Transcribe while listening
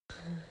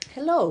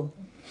Hello.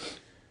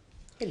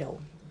 Hello.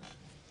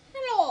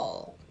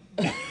 Hello.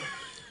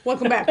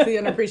 Welcome back to the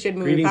Unappreciated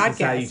Movie Greetings and Podcast,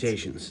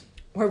 salutations.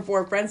 where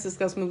four friends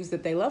discuss movies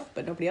that they love,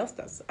 but nobody else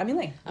does. I'm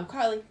Elaine. I'm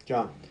Carly.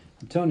 John.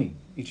 I'm Tony.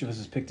 Each of us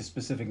has picked a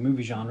specific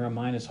movie genre.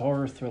 Mine is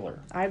horror thriller.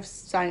 I have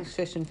science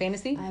fiction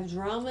fantasy. I have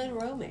drama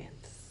and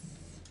romance.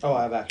 Oh,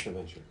 I have action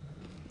adventure.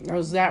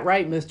 Was that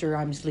right, Mr.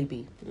 I'm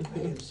Sleepy? I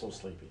am so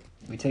sleepy.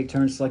 We take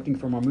turns selecting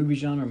from our movie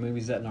genre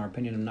movies that, in our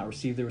opinion, have not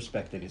received the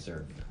respect they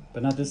deserve.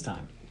 But not this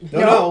time.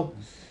 No.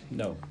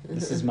 No.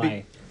 This is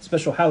my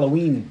special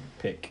Halloween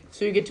pick.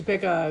 So you get to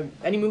pick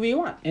any movie you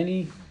want.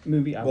 Any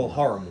movie I Well, want.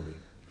 horror movie.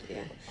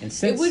 Yeah. And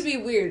since It would be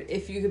weird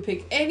if you could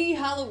pick any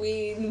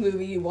Halloween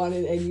movie you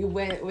wanted and you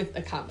went with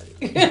a comedy.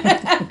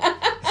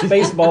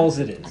 Spaceballs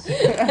it is.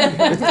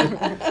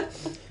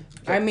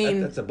 I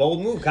mean, That's a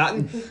bold move,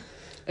 Cotton.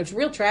 it's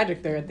real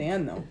tragic there at the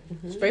end, though.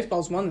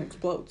 Spaceballs one that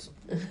explodes.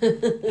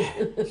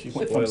 She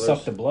went from Spoilers.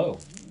 suck to blow.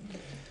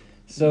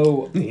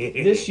 So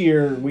this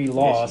year we Yes,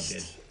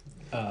 lost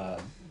a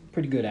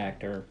pretty good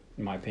actor,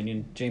 in my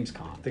opinion, James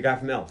Caan, The guy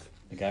from Elf.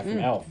 the guy from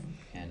Elf,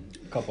 and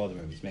a couple other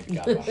movies, maybe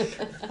Godfather.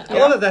 I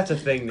love that that's a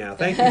thing now.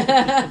 Thank you.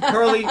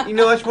 Carly, I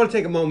just want to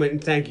take a moment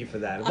and thank you for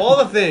that. Of all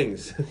the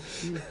things,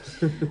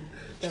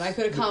 that I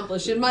could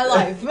accomplish in my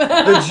life.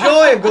 the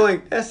joy of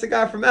going, that's the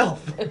guy from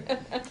Elf.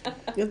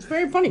 It's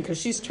very funny because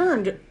she's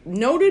turned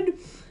noted,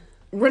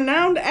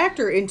 renowned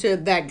actor into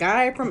that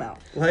guy from Elf.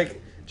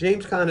 Like,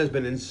 James Caan has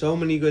been in so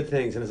many good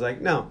things, and it's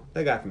like, no,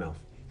 that guy from Elf.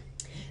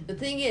 The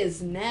thing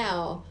is,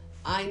 now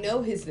I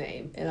know his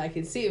name and I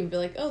can see him and be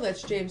like, oh,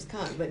 that's James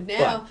Caan. But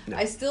now But, no.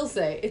 I still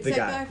say, it's The that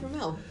guy. guy from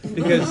Elf.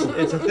 Because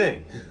it's a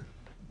thing.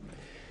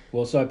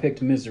 Well, so I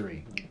picked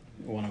Misery,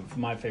 one of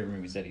my favorite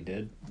movies that he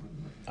did.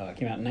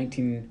 Came out in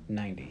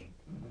 1990.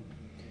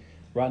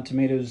 Rotten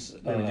Tomatoes.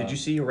 Did you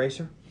see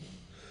Eraser?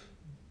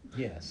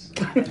 Yes.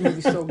 That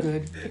movie's so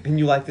good. And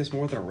you like this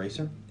more than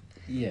Eraser?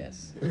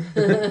 Yes.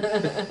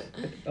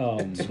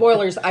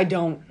 Spoilers, I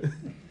don't.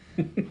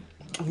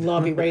 I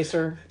love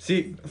Eraser.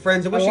 See,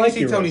 friends, I wish I you like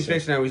could see Tony's Eraser.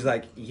 face now. He's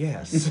like,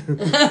 yes.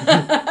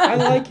 I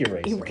like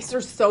Eraser.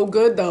 Eraser's so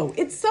good, though.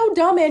 It's so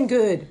dumb and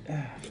good.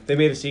 They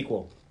made a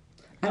sequel.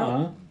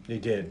 They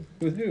did.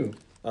 With who?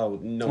 Oh,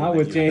 no. Not thank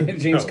with you.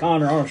 James No.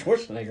 Caan or Arnold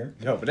Schwarzenegger.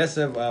 No,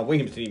 Vanessa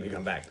Williams didn't even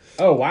come back.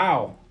 Oh,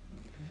 wow.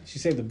 She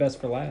saved the best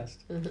for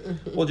last.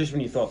 Well, just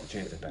when you thought the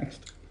chance had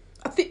passed.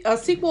 A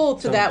sequel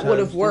to that would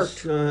have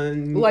worked.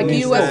 Like Like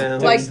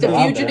U.S., like The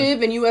Wow.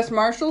 Fugitive and U.S.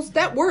 Marshals,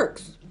 that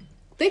works.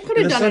 They could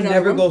The have done sun another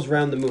never one. goes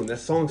round the moon. That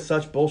song's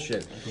such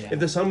bullshit. Yeah. If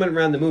the sun went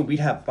around the moon, we'd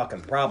have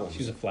fucking problems.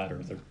 She's a flat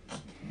earther.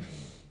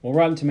 Well,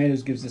 Rotten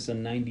Tomatoes gives this a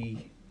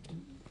 90%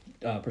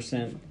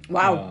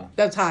 Wow,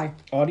 that's high.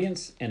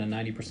 audience and a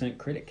 90%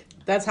 critic.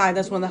 That's high.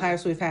 That's one of the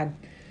highest we've had.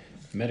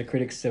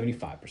 Metacritic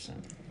 75%.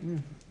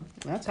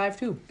 That's high,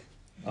 too.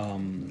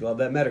 Love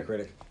that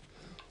Metacritic.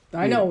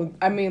 I know.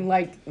 I mean,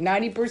 like,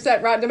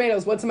 90% Rotten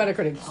Tomatoes. What's a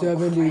Metacritic?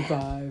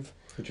 75.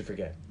 Who'd you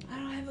forget? I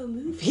don't have a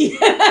movie.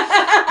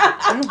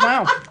 Oh,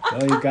 wow.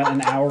 Well, you've got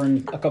an hour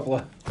and a couple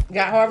of...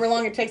 Got however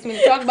long it takes me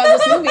to talk about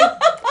this movie.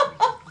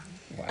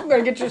 You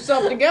better get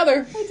yourself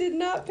together. I did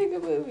not pick a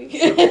movie.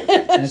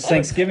 And it's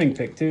Thanksgiving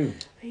pick, too.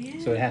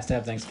 Yeah. So it has to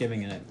have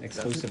Thanksgiving in it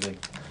exclusively.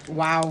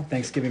 Wow.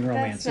 Thanksgiving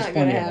romance. That's not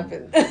There's going to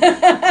plenty of them.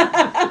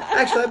 happen.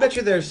 Actually, I bet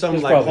you there's some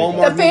There's like probably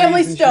Hallmark The Family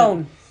movies and shit.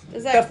 Stone.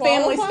 Does The that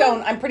Family qualify?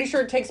 Stone. I'm pretty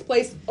sure it takes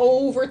place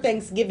over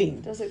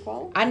Thanksgiving. Does it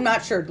qualify? I'm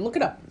not sure. Look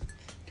it up.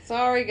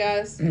 Sorry,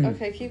 guys.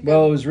 Okay, keep Well,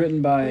 it going. was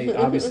written by,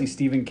 obviously,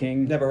 Stephen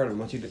King. Never heard of him.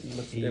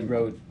 What's He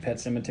wrote Pet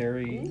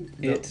Cemetery,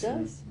 It.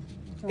 Does?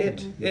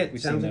 It. It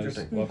We've sounds seen those.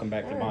 interesting. Welcome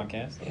back to the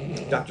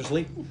podcast. Dr.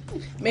 Sleep.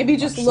 Maybe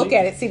just Watch look Sleep.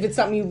 at it, see if it's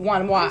something you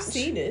want to watch. I've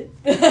seen it.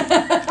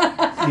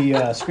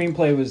 The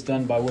screenplay was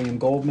done by William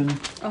Goldman.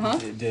 Uh-huh.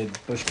 He did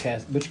Butch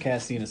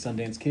Cassidy and a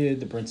Sundance Kid,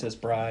 The Princess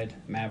Bride,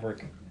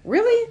 Maverick.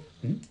 Really?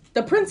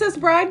 The Princess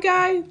Bride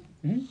guy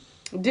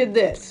did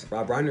this.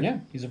 Rob Reiner. Yeah,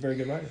 he's a very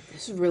good writer.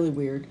 This is really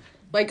weird.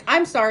 Like,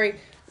 I'm sorry.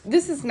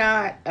 This is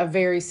not a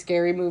very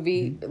scary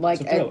movie.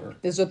 Like, It's a thriller.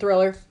 It's a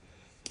thriller.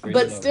 Very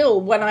But low.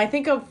 still, when I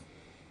think of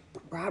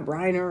Rob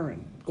Reiner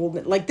and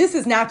Goldman, like, this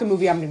is not the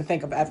movie I'm going to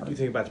think of ever. You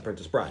think about The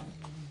Princess Bride.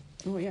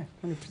 Oh, yeah,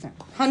 100%.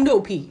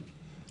 Hundo P.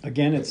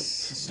 Again, it's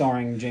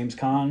starring James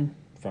Caan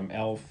from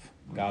Elf,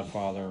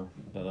 Godfather,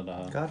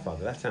 da-da-da.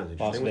 Godfather. That sounds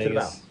Las interesting. What's it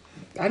about? Vegas.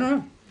 I don't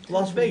know.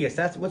 Las Vegas.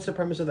 What's the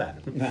premise of that?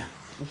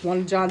 One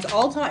of John's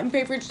all-time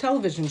favorite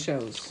television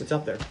shows. It's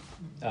up there.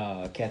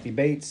 Kathy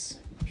Bates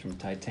from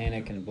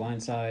Titanic and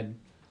Blindside.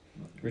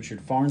 Richard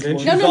And Farnsworth.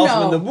 she's No, no, also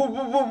no. in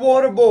the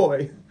Water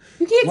Boy.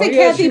 You can't Well, say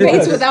yeah, Kathy she Bates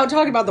was. without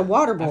talking about the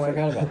Water I Boy.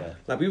 forgot about that.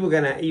 Now, people are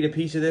gonna eat a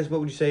piece of this. What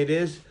would you say it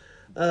is?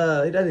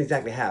 It doesn't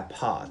exactly have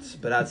parts,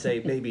 but I'd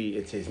say maybe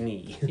it's his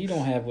knee. He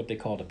don't have what they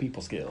call the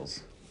people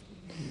skills.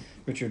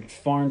 Richard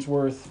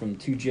Farnsworth from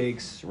Two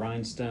Jakes,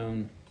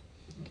 Rhinestone.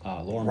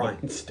 Lauren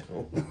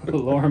Rhinestone.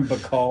 Lauren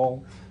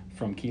Bacall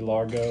from Key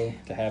Largo,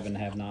 To Have and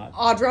Have Not.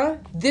 Audra,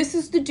 this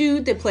is the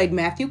dude that played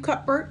Matthew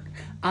Cuthbert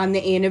on the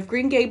Anne of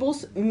Green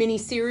Gables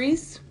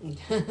miniseries.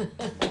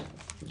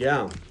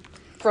 Yeah.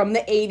 from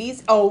the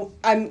 80s. Oh,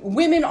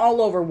 women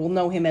all over will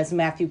know him as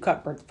Matthew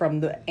Cuthbert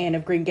from the Anne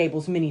of Green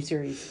Gables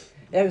miniseries.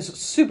 That was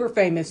super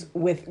famous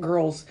with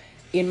girls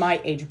in my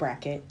age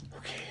bracket.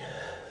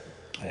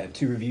 I have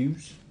 2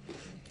 reviews.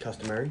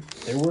 Customary.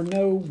 There were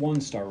no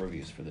 1-star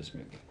reviews for this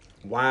movie.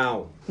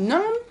 Wow.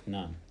 None?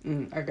 None.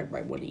 I could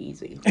write one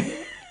easy.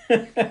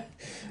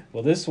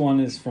 Well, this one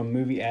is from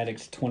Movie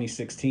Addicts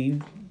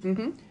 2016.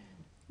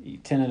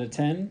 10 out of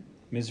 10.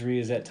 Misery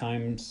is at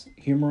times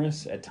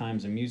humorous, at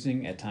times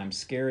amusing, at times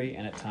scary,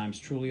 and at times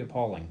truly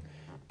appalling.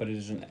 But it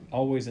is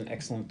always an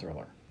excellent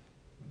thriller.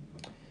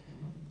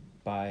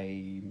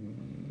 By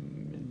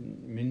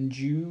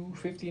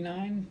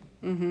Minju59?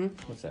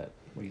 What's that?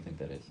 What do you think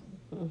that is?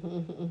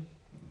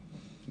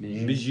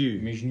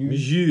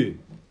 Monsieur.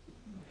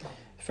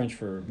 French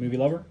for movie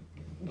lover.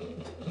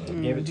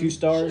 Gave it 2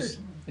 stars.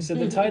 They said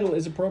the title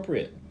is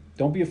appropriate.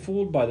 Don't be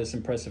fooled by this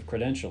impressive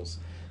credentials.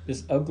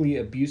 This ugly,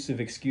 abusive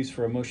excuse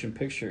for a motion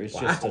picture is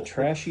just a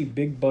trashy,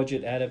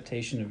 big-budget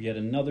adaptation of yet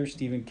another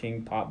Stephen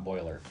King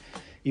potboiler.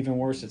 Even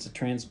worse, it's a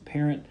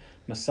transparent,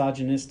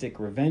 misogynistic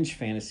revenge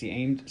fantasy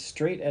aimed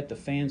straight at the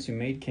fans who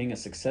made King a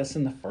success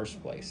in the first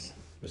place.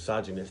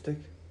 Misogynistic?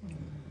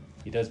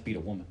 He does beat a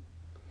woman.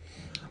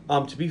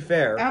 To be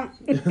fair, I don't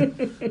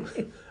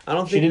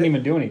think she didn't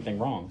even do anything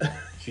wrong.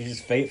 She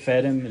just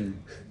fed him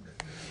and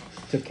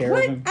took care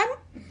of him.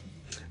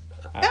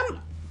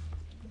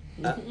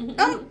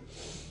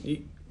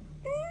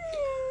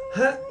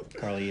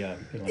 Carly,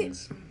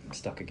 Elaine's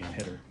stuck again.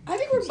 Hit her. I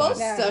think we're both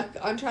stuck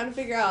on trying to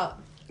figure out.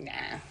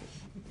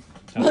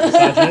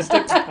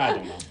 Misogynistic? I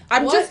don't know.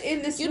 What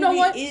in this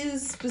movie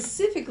is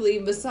specifically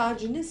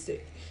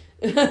misogynistic?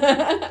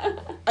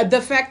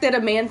 The fact that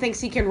a man thinks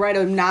he can write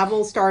a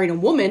novel starring a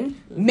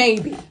woman,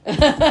 maybe.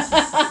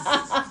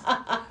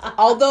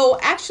 Although,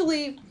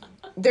 actually,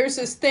 there's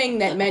this thing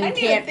that men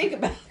can't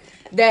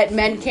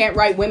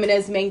write women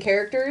as main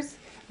characters.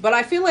 But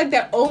I feel like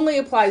that only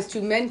applies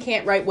to men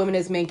can't write women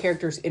as main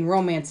characters in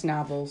romance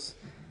novels.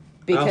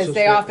 Because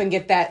they often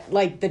get that,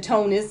 like, the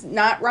tone is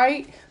not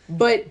right.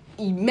 But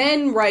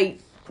men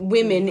write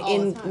women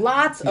in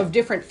lots of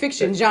different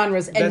fiction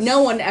genres, and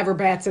no one ever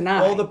bats an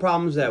eye. All the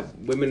problems that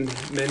men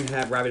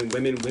have writing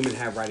women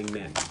have writing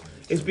men.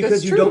 It's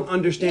because you don't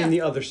understand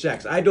the other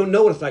sex. I don't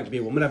know what it's like to be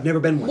a woman. I've never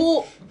been one.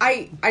 Well,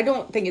 I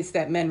don't think it's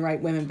that men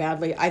write women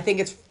badly. I think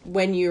it's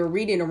when you're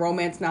reading a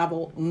romance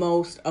novel,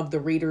 most of the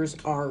readers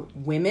are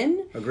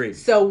women. Agreed.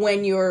 So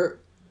when you're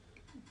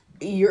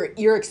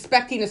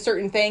expecting a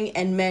certain thing,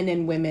 and men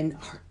and women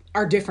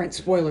are different.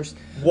 Spoilers.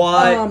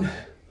 What?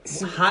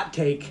 Hot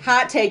take.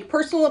 Hot take.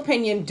 Personal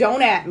opinion.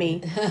 Don't at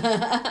me.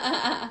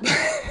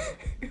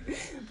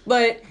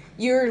 But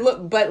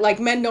like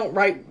men don't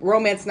write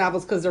romance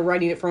novels because they're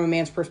writing it from a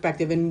man's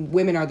perspective, and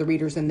women are the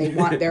readers and they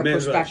want their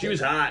perspective. She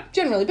was hot.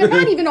 Generally, but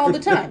not even all the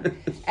time.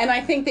 And I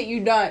think that you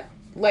not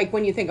like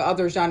when you think of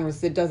other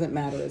genres, it doesn't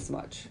matter as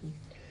much.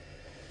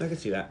 I can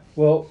see that.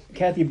 Well,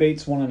 Kathy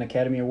Bates won an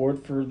Academy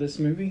Award for this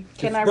movie.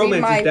 Can I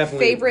read my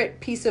favorite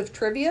piece of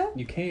trivia?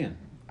 You can.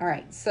 All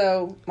right.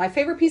 So my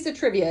favorite piece of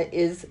trivia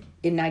is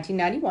in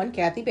 1991,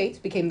 Kathy Bates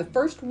became the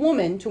first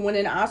woman to win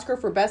an Oscar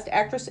for Best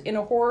Actress in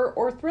a horror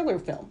or thriller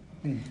film,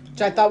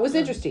 which I thought was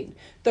interesting.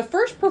 The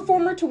first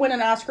performer to win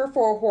an Oscar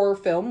for a horror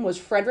film was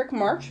Frederick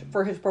March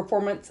for his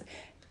performance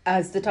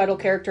as the title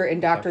character in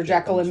Dr.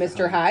 Jekyll and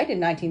Mr. Hyde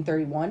in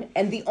 1931.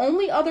 And the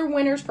only other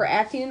winners for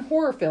acting in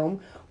horror film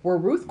were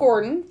Ruth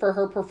Gordon for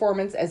her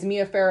performance as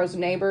Mia Farrow's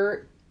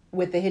neighbor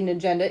with the Hidden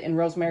Agenda in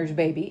Rosemary's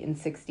Baby in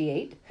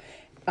 1968.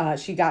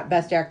 She got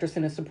Best Actress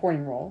in a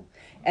Supporting Role.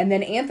 And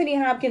then Anthony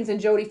Hopkins and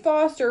Jodie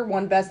Foster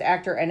won Best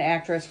Actor and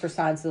Actress for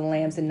Silence of the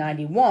Lambs in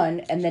 1991.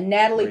 And then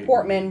Natalie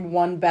Portman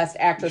won Best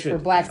Actress for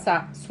Black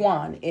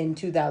Swan in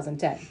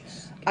 2010.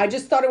 I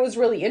just thought it was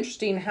really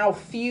interesting how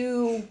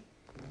few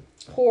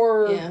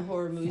horror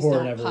movies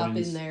don't pop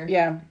in there.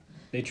 Yeah.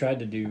 They tried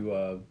to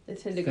do they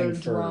tend to go to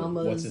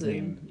dramas. What's his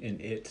name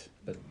in It,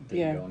 but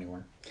didn't go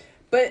anywhere.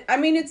 But I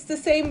mean, it's the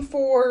same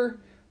for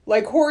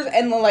like horrors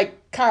and like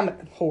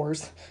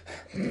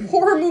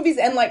horror movies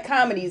and like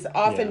comedies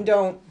often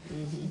don't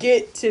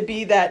get to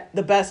be the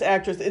best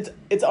actress.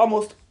 It's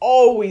almost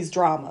always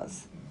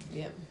dramas.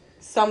 Yeah.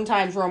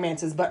 Sometimes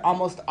romances, but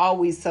almost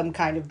always some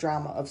kind of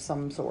drama of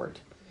some sort,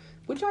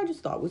 which I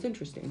just thought was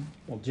interesting.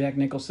 Well, Jack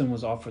Nicholson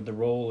was offered the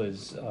role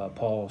as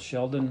Paul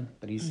Sheldon,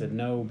 but he said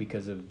no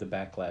because of the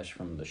backlash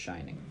from The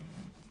Shining.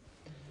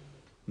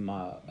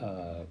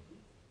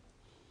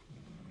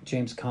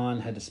 James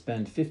Caan had to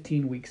spend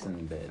 15 weeks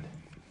in bed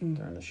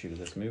during the shoot of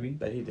this movie.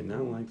 Bet he did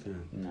not like that.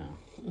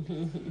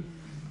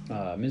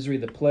 No. Misery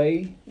the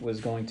Play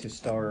was going to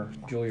star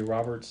Julia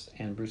Roberts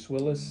and Bruce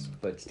Willis,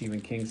 but Stephen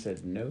King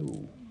said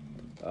no.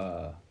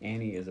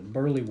 Annie is a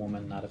burly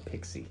woman, not a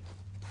pixie.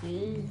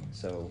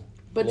 So...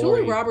 But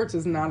Julia Roberts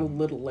is not a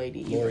little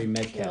lady. Laurie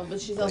Metcalf. No,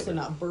 but she's also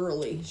not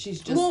burly.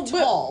 She's just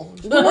tall.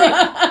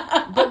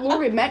 But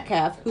Laurie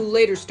Metcalf, who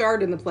later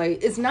starred in the play,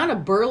 is not a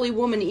burly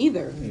woman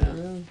either.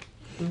 No.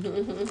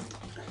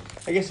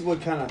 I guess it would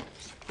kind of,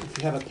 if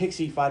you have a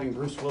pixie fighting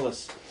Bruce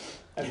Willis,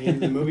 at the end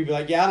of the movie, be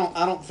like, yeah,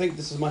 I don't think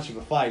this is much of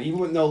a fight. Even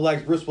with no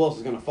legs, Bruce Willis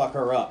is gonna fuck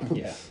her up.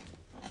 Yeah.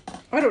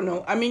 I don't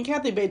know. I mean,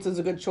 Kathy Bates is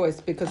a good choice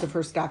because of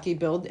her stocky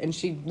build, and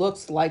she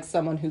looks like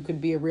someone who could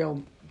be a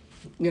real,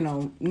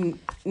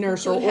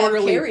 nurse or Could have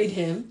orderly. carried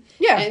him.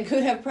 Yeah. And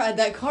could have pried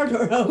that car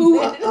door open. Who-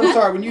 I'm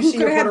sorry, when you see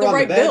her could have put the her on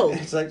right the bed, build?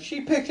 it's like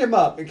she picked him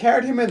up and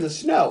carried him in the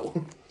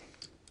snow.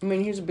 I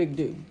mean, he's a big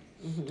dude.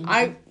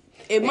 Mm-hmm.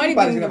 It might Anybody's have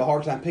gonna have a been.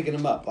 hard time picking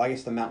him up. I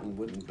guess the mountain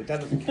wouldn't, but that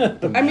doesn't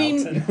count. I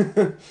mean,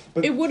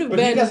 But, it would have but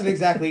he been. doesn't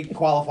exactly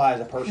qualify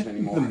as a person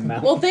anymore.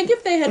 Well, think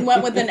if they had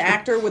went with an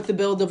actor with the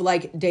build of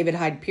like David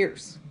Hyde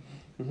Pierce,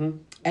 and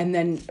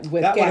then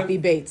with That Kathy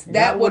would've- Bates,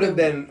 That would have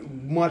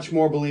been much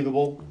more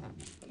believable.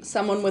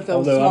 someone with a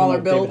Although I don't know smaller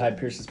if build. David Hyde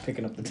Pierce is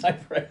picking up the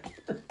typewriter.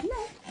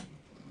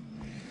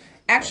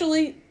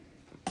 Actually,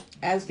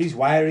 as He's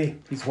wiry.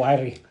 He's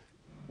wiry.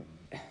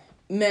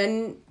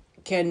 men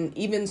can,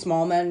 even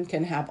small men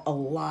can have a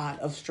lot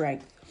of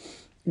strength.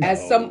 No.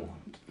 As some,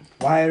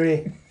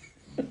 Wiry.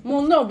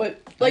 well, no, but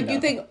like know.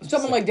 you think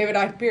someone like David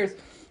Hyde Pierce,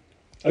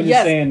 I'm just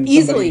yes, saying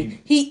easily,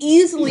 somebody he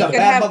easily He's a could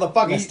bad have,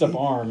 motherfucker. messed up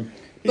arm.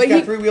 He's But got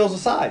he- 3 wheels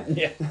aside.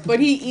 Yeah.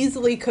 but he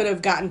easily could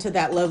have gotten to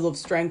that level of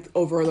strength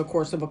over the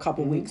course of a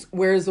couple weeks.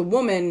 Whereas a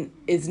woman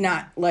is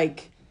not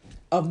like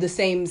of the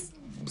same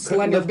Couldn't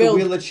slender lift the build.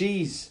 wheel of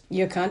cheese.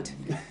 You cunt.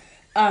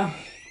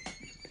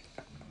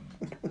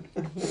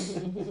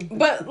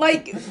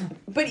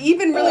 But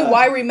even really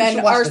wiry men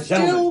should watch are The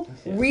still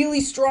Gentleman.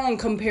 really strong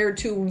compared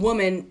to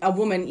a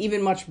woman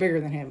even much bigger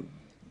than him.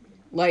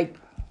 Like,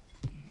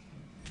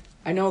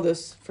 I know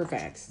this for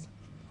facts.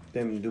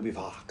 Them doobie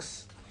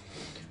fox.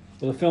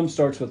 Well, the film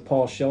starts with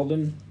Paul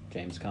Sheldon,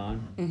 James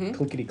Caan,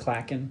 clickety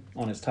clacking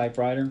on his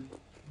typewriter.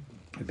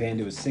 We pan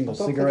to a single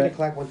cigarette.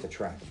 Clack went to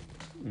track.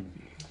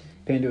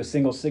 Pan to a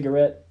single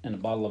cigarette and a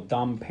bottle of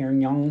Dom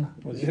Perignon.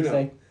 What did you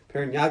say?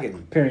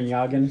 Perignon.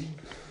 Perignon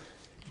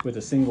with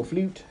a single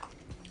flute.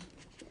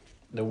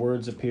 The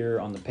words appear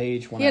on the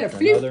page one He had a after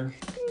flute. another.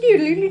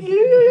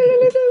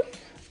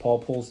 Paul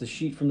pulls the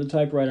sheet from the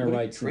typewriter and What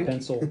are you writes in drinking?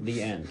 pencil,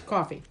 "The end."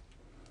 Coffee.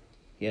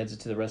 He adds it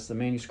to the rest of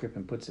the manuscript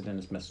and puts it in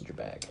his messenger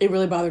bag. It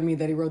really bothered me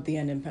that he wrote the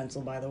end in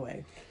pencil, by the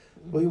way.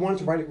 Well, he wanted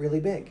to write it really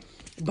big.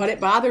 But it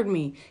bothered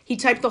me. He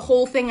typed the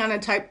whole thing on a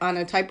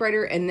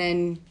typewriter, and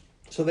then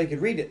So they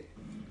could read it.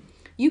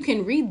 you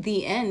can read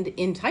the end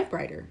in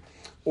typewriter.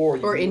 Or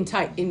In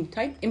print. In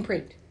type? In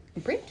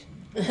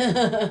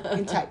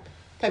type.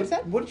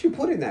 Typeset? What did you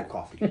put in that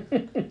coffee?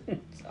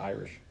 It's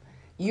Irish.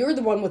 You're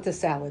the one with the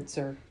salad,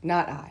 sir,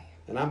 not I.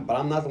 But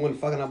I'm not the one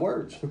fucking up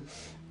words.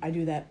 I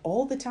do that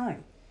all the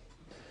time.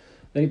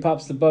 Then he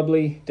pops the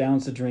bubbly,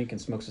 downs the drink,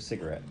 and smokes a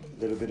cigarette.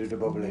 Little bit of the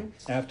bubbly.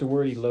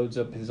 Afterward, he loads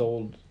up his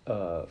old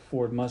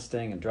Ford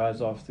Mustang and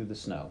drives off through the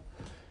snow.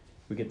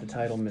 We get the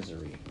title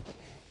Misery.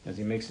 As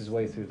he makes his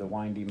way through the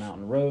windy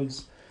mountain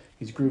roads,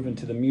 he's grooving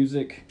to the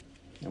music,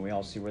 and we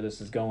all see where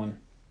this is going.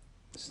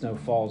 The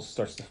snow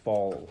starts to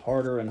fall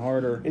harder and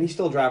harder. And he's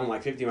still driving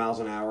like 50 miles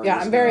an hour. Yeah,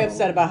 I'm very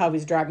upset about how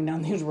he's driving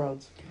down these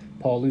roads.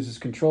 Paul loses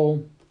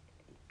control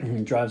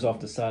and drives off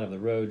the side of the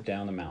road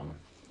down the mountain.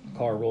 The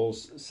car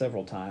rolls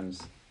several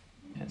times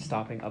and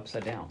stopping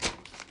upside down.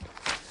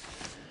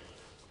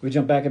 We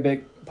jump back a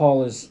bit.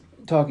 Paul is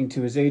talking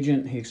to his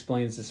agent. He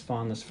explains his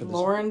fondness for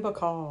Lauren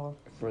Bacall.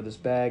 this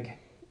bag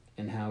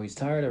and how he's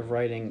tired of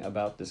writing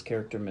about this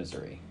character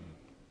Misery.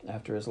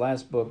 After his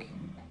last book,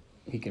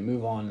 he can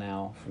move on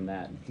now from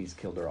that. He's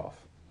killed her off.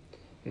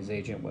 His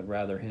agent would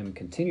rather him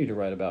continue to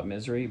write about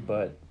Misery,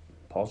 but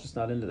Paul's just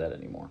not into that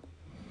anymore.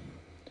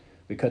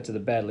 We cut to the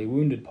badly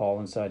wounded Paul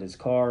inside his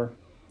car.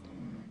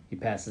 He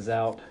passes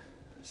out.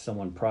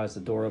 Someone pries the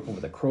door open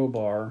with a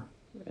crowbar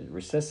and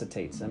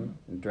resuscitates him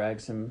and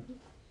drags him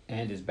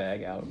and his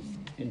bag out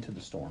into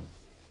the storm.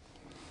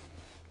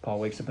 Paul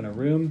wakes up in a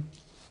room.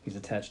 He's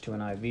attached to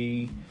an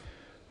IV.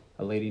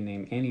 A lady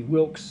named Annie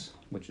Wilkes,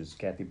 which is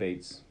Kathy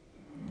Bates.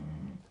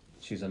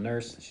 She's a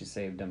nurse. She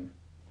saved him.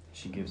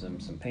 She gives him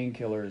some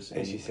painkillers.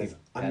 And she says,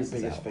 I'm your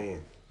passes biggest out.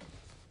 fan.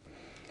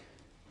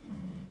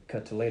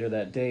 Cut to later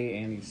that day,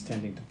 Annie's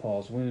tending to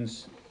Paul's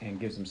wounds and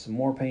gives him some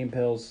more pain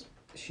pills.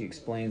 She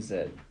explains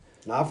that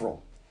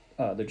Novel.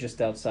 they're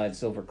just outside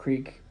Silver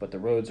Creek, but the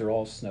roads are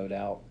all snowed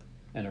out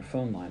and her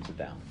phone lines are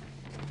down.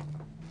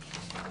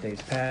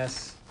 Days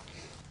pass.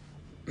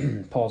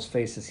 Paul's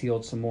face is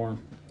healed some more.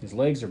 His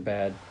legs are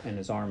bad and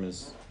his arm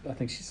is, I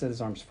think she said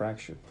his arm's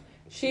fractured.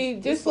 She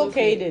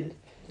dislocated.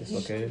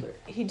 Dislocated?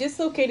 He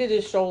dislocated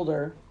his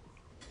shoulder.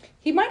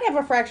 He might have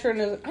a fracture in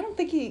his... I don't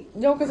think he...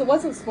 No, because it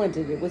wasn't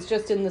splinted. It was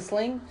just in the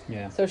sling.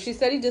 Yeah. So she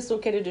said he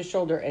dislocated his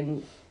shoulder,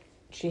 and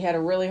she had a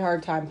really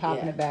hard time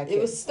popping it back in. It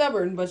was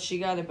stubborn, but she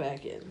got it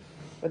back in.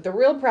 But the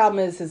real problem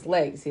is his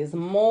legs. He has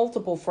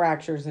multiple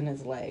fractures in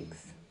his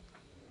legs.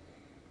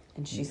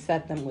 And she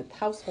set them with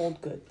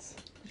household goods.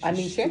 I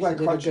mean, she actually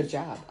did a good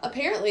job.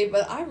 Apparently,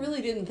 but I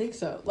really didn't think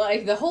so.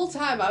 Like, the whole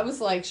time I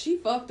was like, she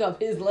fucked up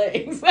his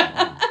legs.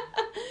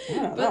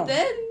 But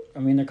then... I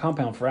mean, they're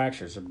compound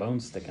fractures. Their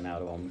bones sticking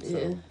out of them. So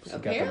Yeah. she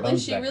got the Apparently,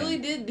 bones she back really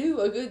in. did do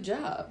a good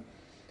job.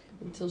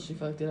 Until she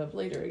fucked it up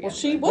later again. Well,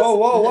 she Whoa,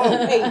 whoa,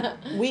 whoa. Hey,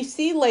 we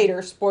see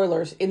later,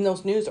 spoilers, in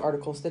those news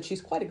articles that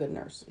she's quite a good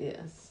nurse.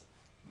 Yes.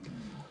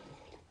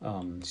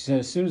 She said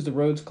as soon as the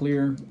road's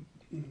clear,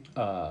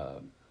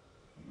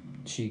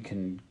 she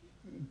can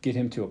get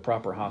him to a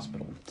proper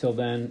hospital. Till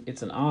then,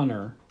 it's an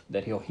honor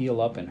that he'll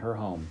heal up in her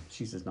home.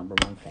 She's his number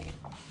one fan.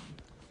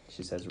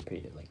 She says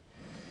repeatedly.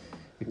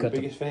 We The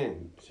biggest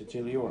fan.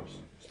 Sincerely yours.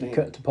 We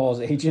cut to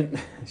Paul's agent.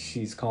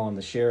 She's calling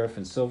the sheriff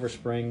in Silver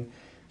Spring.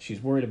 She's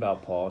worried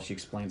about Paul. She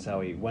explains how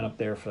he went up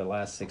there for the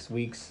last 6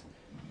 weeks,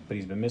 but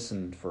he's been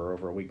missing for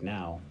over a week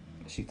now.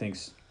 She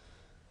thinks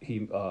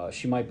she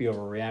might be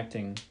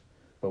overreacting,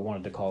 but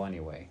wanted to call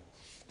anyway.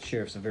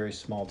 Sheriff's a very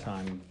small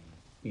time,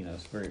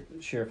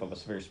 sheriff of a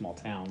very small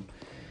town,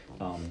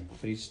 but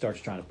he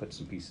starts trying to put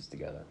some pieces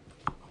together.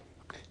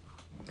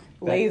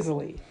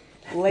 Lazily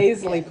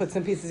put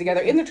some pieces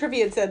together. In the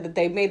trivia, it said that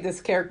they made this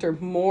character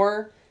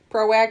more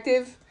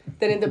proactive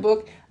than in the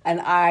book. And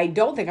I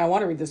don't think I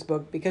want to read this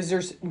book because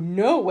there's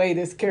no way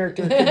this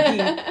character could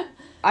be.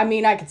 I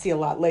mean, I could see a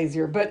lot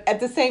lazier, but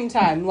at the same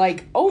time,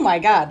 like, oh my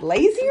God,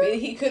 lazier? I mean,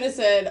 he could have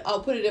said,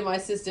 I'll put it in my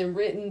system,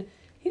 written.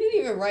 He didn't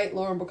even write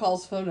Lauren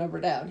Bacall's phone number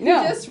down. He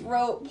just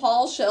wrote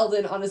Paul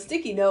Sheldon on a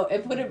sticky note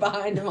and put it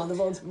behind him on the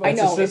bulletin board. I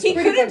know. He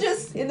could have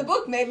just, in the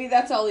book, maybe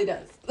that's all he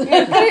does. He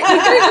could have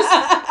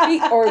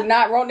just, or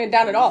not written it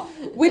down at all,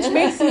 which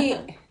makes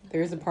me...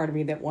 There's a part of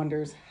me that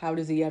wonders, how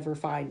does he ever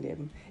find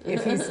him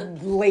if he's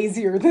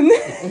lazier than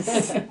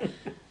this?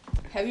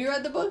 Have you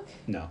read the book?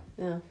 No.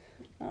 No.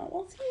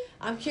 Well, see.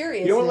 I'm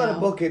curious. You don't now. let a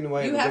book get in the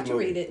way. You of a have good to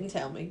movie. read it and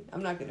tell me.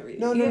 I'm not going to read it.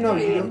 No.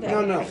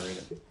 No.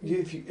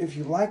 If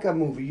you like a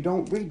movie, you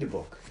don't read the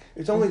book.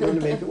 It's only going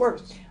to make it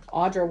worse.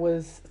 Audra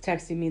was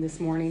texting me this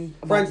morning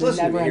about Friends, the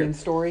listen to me never-ending here.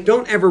 story.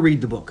 Don't ever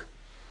read the book.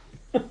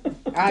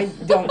 I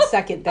don't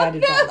second that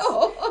advice.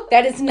 No.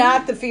 That is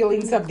not the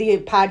feelings of the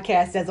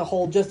podcast as a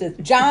whole, just as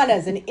John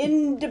as an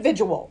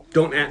individual.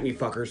 Don't at me,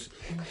 fuckers.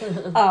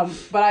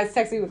 But I was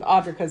texting with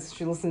Audra because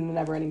she listened to the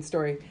Never-Ending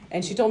Story,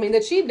 and she told me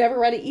that she'd never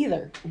read it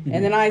either.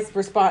 And then I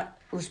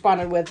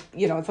responded with,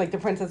 it's like The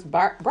Princess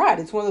Bride.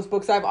 It's one of those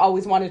books I've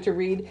always wanted to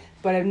read,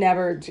 but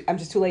I'm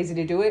just too lazy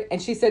to do it.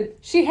 And she said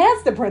she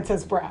has The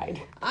Princess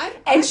Bride,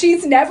 and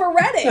she's never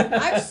read it.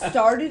 I've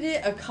started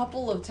it a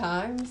couple of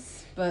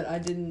times, but I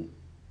didn't.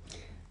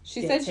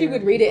 She said she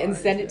would read it and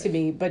send it to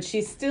me, but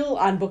she's still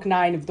on book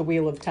 9 of The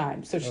Wheel of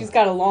Time. So she's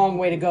got a long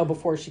way to go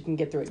before she can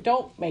get through it.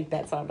 Don't make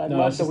that sound. I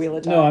love The Wheel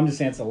of Time. No, I'm just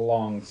saying it's a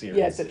long series.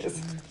 Yes, it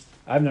is.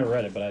 I've never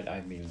read it, but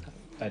I mean,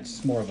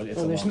 it's more of a, it's a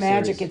long there's series.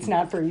 magic. It's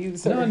not for you,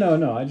 sir.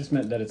 No. I just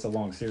meant that it's a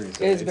long series.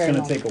 So It's going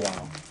very to take a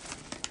while.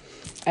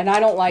 And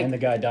I don't like... And the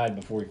guy died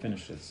before he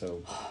finished it,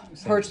 so...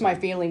 hurts my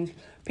feelings.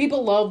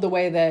 People love the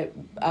way that,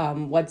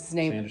 what's his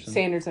name?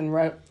 Sanderson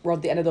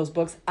wrote the end of those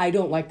books. I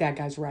don't like that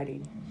guy's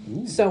writing.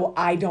 Ooh. So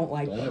I don't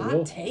like Well, him.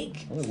 Hot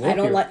take. I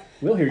don't like...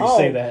 We'll hear you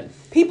say that.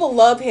 People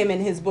love him in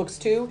his books,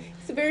 too.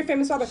 He's a very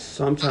famous author.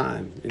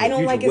 Sometime. I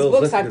don't like his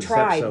books. I've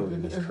tried.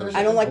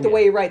 I don't like the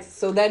way he writes.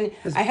 So then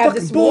I have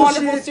this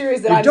wonderful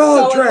series that I'm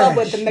so in love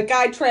with, and the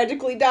guy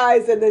tragically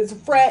dies, and his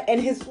friend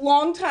and his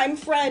longtime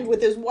friend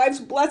with his wife's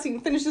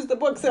blessing finishes the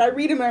books, and I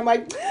read them, and I'm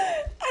like,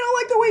 I don't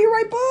like the way you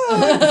write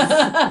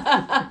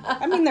books.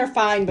 I mean, they're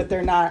fine, but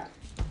they're not.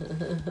 You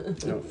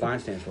know what fine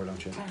stands for,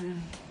 don't you?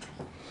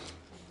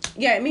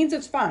 Yeah, it means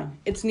it's fine.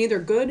 It's neither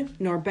good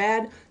nor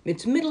bad.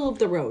 It's middle of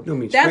the road. No, it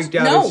means freaked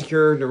out,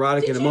 insecure,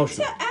 neurotic, and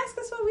emotional. Did you ask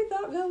us what we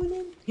thought going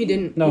in? He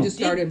didn't. No. He just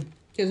started.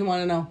 He doesn't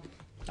want to know.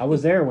 I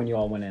was there when you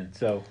all went in,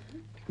 so...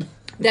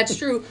 That's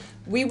true.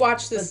 We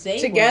watched this But they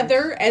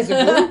together as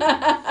a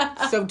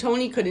group, so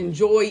Tony could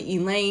enjoy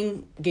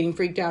Elaine getting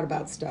freaked out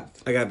about stuff.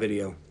 I got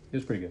video. It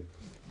was pretty good.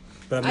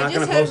 But I'm I not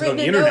going just to had post it on written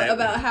the a internet. note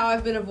about how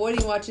I've been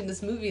avoiding watching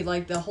this movie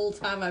like the whole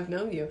time I've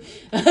known you.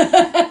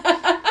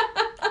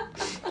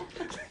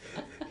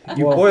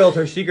 You foiled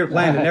her secret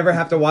plan to never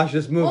have to watch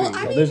this movie. Well,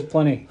 I mean, There's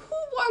plenty. who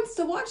wants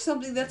to watch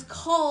something that's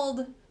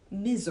called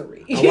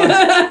Misery?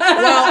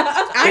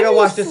 I I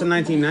watched this in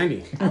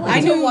 1990. I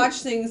like to watch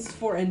things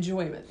for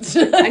enjoyment.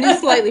 I knew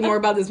slightly more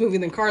about this movie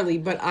than Carly,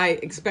 but I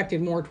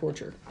expected more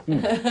torture.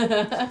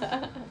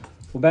 Well,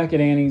 back at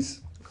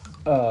Annie's,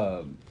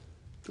 Well,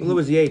 it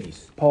was the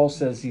 80s. Paul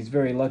says he's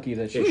very lucky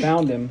that she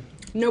found him,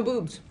 No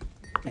boobs.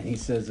 and he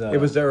says...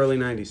 It was the early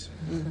 90s.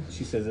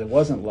 She says it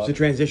wasn't It's luck. a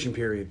transition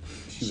period.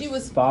 She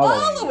was following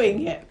following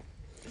him.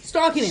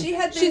 Stalking him. She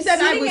had been She said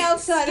I sitting was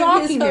outside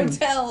of his stalking him.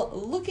 hotel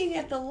looking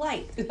at the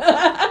light.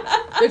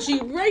 That she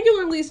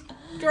regularly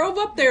drove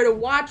up there to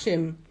watch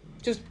him,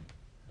 just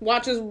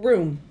watch his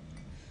room.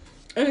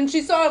 And then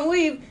she saw him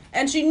leave,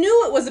 and she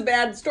knew it was a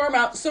bad storm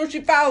out, so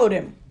she followed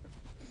him.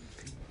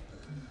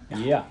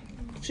 Yeah.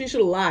 She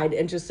should have lied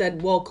and just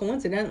said, well,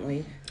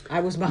 coincidentally, I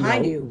was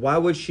behind you. Why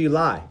would she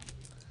lie?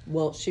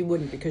 Well, she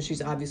wouldn't because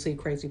she's obviously a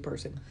crazy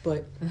person.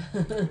 But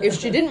if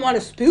she didn't want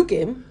to spook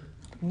him,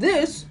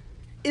 this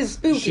is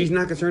spooky. She's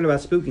not concerned about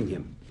spooking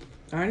him,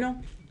 I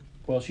know.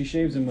 Well, she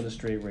shaves him with a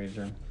straight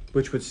razor.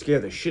 which would scare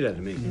the shit out of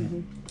me.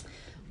 Mm-hmm.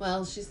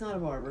 Well, she's not a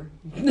barber.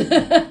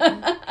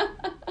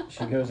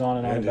 She goes on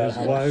and on And about his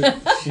how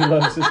wife. she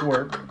loves his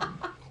work.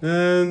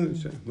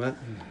 What?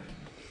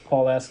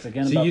 Paul asks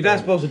again See, about you're the- not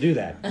supposed to do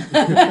that.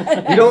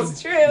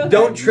 It's true.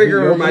 Don't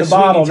trigger You my open the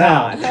bottle sweetie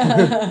now.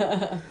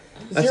 Todd.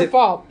 It's your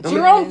fault. It's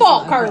your own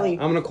fault, Carly. I'm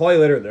gonna call you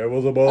later. There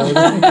was a ball.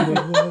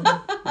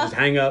 Just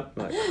hang up.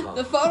 Like, oh.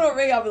 The phone will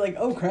ring. I'll be like,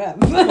 oh crap.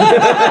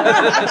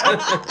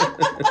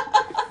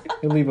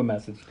 He'll leave a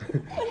message.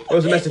 What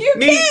was the message? You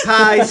Meat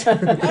pies. I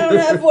don't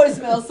have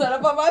voicemail set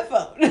up on my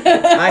phone.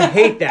 I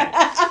hate that.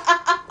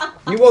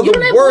 You are You the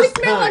don't have worst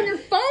voicemail on kind. your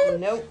phone?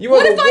 Nope. You are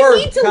What the if I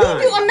worst need to kind.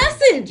 leave you a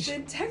message?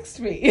 Then text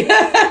me.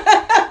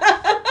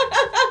 I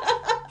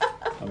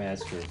mean,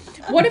 that's true.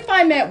 What if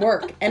I'm at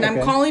work and I'm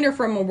Okay. calling her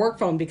from a work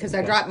phone because I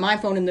Okay. dropped my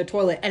phone in the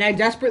toilet and I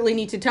desperately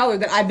need to tell her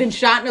that I've been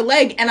shot in the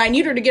leg and I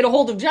need her to get a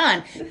hold of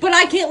John, but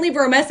I can't leave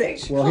her a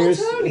message. Well, Call here's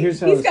Tony. how He's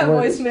this got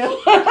works. voicemail.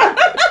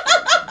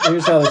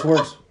 Here's how this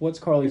works. What's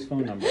Carly's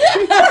phone number? I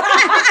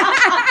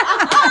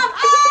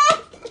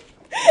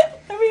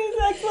mean, it's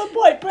an excellent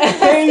point. But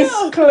Case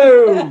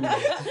closed.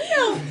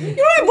 You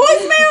don't have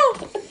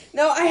voicemail?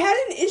 no, I had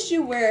an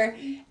issue where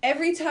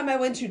every time I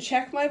went to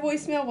check my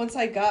voicemail, once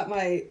I got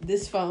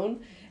this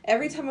phone,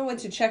 every time I went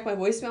to check my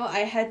voicemail, I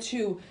had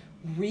to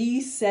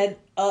reset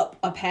up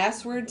a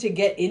password to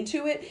get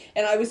into it,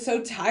 and I was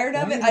so tired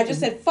of Why it, do I you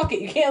just have said, fuck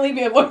it, you can't leave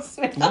me a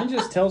voicemail. Mine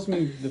just tells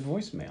me the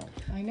voicemail.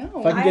 I know.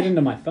 If I can get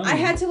into my phone. I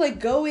had to like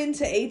go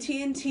into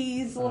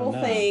AT&T's little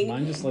no. thing.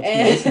 Mine just lets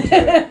me listen to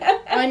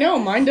it. I know.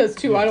 Mine does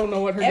too. I don't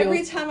know what her deal Every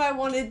is. time I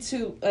wanted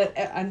to,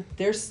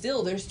 there's 2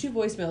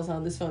 voicemails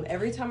on this phone.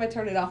 Every time I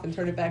turn it off and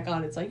turn it back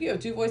on, it's like, you have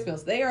 2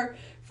 voicemails. They are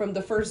from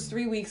the first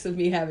 3 weeks of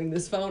me having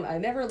this phone. I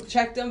never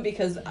checked them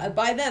because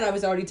by then I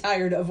was already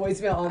tired of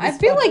voicemail on this I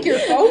feel phone. like your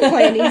phone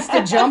plan needs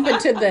to jump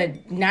into the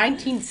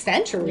 19th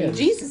century. Yeah.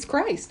 Jesus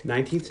Christ.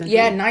 19th century?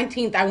 Yeah,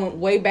 19th. I went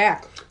way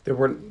back. There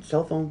weren't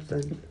cell phones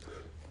then.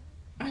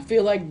 I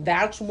feel like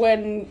that's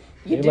when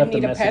you They didn't left a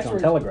need a message on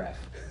password. Telegraph.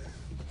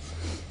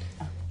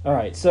 All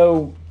right,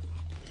 so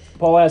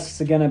Paul asks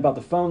again about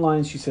the phone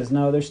lines. She says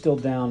no, they're still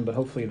down, but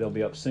hopefully they'll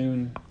be up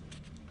soon.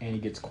 And he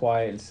gets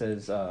quiet and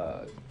says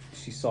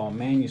she saw a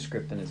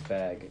manuscript in his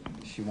bag.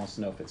 She wants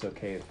to know if it's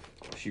okay if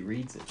she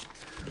reads it.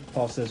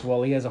 Paul says,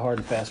 well, he has a hard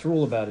and fast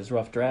rule about his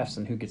rough drafts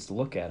and who gets to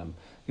look at them.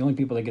 The only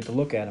people that get to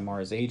look at him are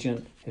his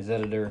agent, his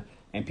editor,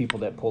 and people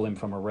that pull him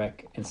from a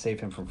wreck and save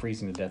him from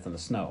freezing to death in the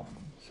snow.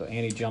 So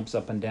Annie jumps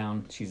up and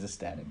down. She's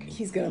ecstatic.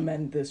 He's going to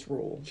amend this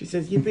rule. She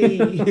says,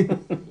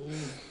 yippee.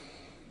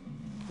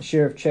 The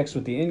sheriff checks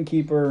with the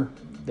innkeeper.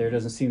 There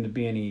doesn't seem to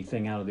be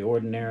anything out of the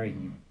ordinary. He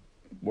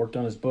worked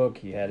on his book.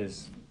 He had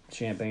his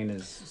champagne,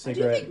 his I do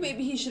cigarette. think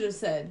maybe he should have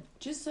said,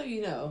 just so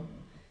you know,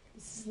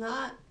 this is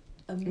not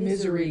a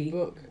Misery misery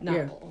book.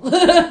 novel.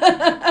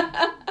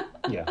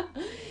 Yeah.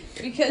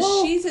 Because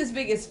Well- she's his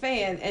biggest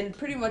fan, and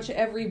pretty much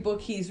every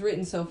book he's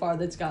written so far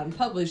that's gotten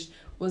published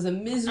was a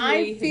misery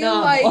I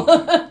feel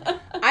novel.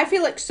 I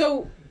feel like,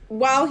 so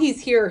while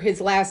he's here,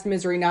 his last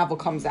misery novel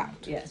comes out.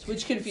 Yes,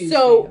 which confused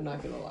So- me, I'm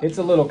not going to lie. It's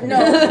a little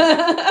confusing.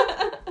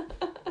 No.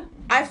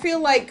 I feel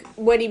like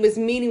when he was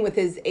meeting with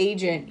his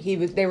agent,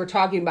 they were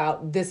talking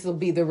about this will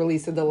be the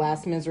release of the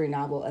last misery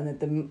novel, and that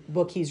the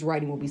book he's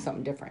writing will be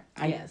something different.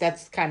 Yes.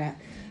 That's kind of,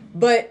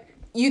 but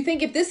you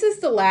think if this is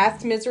the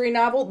last misery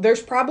novel,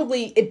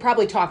 it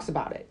probably talks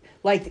about it,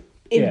 like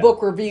in Yeah,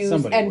 book reviews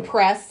somebody and would.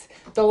 press.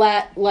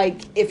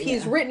 Like if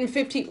he's written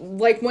 15,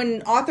 like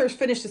when authors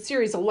finish a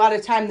series, a lot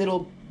of time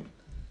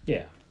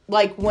Yeah.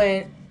 like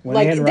when When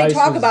Anne they Rice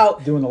talk was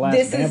about doing the last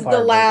this is vampire the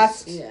books.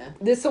 last. Yeah.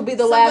 This will be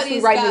the last we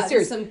Somebody's write in the got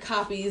series. some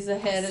copies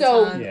ahead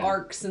So- of time, Yeah.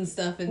 arcs and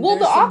stuff. And Well,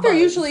 the there's some author buzz.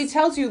 usually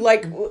tells you,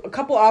 like, a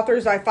couple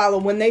authors I follow,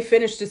 when they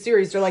finish the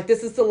series, they're like,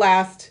 this is the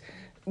last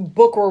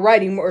book we're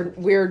writing.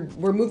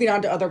 We're moving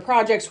on to other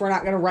projects. We're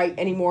not going to write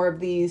any more of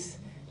these.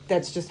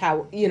 That's just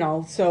how,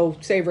 so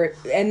savor it.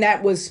 And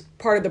that was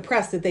part of the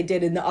press that they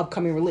did in the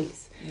upcoming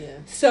release. Yeah.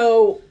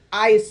 So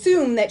I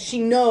assume that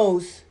she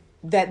knows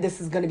that this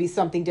is going to be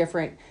something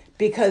different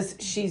because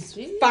she's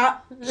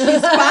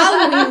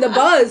following the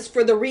buzz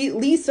for the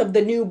release of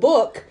the new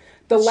book,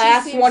 the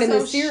last She seems one in the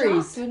so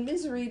series. shocked when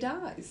Misery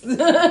dies.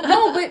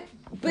 No, but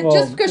Well,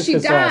 just because she if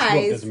it's the last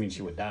book dies, doesn't mean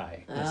she would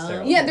die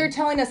necessarily. yeah, they're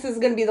telling us this is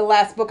going to be the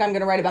last book I'm going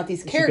to write about these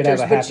She could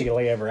characters. have a But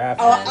happily ever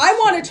after. I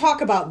want to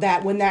talk about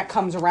that when that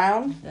comes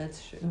around.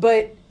 That's true.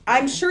 But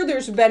I'm sure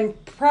there's been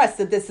press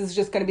that this is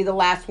just going to be the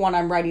last one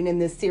I'm writing in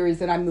this series,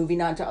 and I'm moving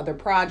on to other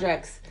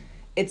projects.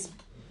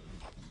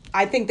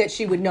 I think that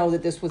she would know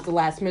that this was the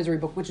last misery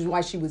book, which is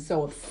why she was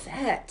so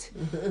upset.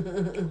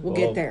 We'll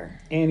get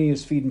there. Annie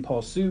is feeding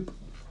Paul soup.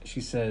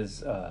 She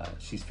says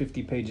she's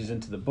 50 pages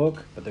into the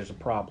book, but there's a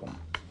problem.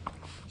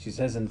 She's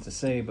hesitant to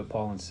say, but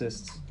Paul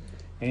insists.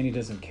 Annie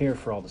doesn't care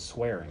for all the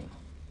swearing.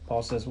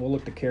 Paul says, well,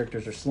 look, the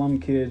characters are slum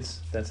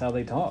kids. That's how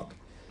they talk.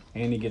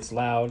 Annie gets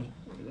loud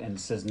and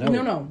says,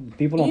 no.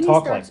 People don't Annie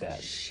talk like starts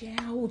that.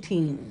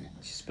 Shouting.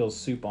 She spills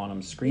soup on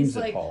him, screams He's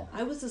at like, Paul.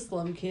 I was a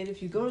slum kid.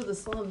 If you go to the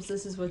slums,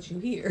 this is what you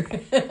hear.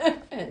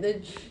 And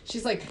then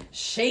she's like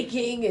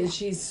shaking and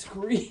she's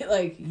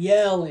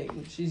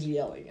yelling. She's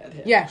yelling at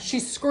him. Yeah,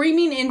 she's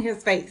screaming in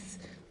his face.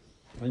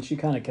 Then she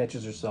kind of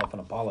catches herself and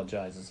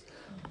apologizes.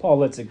 Paul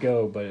lets it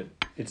go, but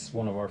it's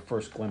one of our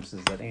first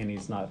glimpses that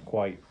Annie's not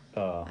quite.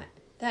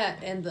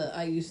 That and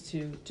I used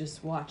to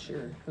just watch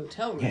your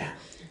hotel room. Yeah.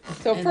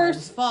 So And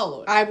first,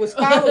 I was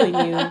following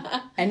you,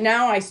 and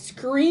now I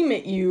scream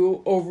at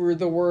you over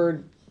the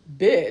word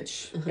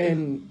bitch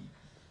and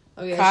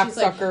Oh yeah, she's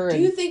like, cocksucker. do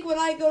you think when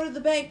I go to the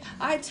bank,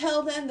 I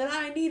tell them that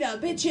I need a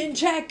bitch in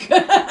check?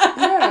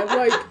 Yeah,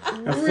 like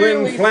A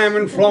really.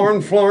 flim,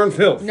 flamming, florin,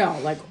 filth. No,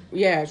 like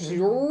yeah, she's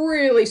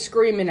really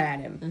screaming at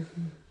him.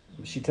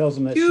 She tells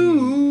him that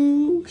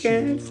You she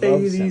can't say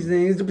loves these him,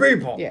 things to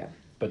people. Yeah.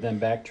 but then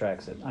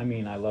backtracks it. I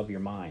mean, I love your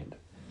mind.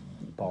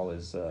 Paul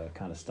is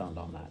kind of stunned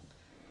on that.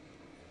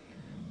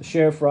 The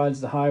sheriff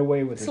rides the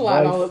highway with It's his a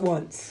lot wife. all at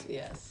once.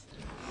 Yes.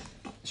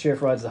 The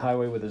sheriff rides the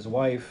highway with his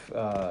wife.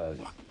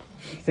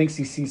 He thinks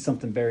he sees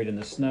something buried in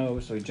the snow,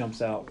 so he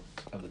jumps out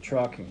of the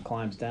truck and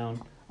climbs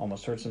down,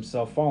 almost hurts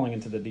himself, falling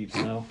into the deep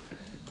snow.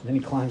 And then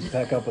he climbs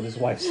back up with his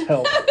wife's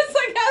help. It's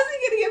like, how's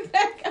he gonna get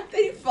back up?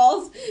 Then he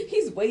falls.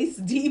 He's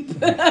waist deep.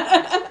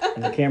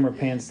 And the camera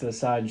pans to the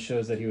side and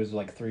shows that he was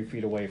like 3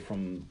 feet away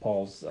from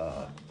Paul's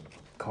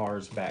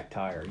car's back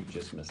tire. He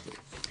just missed it.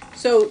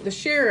 So the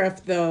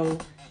sheriff though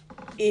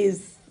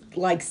is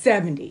like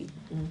 70.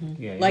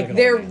 Yeah, he's Like an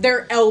old man.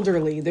 they're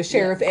elderly, the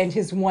sheriff and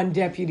his one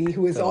deputy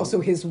who is So-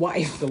 also his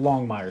wife. The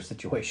Longmire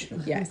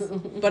situation. Yes.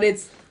 But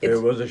it's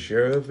There was a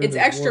sheriff.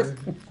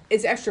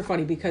 it's extra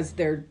funny because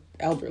they're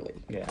elderly.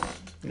 Yeah.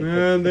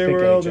 And they pick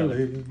were at each other.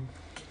 elderly.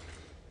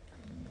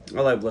 I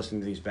love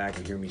listening to these back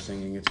and hear me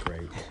singing. It's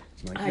great.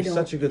 Like, I you're don't-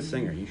 such a good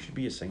singer. You should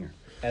be a singer.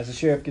 As the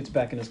sheriff gets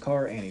back in his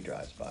car, Annie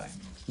drives by.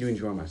 You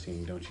enjoy my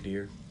singing, don't you,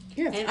 dear?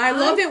 Yes. And I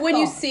love I it when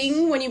you thought-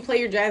 sing when you play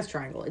your jazz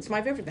triangle. It's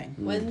my favorite thing.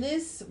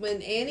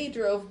 when Annie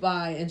drove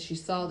by and she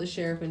saw the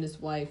sheriff and his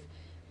wife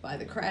by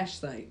the crash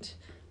site,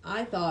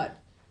 I thought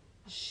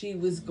she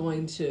was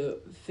going to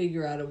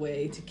figure out a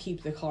way to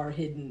keep the car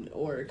hidden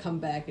or come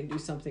back and do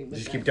something with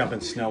Just that keep car.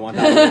 dumping snow on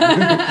top of it.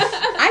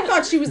 I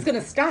thought she was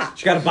gonna stop.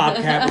 She got a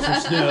bobcat with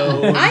some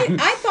snow.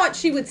 I thought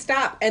she would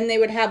stop and they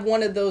would have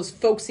one of those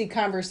folksy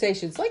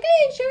conversations like,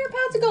 "Hey, Sheriff,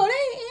 how's it going?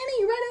 Hey, Annie,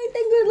 you read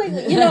anything good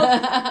lately?" You know,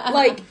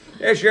 like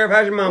Yeah, Sheriff,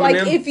 how's your mama, like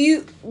man? if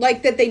you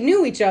like that they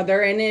knew each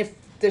other, and if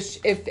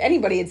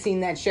anybody had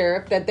seen that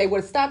sheriff, that they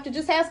would have stopped to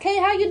just ask, "Hey,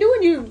 how you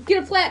doing? You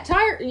get a flat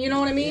tire?" You know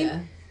what I mean? Yeah.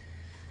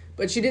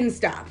 But she didn't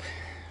stop.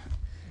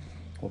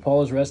 Well,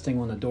 Paul is resting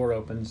when the door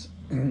opens.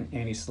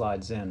 Annie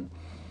slides in.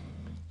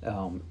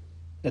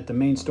 At the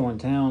main store in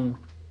town,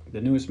 the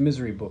newest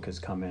misery book has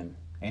come in.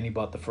 Annie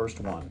bought the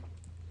first one.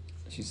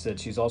 She said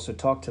she's also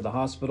talked to the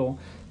hospital.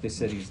 They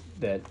said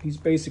he's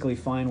basically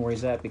fine where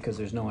he's at because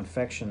there's no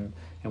infection,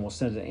 and will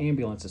send an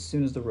ambulance as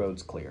soon as the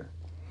road's clear.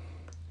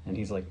 And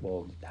he's like,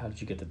 "Well, how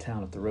did you get to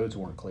town if the roads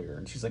weren't clear?"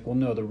 And she's like, "Well,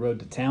 no, the road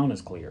to town is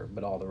clear,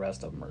 but all the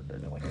rest of them are."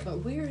 They're like,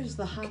 But where is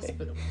the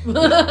hospital?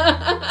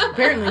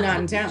 Apparently not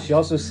in town. she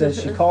also says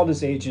she called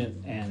his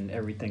agent and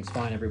everything's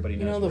fine. Everybody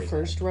knows. You know where the he's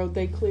first road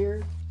they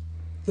clear?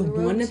 The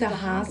road one to at the the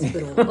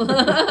hospital.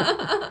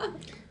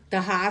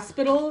 The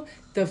hospital,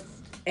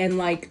 and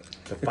like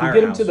The If you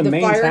get him to the, The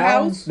main town,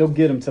 firehouse? they'll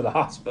get him to the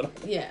hospital.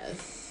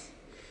 Yes.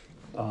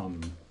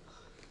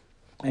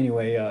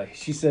 Anyway,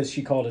 she says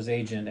she called his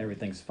agent.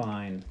 Everything's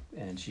fine,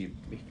 and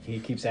he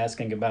keeps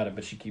asking about it,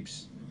 but she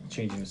keeps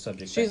changing the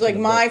subject. she's back to like,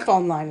 the my book.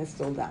 phone line is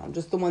still down.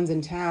 Just the ones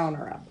in town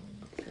are up.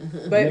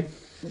 But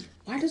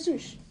why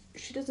doesn't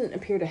she doesn't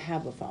appear to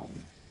have a phone?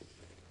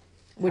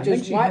 Which I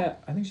is think why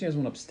I think she has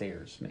one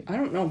upstairs, maybe. I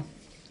don't know.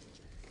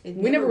 It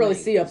We never really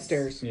rains. see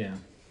upstairs. Yeah.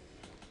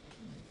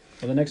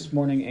 Well, the next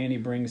morning, Annie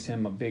brings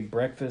him a big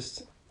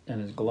breakfast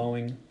and is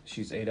glowing.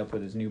 She's ate up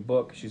with his new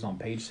book. She's on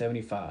page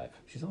 75.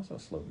 She's also a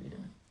slow reader.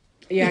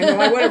 Yeah, I know.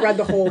 I would have read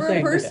the whole For a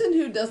thing. person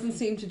who doesn't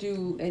seem to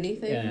do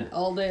anything Yeah.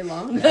 all day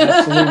long.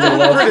 Absolutely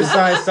loves it.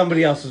 Criticize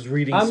somebody else's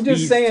reading I'm just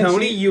speeds, saying,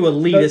 Tony, she- you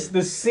elitist.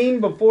 The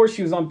scene before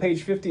she was on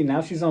page 50,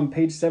 now she's on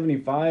page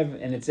 75,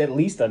 and it's at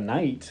least a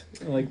night.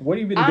 Like, what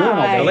have you been doing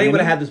all day? Elaine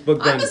would Annie? have had this book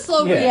done. I'm a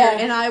slow Yeah. reader, Yeah.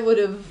 and I would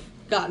have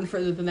gotten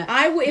further than that.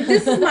 If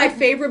this is my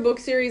favorite book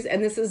series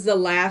and this is the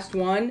last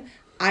one,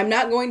 I'm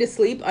not going to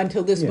sleep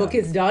until this Yeah. book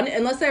is done,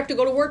 unless I have to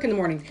go to work in the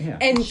morning. Yeah.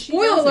 And She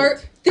spoiler doesn't.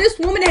 alert, this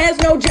woman has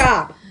no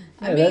job.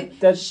 I Yeah, mean,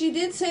 that- she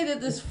did say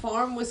that this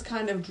farm was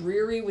kind of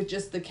dreary with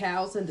just the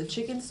cows and the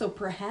chickens, so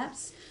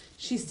perhaps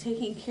she's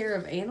taking care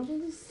of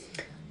animals?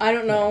 I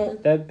don't know.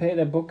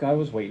 That book, I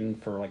was waiting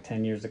for like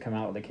 10 years to come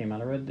out. When they came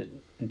out, I read it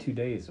in 2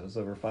 days. It was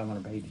over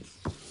 500 pages.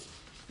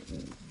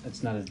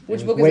 It's not as... Which it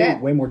was book is way, that?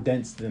 Way more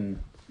dense than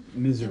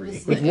Misery.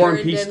 It's With the War and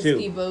Aaron Peace, too.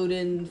 Dembski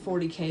Bowden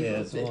 40K Yeah,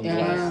 book it's one of, that, the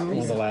last, Yeah. one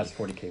of the last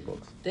 40K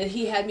books. that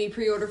he had me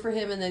pre-order for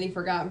him, and then he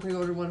forgot and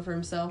pre-ordered one for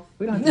himself.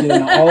 We don't have to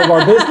get into all of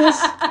our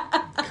business.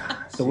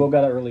 So Will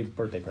got an early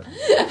birthday present.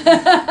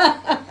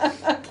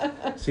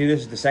 See,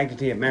 this is the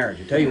sanctity of marriage.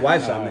 You tell your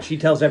wife something, she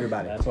tells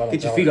everybody. That's what I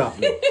Get your tell feet her. off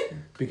me.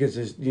 Because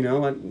there's, you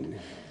know,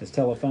 It's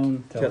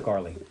telephone, tell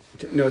Carly.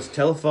 no, it's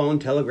telephone,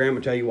 telegram,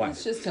 or tell your wife.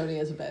 It's just Tony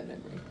has a bad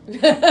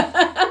memory.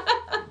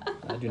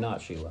 I do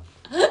not, Sheila.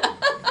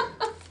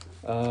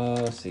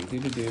 Let's see.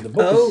 The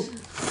book,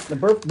 the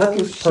book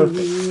was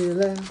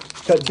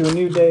perfect. Cut to a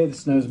new day. The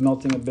snow's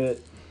melting a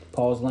bit.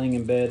 Paul's laying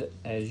in bed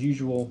as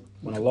usual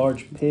when a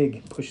large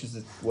pig pushes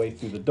its way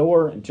through the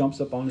door and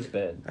jumps up on his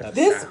bed.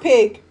 This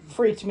pig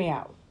freaked me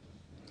out.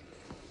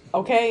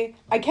 Okay?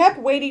 I kept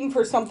waiting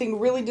for something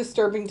really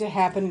disturbing to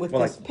happen with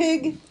this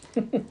pig.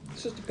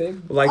 It's just a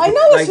pig. Like, I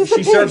know it's just a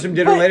she pig, serves him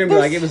dinner but later and be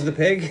like, it was the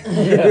pig.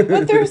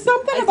 But there's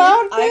something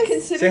about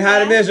this. Say hi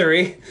to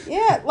Misery.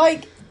 Yeah,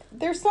 like,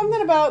 there's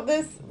something about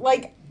this.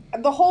 Like,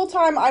 the whole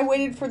time I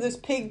waited for this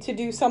pig to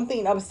do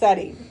something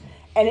upsetting.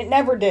 And it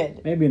never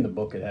did. Maybe in the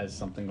book it has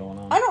something going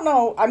on. I don't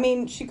know. I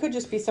mean, she could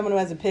just be someone who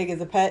has a pig as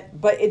a pet,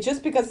 but it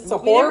just because it's a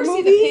horror movie. We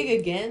never see the pig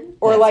again,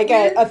 or like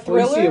a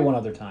thriller. We'll see it one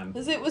other time.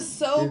 Because it was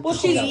so. Well,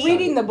 she's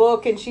reading the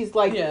book and she's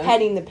like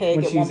petting the pig.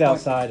 When at she's one point.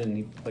 outside and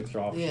he flicks her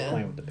off, she's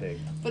playing with the pig.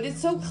 But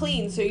it's so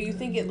clean, so you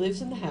think it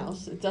lives in the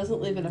house. It doesn't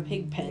live in a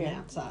pig pen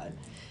outside.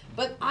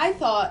 But I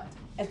thought,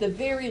 at the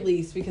very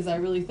least, because I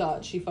really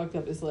thought she fucked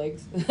up his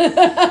legs.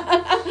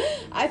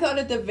 I thought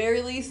at the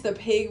very least the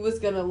pig was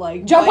gonna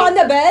like jump on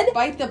the bed,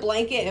 bite the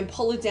blanket, and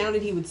pull it down,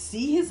 and he would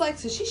see his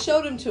legs. So she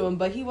showed him to him,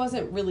 but he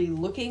wasn't really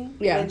looking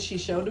when she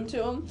showed him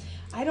to him.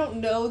 I don't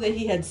know that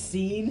he had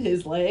seen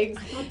his legs.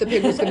 I thought the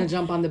pig was going to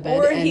jump on the bed,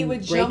 or and he would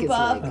break jump his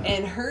up leg.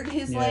 and hurt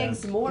his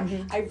legs more.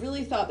 I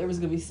really thought there was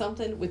going to be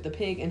something with the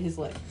pig and his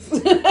legs.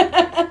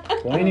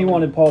 Well, Annie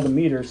wanted Paul to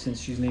meet her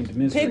since she's named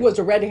Misery. Pig was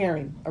a red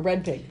herring, a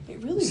red pig.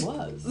 It really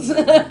was.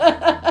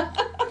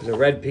 It's a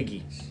red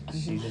piggy.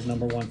 She's his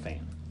number one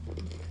fan.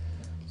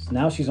 So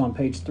now she's on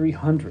page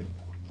 300.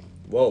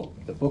 Whoa.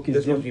 The book is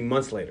this must be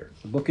months later.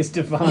 The book is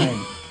divine.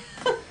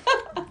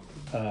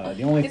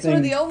 The only it's thing, one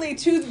of the only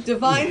two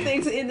divine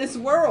things in this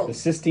world. the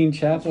Sistine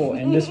Chapel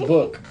and this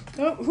book.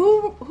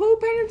 Who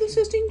painted the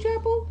Sistine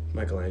Chapel?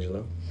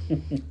 Michelangelo.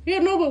 Yeah,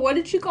 no, but what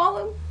did she call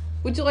him?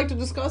 Would you like to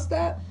discuss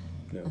that?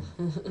 No.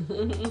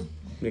 What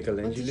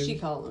Michelangelo. did she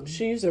call him?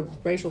 She used a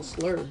racial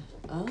slur.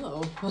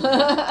 Oh.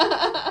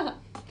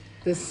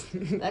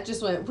 That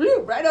just went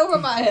right over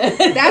my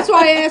head. That's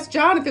why I asked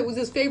John if it was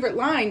his favorite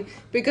line,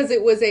 because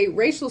it was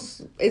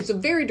it's a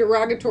very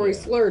derogatory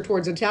slur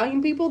towards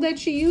Italian people that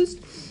she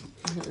used.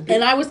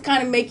 And I was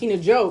kind of making a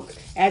joke,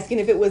 asking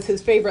if it was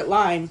his favorite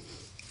line,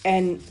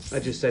 and I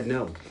just said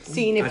no.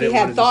 Seeing if he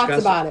had thoughts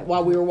about it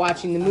while we were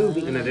watching the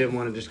movie. And I didn't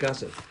want to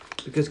discuss it.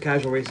 Because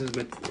casual racism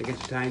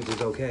against Italians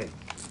is okay.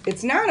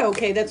 It's not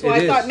okay. That's why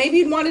I thought maybe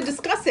you'd want to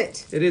discuss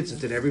it. It is.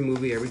 It's in every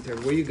movie,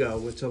 everywhere you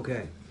go. It's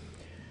okay.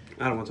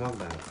 I don't want to talk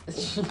about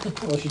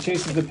it. Well, she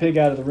chases the pig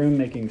out of the room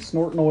making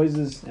snort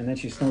noises, and then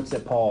she snorts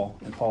at Paul,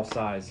 and Paul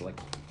sighs like,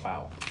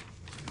 wow.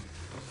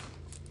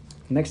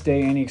 Next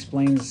day, Annie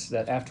explains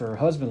that after her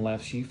husband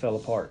left, she fell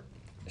apart.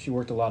 She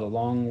worked a lot of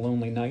long,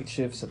 lonely night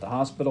shifts at the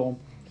hospital,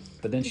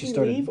 but then she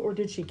started... Did he leave, or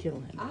did she kill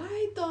him?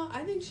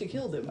 I think she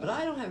killed him, but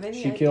I don't have any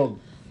She idea. killed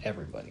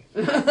everybody.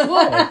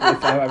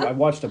 I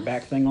watched a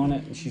back thing on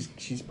it, and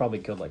she's probably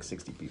killed like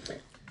 60 people.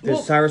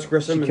 There's Cyrus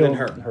Grissom and then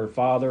her. Her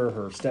father,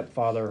 her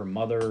stepfather, her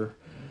mother...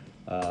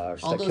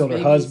 killed her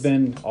babies.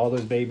 husband, all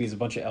those babies, a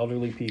bunch of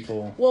elderly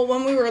people. Well,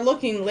 when we were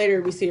looking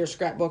later, we see her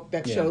scrapbook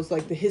that shows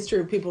like the history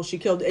of people she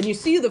killed, and you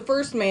see the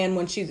first man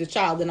when she's a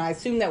child, and I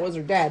assume that was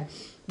her dad.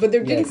 But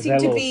there didn't seem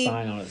to be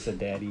sign on it said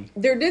 "Daddy."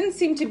 There didn't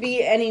seem to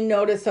be any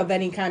notice of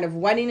any kind of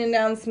wedding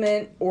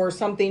announcement or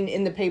something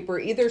in the paper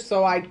either.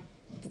 So I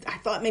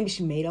thought maybe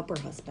she made up her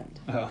husband.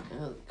 Oh,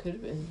 could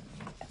have been.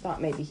 I thought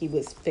maybe he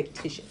was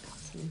fictitious.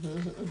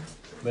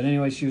 But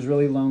anyway, she was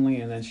really lonely,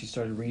 and then she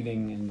started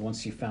reading, and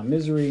once she found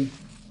Misery,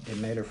 it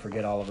made her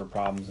forget all of her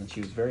problems, and she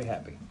was very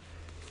happy.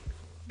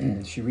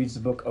 She reads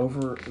the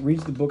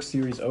book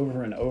series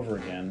over and over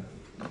again,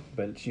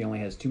 but she only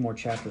has 2 more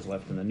chapters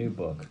left in the new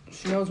book.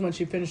 She knows when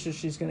she finishes,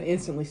 she's going to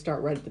instantly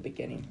start right at the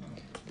beginning.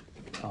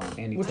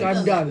 Annie Which takes,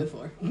 I've done.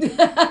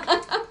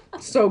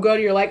 So good,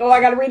 you're like, oh, I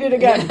got to read it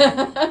again.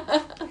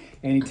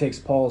 Annie takes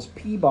Paul's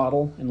pee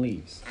bottle and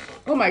leaves.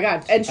 Oh my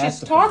God. And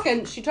she's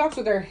talking, she talks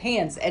with her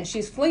hands, and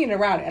she's flinging it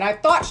around, and I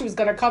thought she was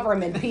going to cover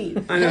him in pee.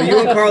 I know, you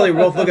and Carly were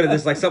both looking at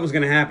this like something's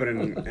going to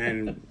happen,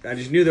 and I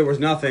just knew there was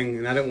nothing,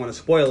 and I didn't want to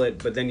spoil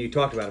it, but then you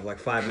talked about it for like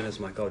 5 minutes.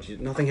 I'm like, oh, geez,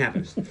 nothing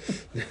happens.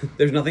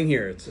 There's nothing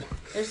here.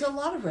 There's a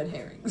lot of red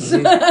herrings.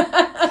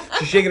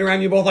 She's shaking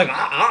around, you both like,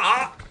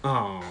 oh.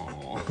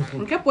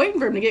 I kept waiting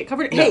for him to get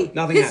covered. No, hey,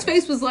 nothing his happened.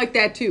 face was like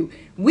that too.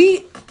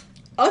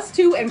 Us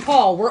two and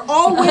Paul were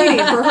all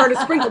waiting for her to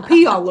sprinkle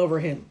pee all over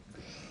him.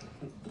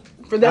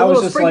 For that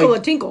little sprinkle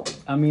of tinkle.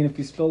 I mean, if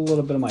you spill a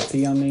little bit of my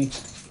pee on me,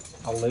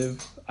 I'll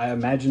live. I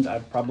imagined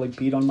I've probably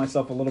peed on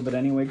myself a little bit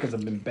anyway because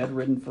I've been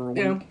bedridden for a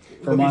week,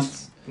 for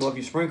months. Well, if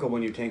you sprinkle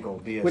when you tinkle,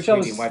 be a Which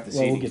stinky wipe the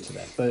CD. we'll get to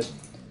that. But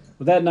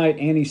that night,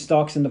 Annie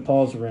stalks into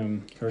Paul's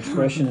room. Her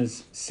expression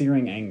is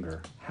searing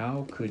anger.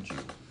 How could you?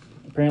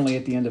 Apparently,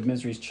 at the end of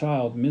Misery's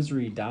child,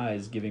 Misery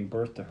dies giving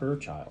birth to her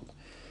child.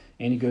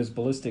 Annie goes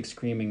ballistic,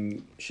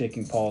 screaming,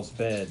 shaking Paul's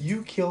bed.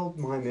 You killed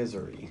my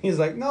Misery. He's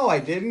like, no, I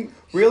didn't.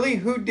 Really?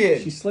 Who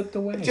did? She slipped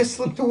away. Just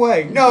slipped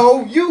away.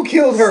 No, you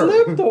killed her.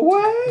 Slipped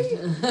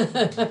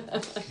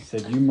away? She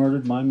said, you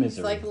murdered my Misery.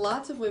 It's like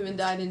lots of women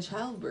died in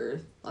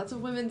childbirth. Lots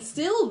of women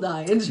still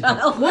die in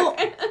childbirth. Well,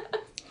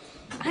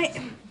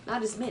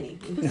 Not as many.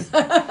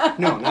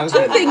 No, not as Two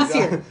many. things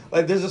here.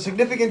 Like, there's a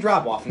significant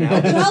drop off now.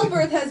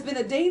 Childbirth has been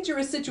a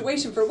dangerous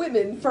situation for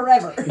women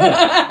forever.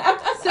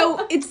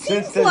 So it seems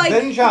Since there's like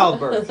been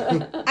childbirth.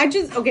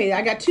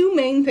 I got two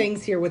main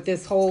things here with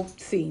this whole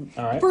scene.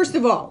 All right. First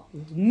of all,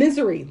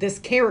 Misery, this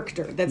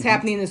character that's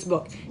happening in this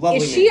book. Lovely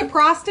is she name. a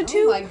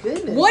prostitute? Oh my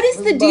goodness. What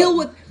is the deal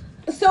with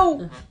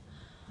so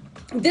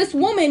this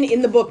woman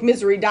in the book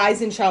Misery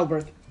dies in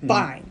childbirth.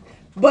 Fine.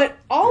 But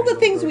all the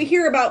things we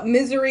hear about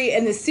Misery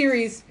and the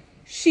series,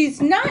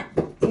 she's not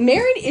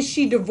married. Is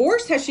she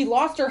divorced? Has she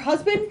lost her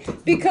husband?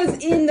 Because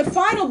in the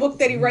final book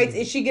that he writes,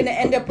 is she going to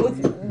end up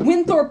with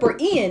Winthorpe or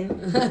Ian?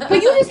 But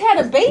you just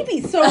had a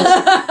baby, so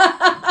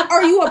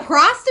are you a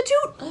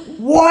prostitute?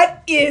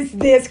 What is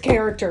this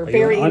character?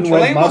 Very an interesting.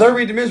 unwed Elaine must mother?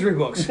 read the Misery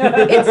books.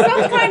 It's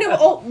some kind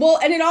of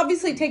and it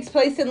obviously takes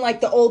place in like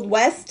the Old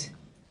West.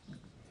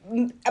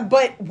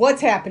 But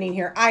what's happening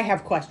here? I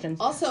have questions.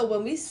 Also,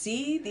 when we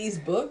see these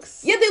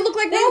books, Yeah, they look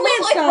like they romance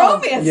look like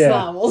novels. romance Yeah.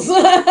 novels.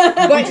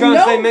 But Trying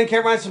to say no, men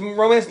can't write some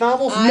romance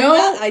novels?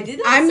 I did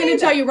not I'm say going to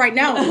tell that. you right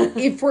now,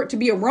 if for it to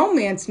be a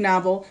romance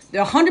novel,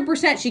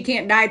 100% she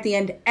can't die at the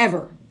end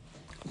ever.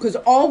 Because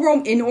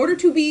in order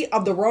to be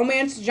of the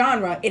romance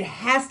genre, it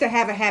has to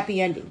have a happy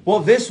ending. Well,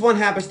 this one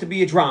happens to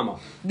be a drama.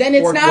 Then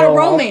it's Or- not a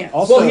romance.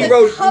 Also, Well, he The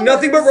wrote covers-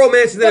 nothing but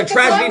romance and then a but the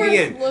tragedy at the covers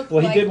end. look well,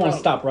 he like did want to romance.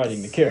 stop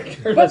writing the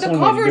character. but That's the one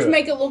way to covers do it.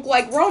 make it look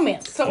like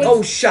romance. So it's,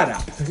 Oh, shut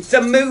up. It's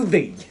a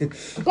movie.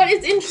 but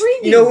it's intriguing.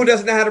 You know who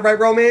doesn't know how to write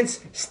romance?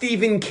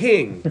 Stephen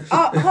King.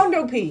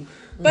 Hondo P.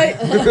 But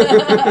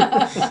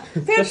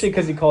Especially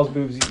because he calls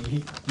boobs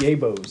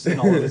yabos in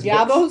all of his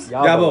Yabos? books.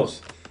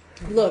 Yabos.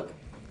 look,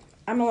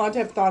 I'm allowed to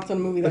have thoughts on a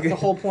movie. That's the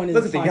whole point of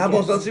Look this at the podcast.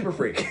 Yabos on Super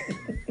Freak.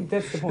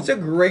 That's the point. It's a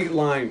great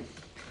line.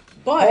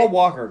 Paul But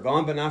Walker,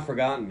 gone but not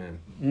forgotten,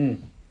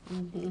 man.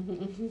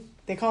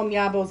 they call them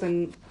Yabos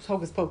and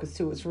Hocus Pocus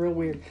too. It's real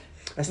weird.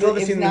 I still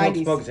haven't It's seen the Hocus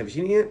 90s. Pocus. Have you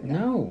seen it yet?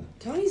 No.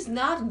 Tony's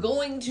not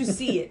going to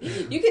see it.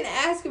 You can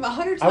ask him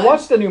 100 times. I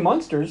watched the new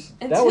Monsters.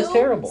 That was until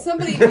terrible.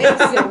 Somebody makes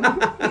him.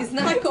 He's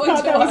not going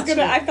to watch it.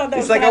 I thought that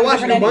It's was like gonna I have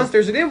watched a the different ending.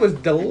 Monsters and it was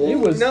It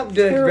was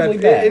terribly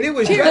dreadful. bad. And it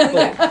was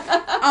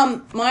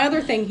dreadful. My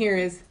other thing here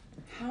is,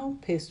 how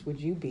pissed would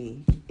you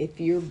be if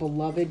your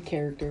beloved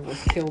character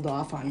was killed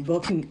off on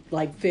book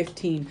like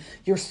 15?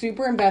 You're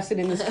super invested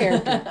in this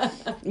character.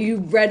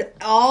 You've read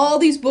all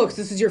these books.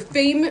 This is your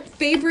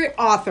favorite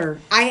author.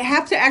 I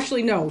have to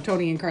actually know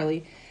Tony and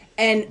Carly.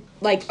 And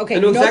like, okay, I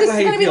know you know exactly this how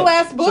is you going to be the feel.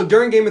 last book. So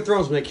during Game of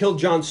Thrones, when they killed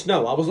Jon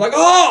Snow, I was like,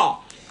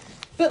 oh!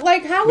 But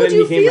like, how Then would he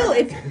you came feel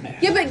right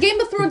if? Yeah, but Game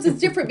of Thrones is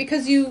different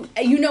because you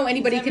know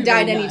anybody could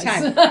die at any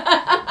Everybody time.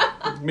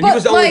 I mean, he But,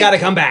 was the only like- guy to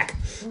come back.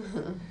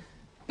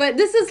 But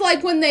this is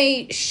like when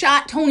they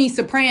shot Tony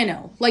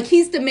Soprano. Like,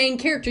 he's the main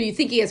character. You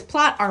think he has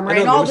plot armor, I know,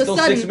 and there all was of a still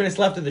 6 sudden, minutes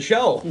left of the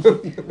show.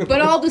 but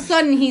all of a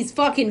sudden, he's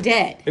fucking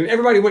dead. And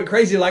everybody went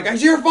crazy like,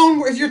 is your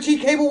phone, is your T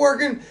cable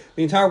working?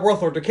 The entire world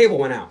thought their cable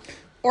went out.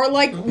 Or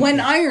like when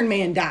Iron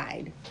Man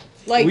died.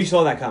 Like, We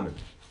saw that coming.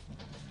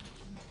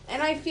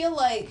 And I feel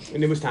like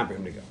And it was time for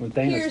him to go. When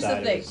Thanos Here's the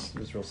died, thing. it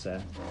was real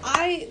sad.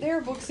 there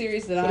are book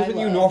series that What I is with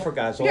love. you Norfolk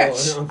guys all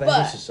Yes, on the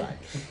but- Thanos' side?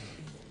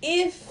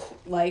 If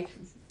like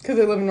because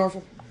they live in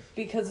Norfolk.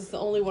 because it's the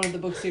only one of the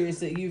book series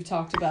that you've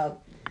talked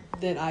about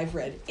that I've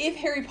read. If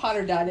Harry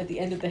Potter died at the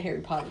end of the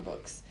Harry Potter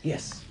books,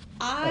 Yes.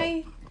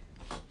 I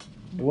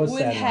It was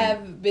would sad.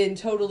 have been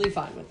totally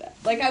fine with that.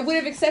 Like, I would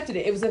have accepted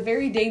it. It was a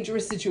very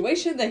dangerous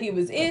situation that he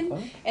was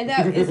in, and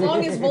that as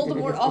long as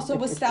Voldemort also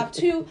was stopped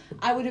too,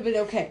 I would have been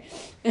okay.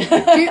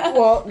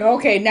 Well,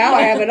 okay, now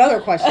I have another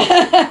question.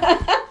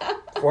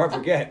 Before I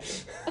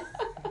forget.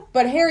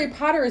 But Harry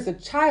Potter as a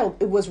child,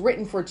 it was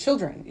written for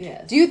children.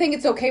 Yes. Do you think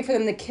it's okay for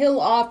them to kill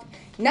off,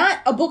 not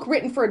a book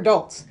written for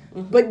adults,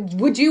 but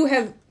would you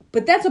have,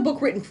 but that's a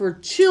book written for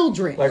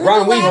children. Like Were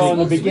Ron the last Weasley. in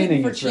the books written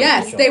beginning, for it's children?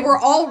 Yes, they were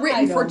all I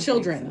written for don't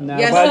children. think so. No,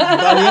 Yes,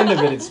 by the end of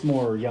it, it's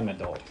more young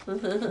adult.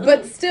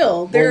 but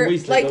still, Ron they're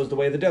Weasley like goes the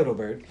way of the dodo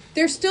bird.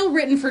 they're still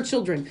written for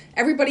children.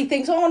 Everybody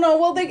thinks, oh no,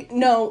 well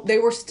they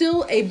were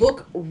still a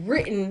book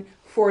written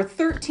for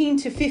 13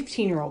 to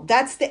 15-year-old.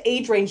 That's the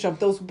age range of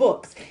those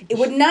books. It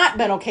would not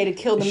been okay to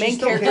kill the She's main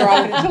still character here.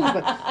 off in a children's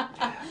book.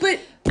 But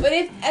But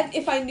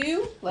if I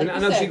knew, like And I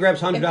you know said, she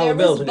grabs $100 if there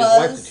bills was and just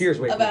wipes buzz the tears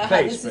away from about her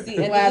how face, this is but- the end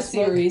of the Last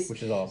book, series,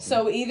 which is awesome.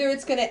 So either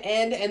it's going to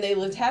end and they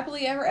lived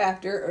happily ever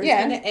after, or it's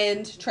Yeah. going to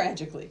end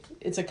tragically.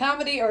 It's a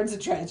comedy or it's a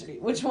tragedy.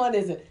 Which one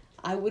is it?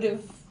 I would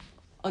have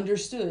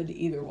understood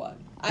either one.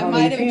 I Oh,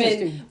 might you have can't.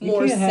 been You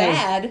more can't have-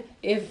 sad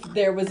if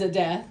there was a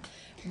death,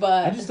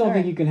 but I just don't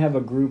think you can have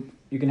a group.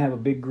 You can have a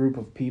big group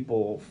of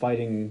people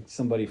fighting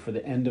somebody for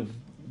the end of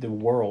the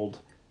world,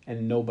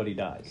 and nobody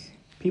dies.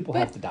 People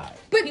have to die.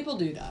 but people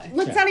do die.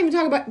 let's Yeah. not even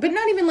talk about, but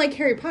not even like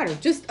Harry Potter,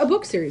 just a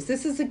book series.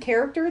 This is a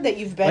character that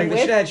you've been Like, they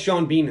should with. have had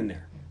Sean Bean in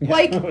there.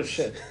 Like, Oh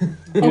shit!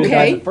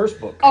 okay. The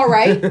first book. All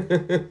right,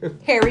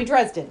 Harry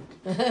Dresden.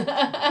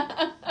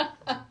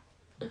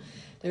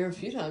 There were a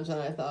few times when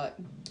I thought,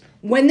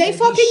 When they As he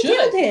fucking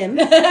should. killed him,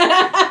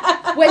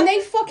 when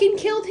they fucking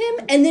killed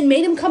him and then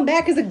made him come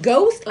back as a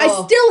ghost, I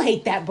Oh. still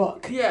hate that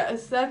book.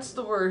 Yes, that's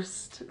the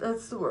worst.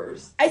 That's the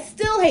worst. I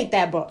still hate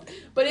that book.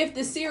 But if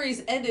the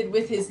series ended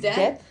with his death,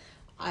 Death?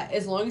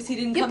 as long as he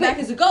didn't Yeah, come but back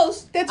as a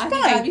ghost, That's I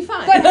fine. think I'd be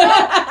fine. But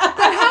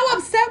how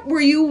upset were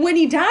you when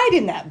he died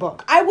in that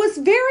book? I was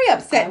very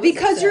upset I was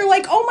because upset. you're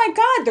like, oh my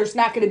God, there's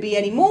not going to be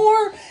any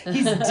more.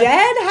 He's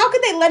dead. How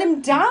could they let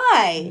him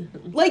die?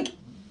 Like,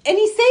 and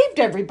he saved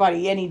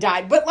everybody and he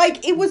died. But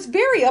like, it was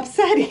very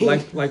upsetting.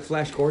 Like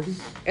Flash Gordon.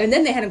 And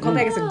then they had him come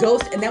back as a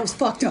ghost, and that was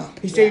fucked up.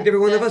 He saved every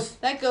one of us.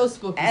 That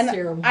ghost book is And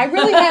terrible. I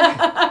really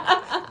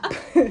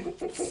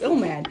have so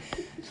mad.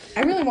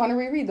 I really want to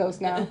reread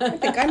those now. I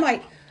think I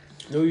might.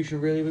 No, you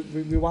should really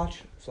rewatch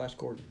Flash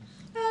Gordon.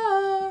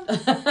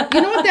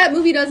 You know what that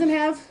movie doesn't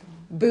have?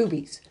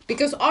 Boobies.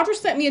 Because Audra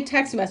sent me a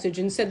text message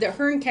and said that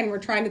her and Ken were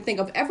trying to think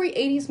of every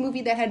 80s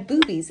movie that had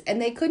boobies,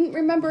 and they couldn't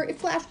remember if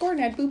Flash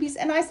Gordon had boobies,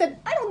 and I said,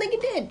 I don't think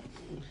it did.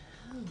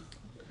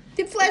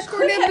 Did Flash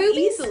Gordon have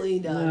boobies? Easily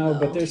done. No, though.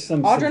 but there's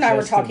some. Audra and I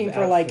were suggestive talking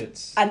for like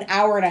outfits. an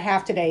hour and a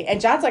half today,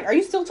 and John's like, are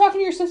you still talking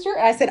to your sister?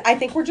 And I said, I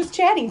think we're just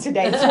chatting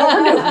today. That's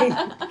what we're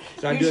doing.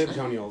 So I do it with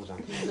Tony all the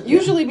time.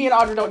 Usually me and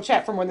Audra don't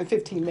chat for more than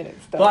 15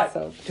 minutes, though. But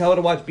So. tell her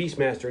to watch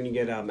Beastmaster and you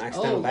get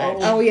accidental badge.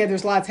 Oh, yeah,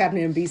 there's lots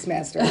happening in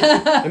Beastmaster.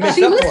 I messed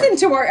She up for listened it.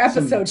 to our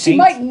episode. She paint.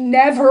 might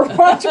never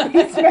watch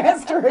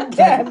Beastmaster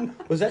again.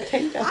 Was that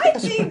tape? I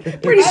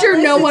think Pretty sure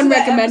I no listened one to that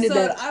recommended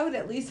episode, that. I would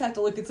at least have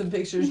to look at some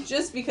pictures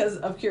just because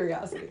of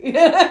curiosity. See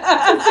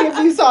if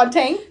you saw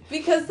Tank.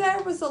 Because there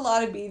was a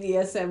lot of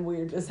BDSM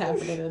weirdness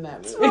happening in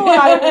that movie. A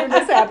lot of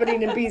weirdness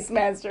happening in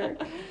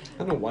Beastmaster. I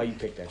don't know why you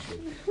picked that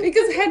shit.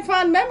 Because it had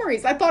fond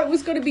memories. I thought it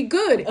was going to be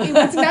good. It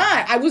was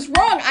not. I was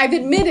wrong. I've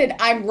admitted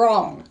I'm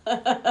wrong.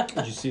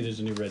 Did you see there's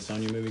a new Red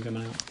Sonja movie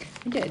coming out?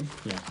 I did.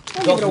 Yeah.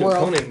 I'll There's give it also a a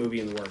whirl. Conan movie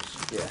in the works.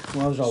 Yeah.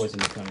 Well, there's always a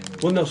new Conan movie.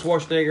 Well, no,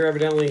 Schwarzenegger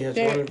evidently has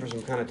They- run in for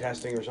some kind of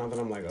testing or something.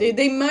 I'm like, oh.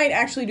 They might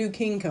actually do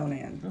King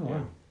Conan. Oh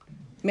wow.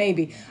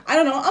 Maybe. I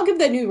don't know. I'll give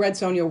that new Red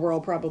Sonja a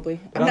whirl, probably.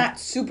 I'm not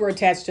super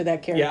attached to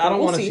that character. yeah, I don't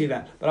We'll want to see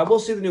that, but I will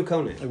see the new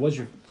Conan, It was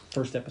your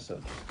first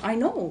episode. I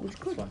know. It was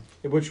good. That's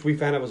why. which we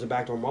found out was a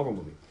backdoor Marvel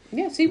movie.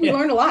 Yeah, see, we Yeah.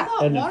 learned a lot.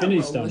 An Infinity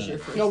Waterworld Stone was in your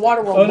it. first No,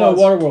 Waterworld Oh no,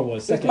 was. Waterworld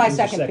was second. my it was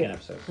your second pick.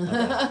 episode.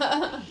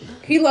 Okay.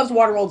 He loves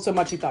Waterworld so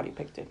much he thought he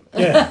picked it.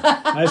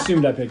 Yeah, I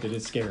assumed I picked it.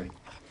 It's scary.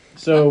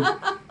 So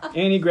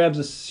Annie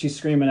she's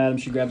screaming at him.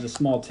 She grabs a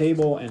small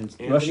table and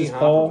Anthony rushes Hopper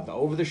Paul with the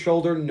over the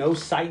shoulder, no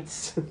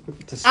sights. to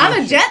On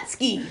smash a jet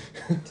ski.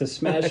 to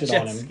smash it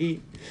Jet on him.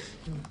 ski.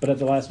 But at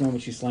the last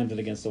moment, she slams it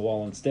against the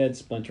wall instead,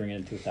 splintering it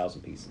into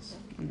 1,000 pieces.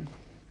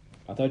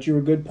 I thought you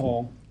were good,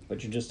 Paul,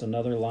 but you're just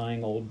another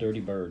lying old dirty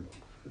bird.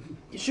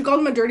 She called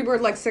him a dirty bird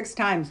like 6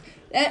 times.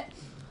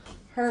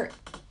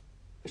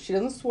 She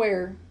doesn't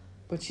swear,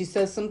 but she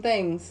says some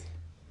things.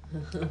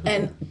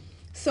 And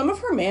some of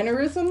her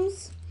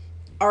mannerisms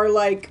are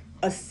like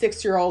a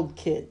 6-year-old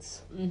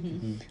kid's.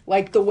 Mm-hmm.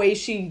 Like the way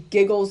she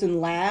giggles and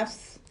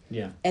laughs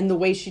Yeah. and the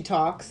way she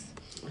talks.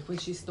 Like when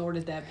she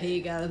snorted that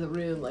pig out of the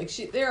room. Like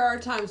there are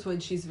times when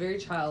she's very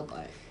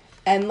childlike.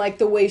 And like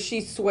the way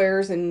she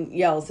swears and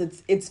yells.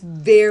 It's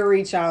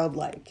very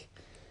childlike.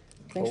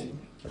 Oh.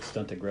 Like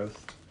stunted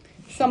growth.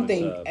 She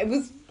Something. was, It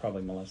was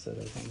probably molested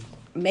or something.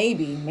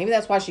 maybe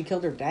that's why she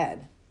killed her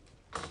dad.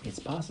 It's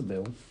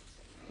possible.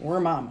 Or her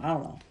mom. I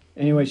don't know.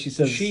 Anyway, she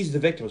says She's the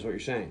victim, is what you're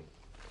saying.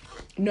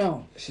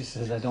 No. She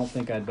says, I don't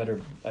think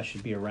I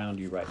should be around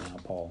you right now,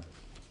 Paul.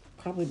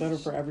 Probably better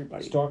for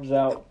everybody. Storms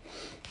out,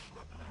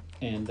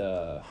 and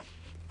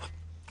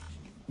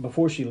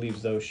before she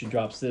leaves, though, she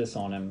drops this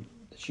on him.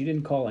 She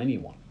didn't call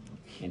anyone,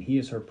 and he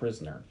is her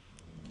prisoner.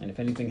 And if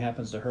anything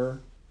happens to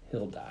her,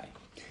 he'll die.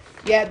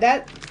 Yeah,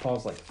 that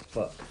Paul's like,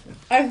 fuck.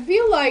 I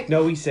feel like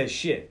No, he says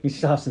shit. He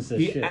stops and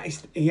says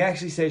shit. He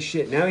actually says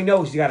shit. Now he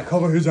knows he's got to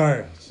cover his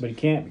ass. But he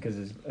can't because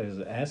his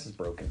ass is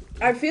broken.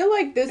 I feel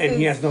like this And is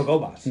he has no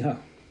GoBots. No.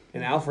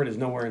 And Alfred is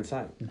nowhere in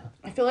sight.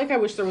 I feel like I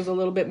wish there was a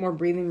little bit more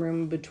breathing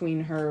room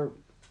between her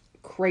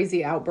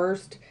crazy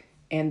outburst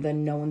and the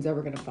no one's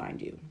ever going to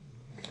find you.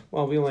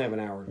 Well, we only have an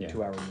hour, Yeah.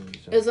 2 hour movie.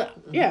 So. Is it,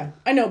 yeah,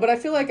 I know, but I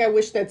feel like I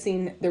wish that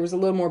scene there was a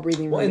little more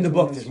breathing room. Well, in the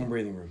between book, those there's two. some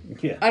breathing room.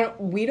 Yeah.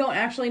 We don't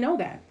actually know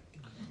that.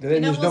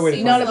 Then there's no almost way to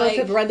seems find None of it. us like-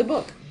 have read the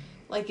book.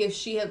 Like if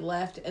she had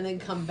left and then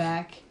come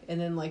back and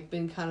then like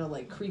been kind of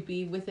like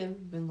creepy with him,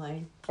 been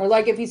like, Or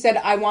like if he said,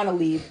 I want to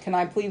leave, can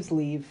I please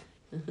leave?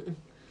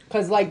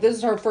 Because like this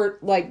is her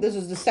first, like this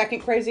is the second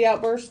crazy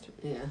outburst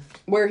yeah.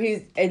 where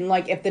he's, and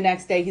like if the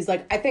next day he's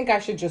like, I think I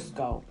should just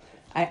go.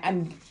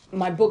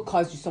 My book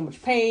caused you so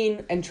much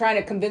pain, and trying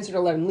to convince her to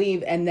let him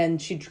leave, and then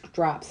she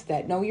drops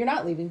that, no, you're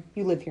not leaving.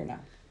 You live here now.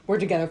 We're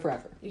together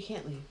forever. You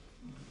can't leave.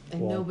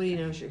 And Well- nobody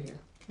knows you're here.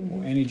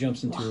 Well, Annie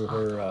jumps into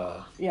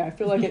her. Yeah, I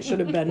feel like it should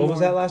have been What more. was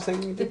that last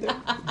thing you did there?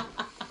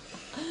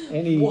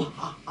 Annie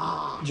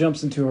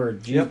jumps into her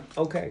Jeep Yep,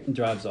 okay. and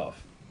drives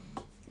off.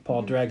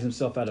 Paul drags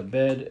himself out of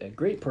bed at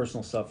great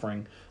personal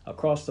suffering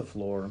across the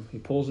floor. He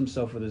pulls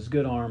himself with his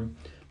good arm,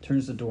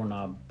 turns the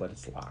doorknob, but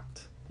it's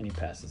locked, and he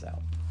passes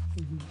out.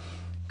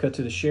 Cut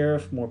to the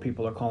sheriff. More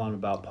people are calling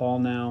about Paul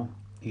now.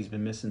 He's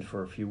been missing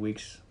for a few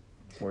weeks.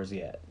 Where's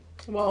he at?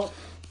 Well,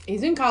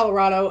 he's in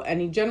Colorado,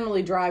 and he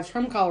generally drives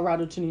from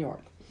Colorado to New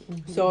York.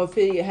 Mm-hmm. So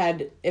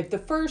if the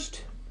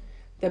first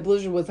that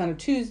blizzard was on a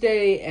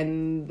Tuesday,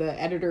 and the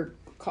editor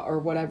or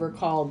whatever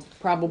called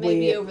probably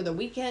maybe over the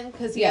weekend,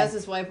 because he asked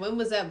his wife, when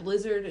was that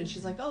blizzard, and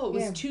she's like, oh, it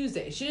was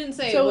Tuesday. She didn't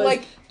say so, it was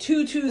like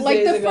 2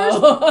 Tuesdays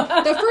ago.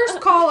 The first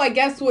call, I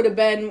guess, would have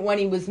been when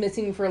he was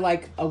missing for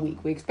like a week.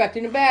 We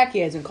expected him back. He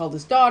hasn't called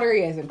his daughter.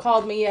 He hasn't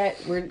called me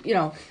yet.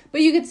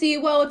 But you could see,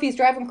 well, if he's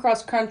driving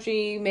cross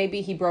country,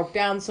 maybe he broke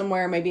down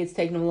somewhere. Maybe it's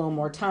taking a little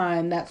more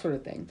time, that sort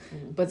of thing.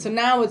 Mm-hmm. But so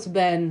now it's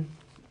been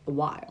a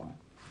while.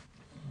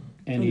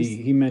 And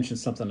he mentioned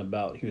something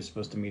about he was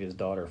supposed to meet his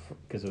daughter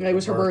because it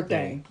was her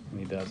birthday. And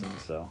he doesn't,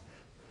 so.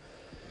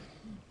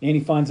 Annie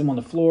finds him on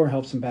the floor,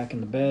 helps him back in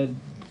the bed.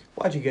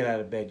 Why'd you get out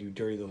of bed, you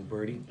dirty little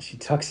birdie? She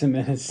tucks him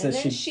in and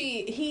says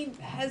he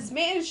has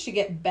managed to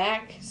get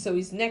back so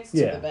he's next to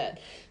the bed.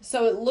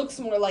 So it looks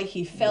more like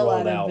he fell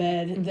out of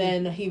bed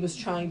than he was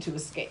trying to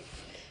escape.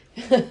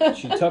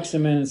 She tucks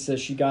him in and says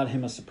she got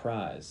him a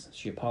surprise.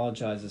 She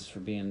apologizes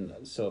for being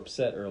so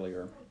upset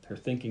earlier. Her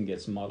thinking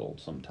gets muddled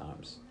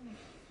sometimes.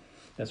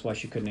 That's why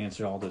she couldn't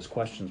answer all those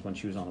questions when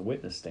she was on a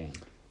witness stand.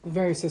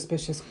 Very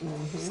suspicious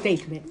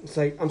statement. It's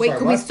like,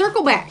 can we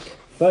circle back?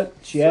 But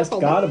she asked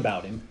God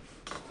about him.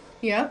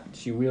 Yeah.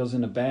 She wheels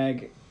in a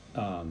bag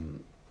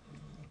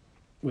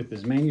with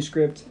his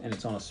manuscript, and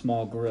it's on a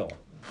small grill.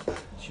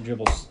 She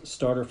dribbles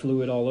starter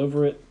fluid all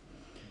over it,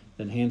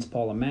 then hands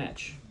Paul a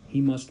match.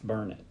 He must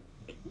burn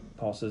it.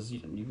 Paul says,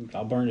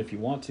 I'll burn it if you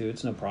want to.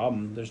 It's no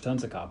problem. There's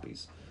tons of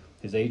copies.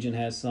 His agent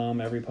has some.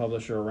 Every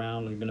publisher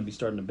around is going to be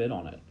starting to bid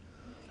on it.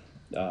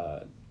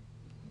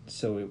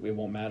 So it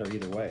won't matter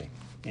either way.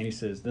 And he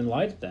says, then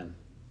light it then.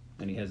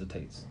 And he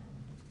hesitates.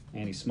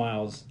 And he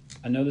smiles.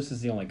 I know this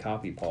is the only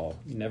copy, Paul.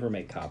 You never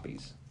make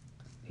copies.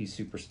 He's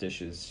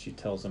superstitious. She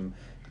tells him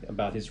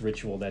about his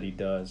ritual that he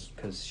does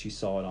because she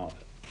saw it on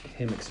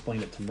him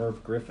explain it to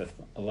Merv Griffith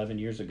 11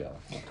 years ago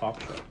on a talk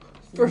show.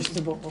 First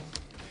of all,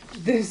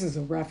 this is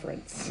a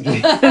reference.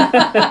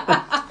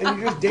 And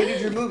you just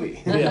dated your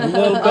movie. Yeah, a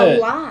little bit.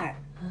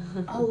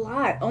 A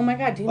lot. Oh my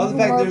God! Do you know the who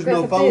fact Merv there's no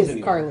Griffith phones is,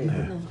 anymore. Carly?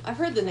 No. I've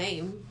heard the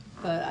name,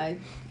 but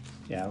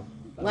Yeah.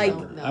 Like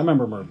I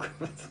remember Merv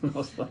Griffith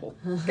most little.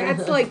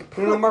 That's like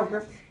You know Mark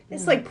Griffith?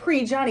 it's like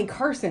pre Johnny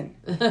Carson.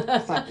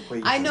 It's not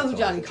pre. I know who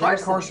Johnny Johnny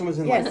Carson. Carson was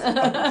in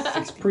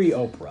Yes. Pre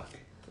Oprah.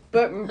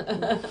 But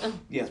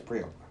Yes,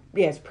 pre-Oprah.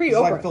 yes, pre It's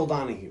Oprah. like Phil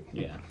Donahue.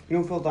 Yeah. You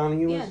know who Phil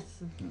Donahue is? Yes,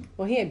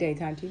 Well, he had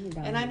daytime TV.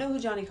 and I know who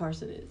Johnny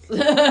Carson is. But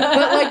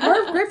like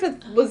Merv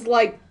Griffith was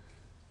like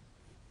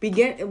pre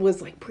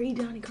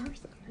Johnny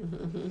Carson.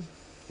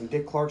 And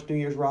Dick Clark's New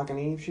Year's Rockin'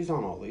 Eve. She's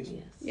on all these.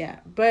 Yes. Yeah,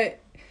 but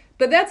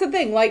that's the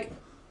thing. Like,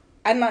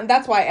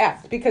 that's why I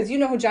asked, because you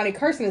know who Johnny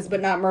Carson is, but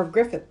not Merv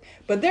Griffith.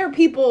 But there are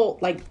people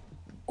like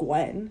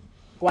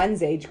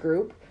Gwen's age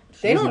group.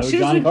 She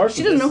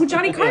doesn't know who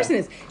Johnny Carson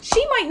is.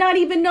 She might not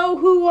even know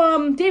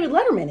who David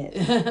Letterman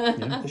is.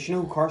 Does she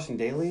know who Carson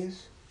Daly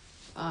is?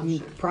 I'm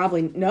sure.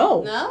 Probably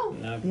no.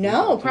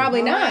 No,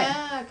 Probably not.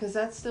 Yeah, because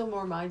that's still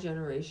more my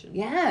generation.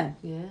 Yeah.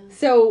 Yeah.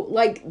 So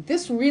like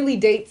this really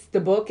dates the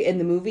book and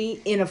the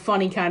movie in a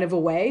funny kind of a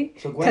way.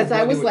 Because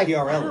I was like,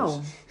 TRL wow,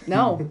 is.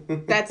 no,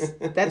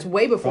 that's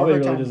way before Probably her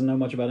really time. doesn't know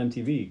much about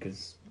MTV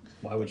because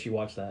why would she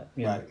watch that?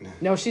 You know?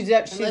 Right. No, she's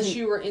Unless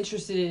you were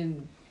interested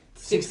in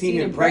 16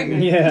 and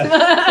pregnant.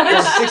 Yeah.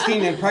 Or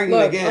 16 and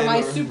pregnant Look, again. Or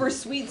my super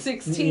sweet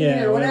 16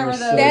 Yeah, or whatever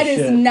whatever. That Shit.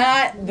 is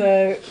not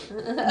the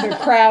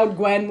crowd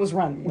Gwen was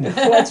running with.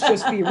 Let's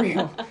just be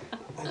real.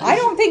 I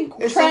don't think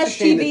It's trash such a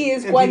shame TV that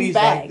is Gwen's MTV's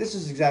bag. like, this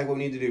is exactly what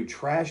we need to do.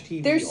 Trash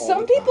TV. There's all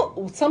some the time.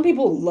 people. Some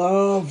people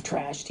love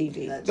trash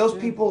TV. That's Those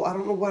true. people, I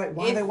don't know why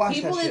If they watch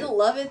people that shit. didn't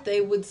love it,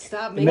 they would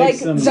stop making Like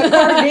makes them-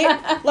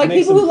 the like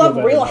makes people who them love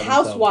feel Real better about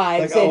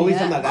Housewives Like, oh, at least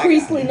I'm and not that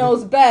Priestley guy.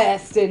 Knows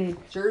Best and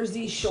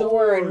Jersey Shore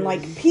Shore and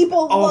like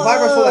people. Oh, if I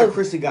ever saw love that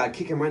Chrisley guy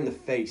kick him right in the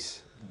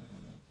face.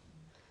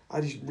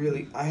 I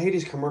hate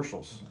his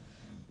commercials.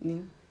 I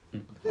Is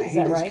hate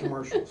that his right?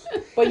 commercials.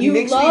 But He you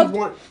makes loved. me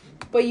want.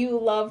 But you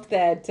loved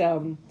that.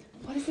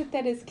 What is it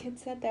that his kid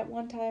said that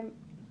one time?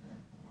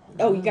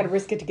 Oh, you got to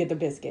risk it to get the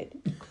biscuit.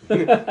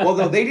 Well,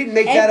 no, they didn't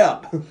make that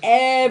up.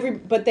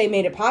 But they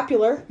made it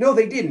popular. No,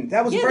 they didn't.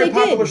 That was a Yeah, very they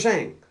popular did.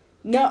 saying.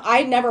 No,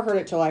 I never heard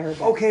it till I heard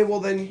that. Okay, well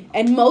then.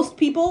 And most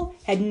people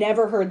had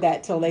never heard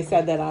that till they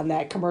said that on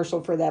that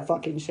commercial for that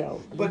fucking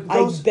show. But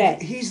I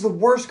bet. he's the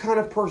worst kind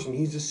of person.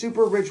 He's a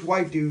super rich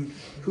white dude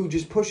who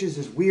just pushes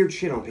his weird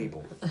shit on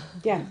people.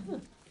 Yeah.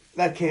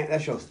 That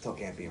show still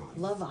can't be on.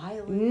 Love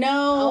Island.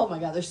 No. Oh my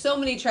God, there's so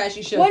many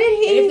trashy shows. What did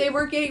he- And if they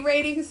weren't getting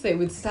ratings, they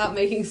would stop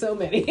making so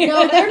many.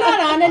 No, they're not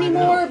on I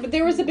anymore, know. but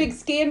there was a big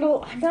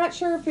scandal. I'm not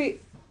sure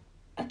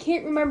I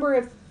can't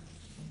remember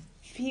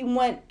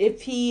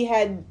if he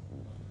had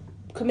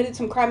committed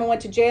some crime and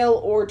went to jail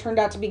or turned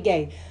out to be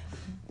gay.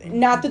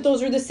 Not that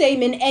those are the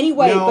same in any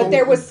way, No. but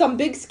there was some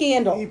big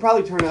scandal. He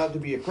probably turned out to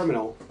be a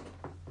criminal.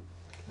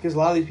 Because a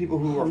lot of these people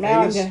who are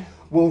Now I'm famous gonna-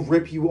 will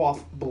rip you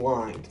off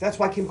blind. That's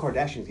why Kim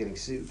Kardashian's getting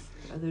sued.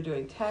 Or they're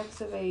doing tax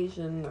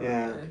evasion. Or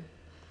Yeah.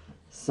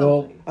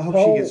 So I hope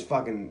Paul, she gets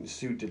fucking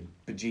sued to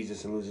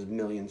bejesus and loses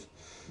millions.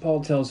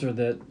 Paul tells her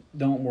that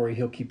don't worry,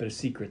 he'll keep it a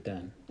secret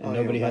then, and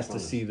nobody yeah, has to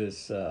see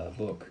this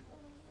book.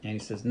 And he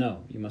says,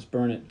 no, you must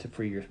burn it to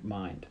free your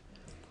mind.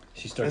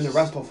 She starts. And the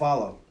rest will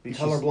follow. Be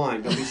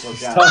colorblind. Don't be so She's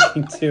shallow.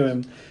 talking to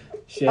him.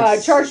 She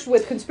has, Charged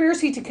with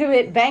conspiracy to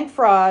commit bank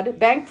fraud,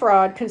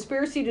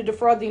 conspiracy to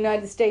defraud the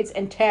United States,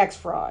 and tax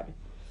fraud.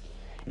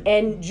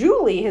 And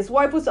Julie, his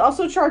wife, was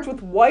also charged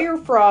with wire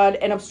fraud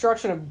and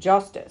obstruction of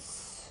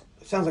justice.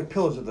 Sounds like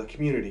pillars of the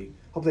community.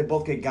 Hope they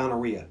both get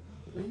gonorrhea.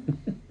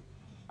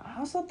 I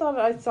also thought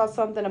I saw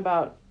something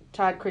about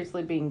Todd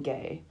Priestley being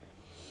gay.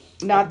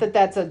 Not that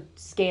that's a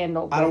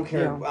scandal. I don't but, care.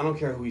 you know. I don't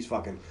care who he's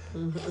fucking.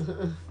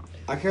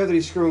 I care that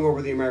he's screwing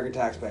over the American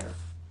taxpayer.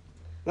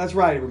 That's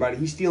right, everybody.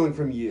 He's stealing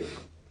from you.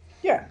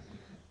 Yeah.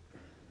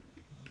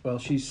 well,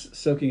 she's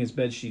soaking his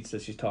bed sheets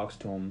as she talks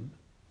to him,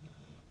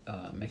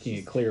 making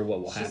it clear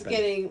what will She's happen.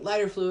 getting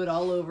lighter fluid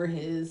all over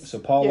his. So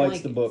Paul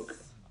lights blankets. the book.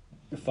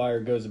 The fire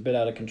goes a bit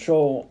out of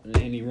control, and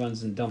Andy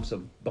runs and dumps a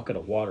bucket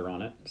of water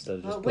on it instead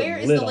of just putting Where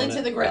a is lid the lid on to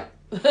it. the grill?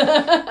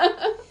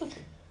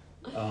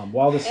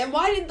 While this, And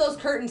why did those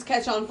curtains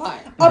catch on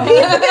fire? A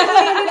piece of it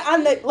landed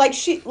on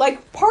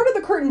the part of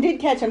the curtain did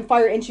catch on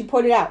fire and she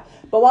put it out.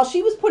 But while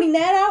she was putting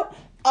that out,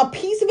 a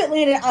piece of it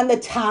landed on the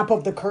top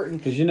of the curtain.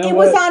 'Cause you know it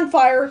what? was on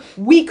fire.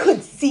 We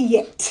could see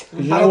it.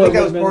 you know I don't what think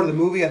that was would've part of the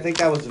been- movie. I think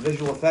that was a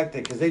visual effect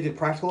because they did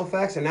practical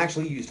effects and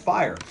actually used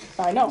fire.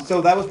 I know.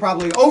 So that was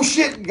probably, oh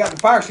shit, you got the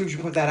fire extinguisher,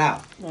 put that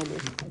out.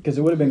 Because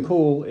it would have been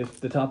cool if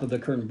the top of the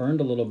curtain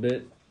burned a little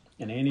bit,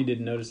 and Andy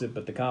didn't notice it,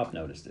 but the cop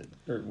noticed it.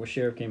 Or when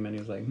sheriff came in, he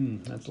was like,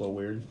 that's a little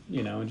weird.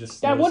 You know,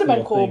 just That would noticed have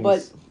been little cool,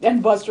 things. but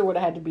then Buster would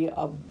have had to be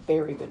a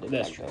very good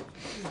That's detective.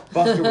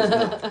 Buster was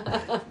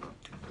not.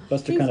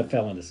 Buster kind of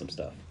fell into some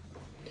stuff.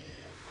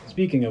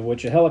 Speaking of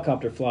which, a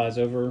helicopter flies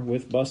over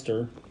with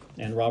Buster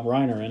and Rob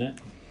Reiner in it.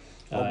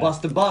 Well,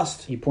 bust to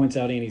bust. He points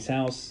out Annie's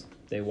house.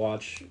 They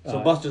watch. So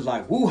Buster's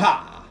like,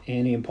 woo-ha!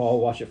 Annie and Paul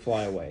watch it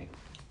fly away.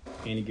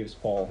 Annie gives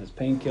Paul his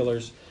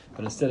painkillers,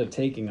 but instead of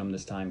taking them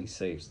this time, he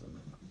saves them.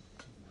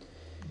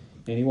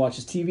 And he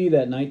watches TV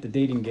that night, the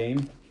dating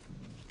game.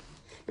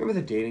 Remember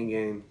the dating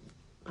game?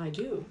 I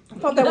do. I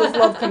thought that was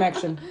Love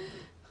Connection.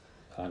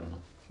 I don't know.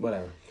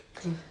 Whatever.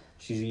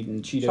 She's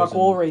eating Cheetos Chuck and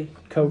Woolery.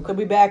 Coke. Could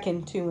be back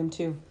in 2 and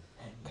 2.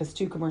 Because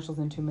 2 commercials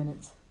in 2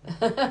 minutes.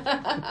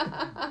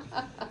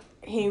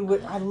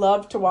 I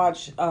love to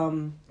watch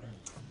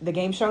the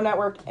Game Show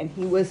Network, and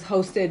he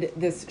hosted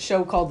this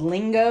show called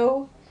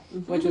Lingo,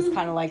 which was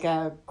kind of like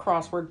a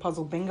crossword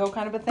puzzle bingo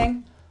kind of a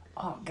thing.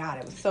 Oh God,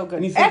 it was so good.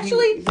 And you think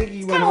Actually, you think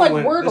it's went kind of home like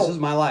and went, Wordle. This is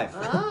my life.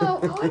 Oh,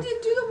 I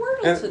didn't do the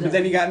Wordle And, today. but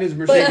then he got in his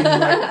Mercedes and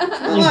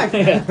he's like,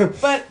 it's my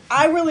life. But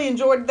I really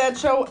enjoyed that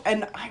show,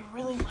 and I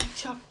really like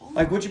Chuck Woolery.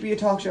 Like, would you be a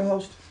talk show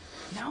host?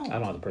 No. I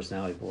don't have the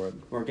personality for it.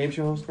 Or a game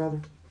show host,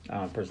 rather? I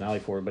don't have the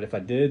personality for it, but if I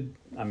did,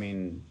 I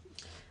mean,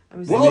 I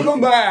was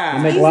Welcome I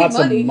back! make Easy lots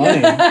money. of money.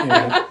 You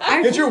know?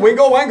 Get your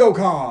Wingo Wango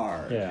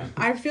card! Yeah.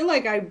 I feel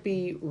like I'd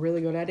be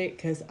really good at it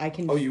because I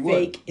can Oh, you would?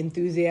 fake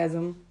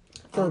enthusiasm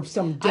for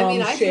some dumb I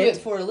mean, I do shit. it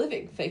for a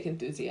living, fake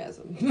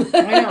enthusiasm.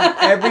 I know.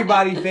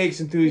 Everybody fakes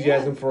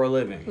enthusiasm for a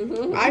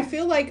living. I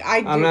feel like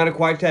I do. I'm not to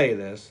quite tell you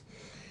this.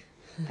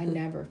 I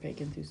never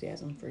fake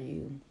enthusiasm for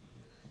you.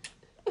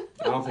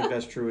 I don't think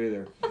that's true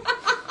either.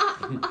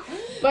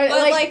 But,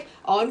 But like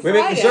on Wait a minute,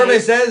 Friday, the survey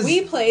says-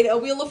 we played a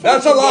Wheel of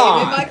That's Fortune a lie.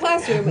 game in my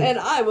classroom, and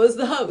I was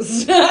the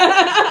host.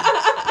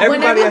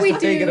 Everybody has to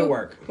fake it at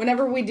work.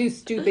 Whenever we do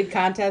stupid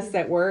contests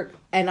at work,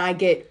 and I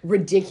get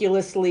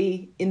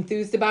ridiculously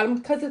enthused about them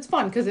because it's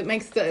fun, because it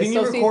makes the Can you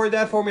associates- record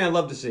that for me? I'd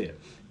love to see it.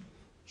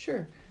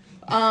 Sure.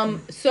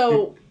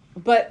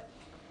 But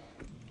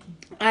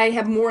I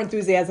have more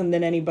enthusiasm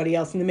than anybody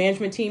else in the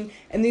management team,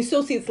 and the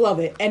associates love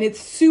it. And it's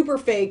super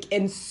fake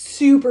and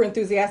super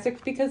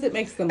enthusiastic because it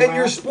makes them And laugh.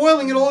 you're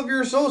spoiling it all of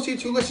your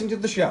associates who listen to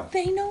the show.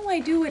 They know I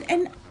do it,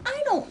 and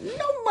I don't.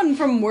 No one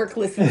from work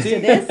listens to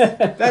this.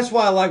 That's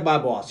why I like my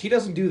boss. He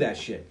doesn't do that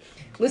shit.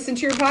 Listen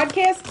to your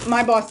podcast.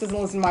 My boss doesn't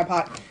listen to my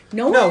pod.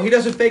 No, No, one? he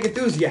doesn't fake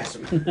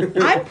enthusiasm.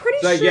 I'm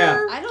pretty Like, sure.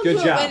 yeah. I don't Good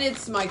do job. it when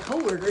it's my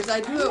coworkers.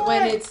 I do it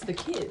when it's the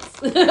kids.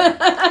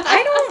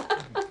 I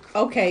don't.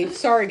 Okay,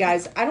 sorry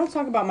guys. I don't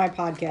talk about my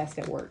podcast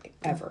at work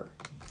ever.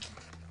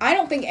 I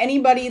don't think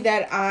anybody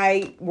that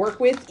I work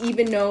with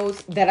even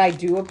knows that I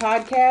do a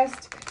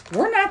podcast.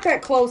 We're not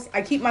that close.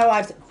 I keep my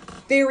lives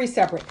very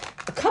separate.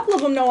 A couple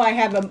of them know I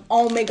have an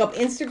all makeup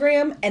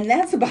Instagram, and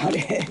that's about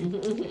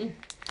it.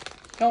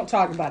 Don't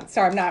talk about it.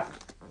 Sorry, I'm not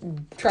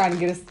trying to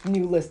get us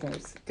new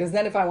listeners. Because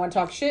then if I want to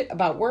talk shit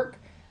about work,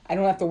 I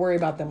don't have to worry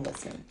about them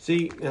listening.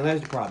 See, now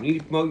that's the problem. You need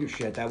to promote your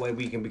shit. That way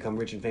we can become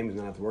rich and famous and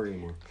not have to work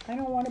anymore. I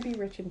don't want to be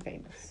rich and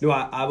famous. No,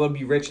 I would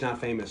be rich, not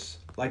famous.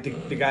 Like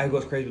the guy who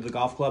goes crazy with the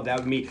golf club, that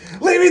would be me.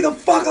 Leave me the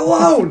fuck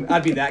alone!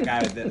 I'd be that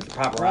guy with the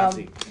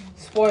paparazzi.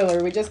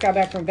 Spoiler, we just got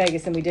back from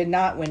Vegas and we did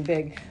not win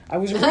big. I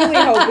was really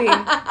hoping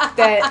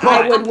that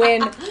I would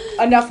win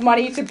enough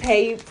money to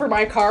pay for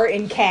my car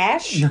in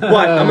cash.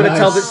 But I'm going to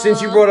tell this,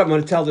 since you brought up, I'm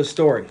going to tell this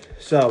story.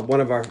 So,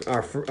 one of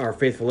our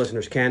faithful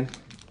listeners, Ken,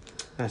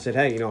 I said,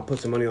 hey, I'll put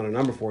some money on a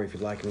number for you if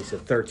you'd like. And he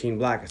said, 13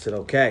 black. I said,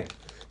 okay.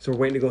 So we're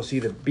waiting to go see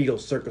the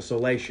Beatles Cirque du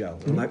Soleil show.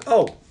 And I'm like,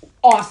 oh.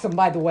 Awesome,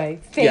 by the way.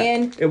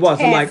 Yeah, it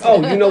was. I'm like,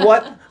 oh, you know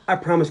what? I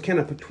promised Ken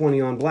I put 20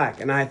 on black.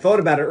 And I thought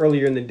about it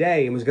earlier in the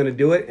day and was going to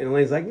do it. And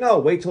Elaine's like, no,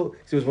 wait till...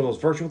 It was one of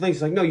those virtual things.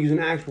 She's like, no, use an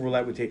actual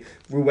roulette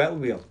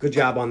wheel. Good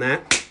job on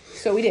that.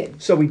 So we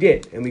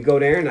did. And we go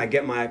there and I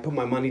put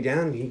my money down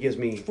and he gives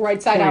me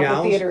right side $20.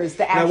 out the theater is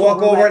the actual actual I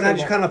walk over and I table.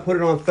 just kind of put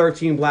it on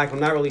 13 black. I'm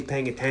not really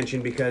paying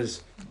attention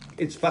because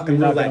it's fucking You're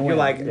not roulette. gonna You're win.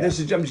 like,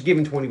 I'm just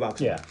giving $20.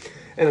 Yeah.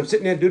 And I'm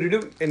sitting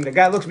there, and the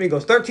guy looks at me and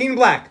goes, 13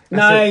 black.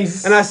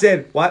 Nice. And I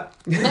said, what?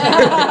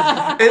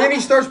 And then he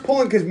starts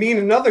pulling, because me and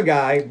another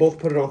guy both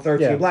put it on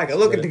 13 black. I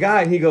look at the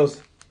guy, and he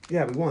goes,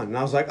 yeah, we won. And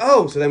I was like,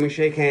 oh. So then we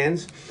shake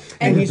hands,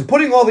 and he's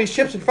putting all these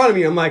chips in front of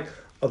me. I'm like,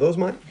 are those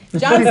mine?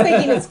 John's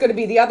thinking it's going to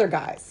be the other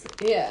guys.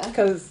 Yeah.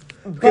 Because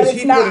he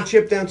put a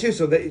chip down, too.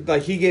 So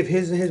he gave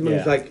his money.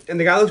 Yeah. Like, and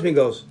the guy looks at me and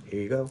goes,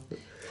 here you go.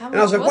 And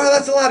I was like, wow,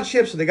 that's a lot of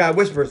chips. So the guy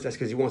whispers, that's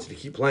because he wants to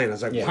keep playing. I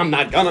was like, I'm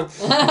not gonna.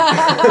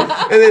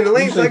 And then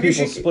Elaine's Usually like,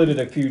 people split it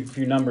a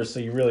few numbers so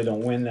you really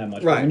don't win that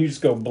much. Right. But when you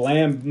just go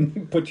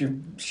blam, put your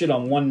shit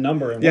on one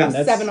number and Yeah. win,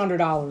 that's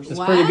 $700. That's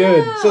pretty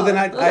good. So then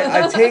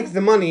I take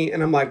the money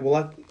and I'm like,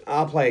 well,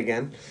 I'll play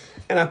again.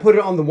 And I put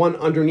it on the one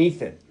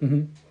underneath it.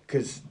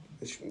 Because,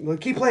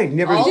 keep playing.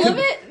 Never All of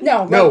it?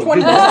 No, No, like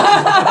 20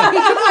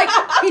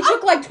 bucks. He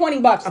took like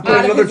 $20 I put out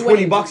of another his 20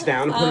 winnings. bucks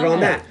down and put it on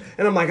that.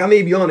 And I'm like, I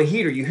may be on a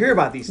heater. You hear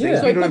about these things.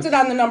 Yeah. So he puts it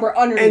on the number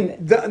underneath it.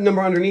 And the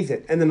number underneath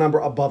it. And the number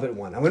above it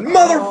won. I went,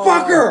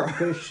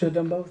 motherfucker! Should have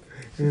done both.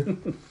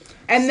 And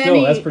Still,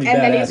 then that's pretty he's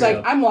badass, like,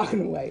 though. I'm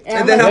walking away.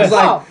 And then I was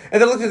like, oh.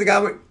 and then I looked at the guy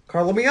and went,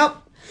 Carl, me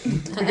up.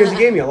 Because he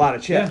gave me a lot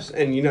of chips.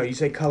 And you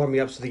say color me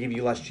up so they give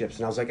you less chips.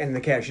 And I was like, and the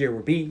cashier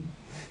would be.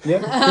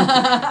 Yep.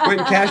 Went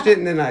and cashed it,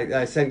 and then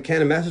I sent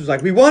Ken a message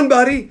like, we won,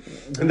 buddy.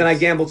 And then I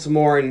gambled some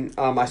more, and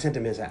I sent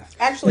him his half.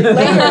 Actually,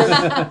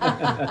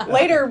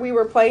 later we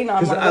were playing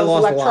on one of I those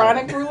lost a lot.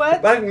 electronic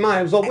roulette. But I didn't mind.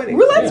 I was all winning.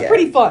 Roulette's Yeah.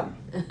 pretty fun.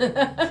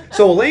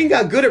 So Elaine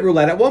got good at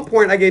roulette. At one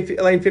point, I gave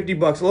Elaine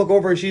 $50. I look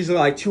over, and she's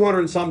like $200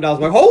 and something. I'm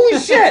like, holy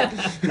shit!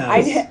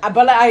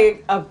 But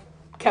I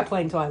kept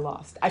playing until I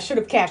lost. I should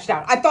have cashed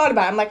out. I thought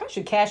about it. I'm like, I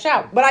should cash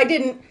out. But I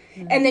didn't.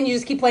 And then you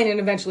just keep playing, and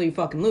eventually you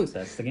fucking lose.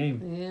 That's the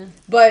game. Yeah.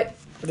 But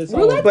it's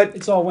roulette,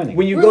 it's all winning.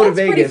 When you go to roulette's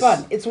pretty Vegas,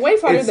 fun. It's way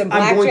funner than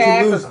I'm going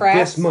blackjack to or lose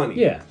craps. this money.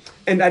 Yeah.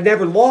 And I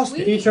never lost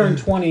If it. you turn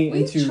 20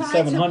 We've into tried to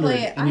 700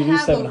 play it. and you I lose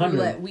have a 700,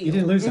 roulette wheel. you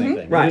didn't lose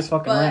anything. Right. You're just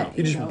fucking around.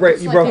 You just know, break.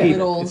 it's You like broke a even.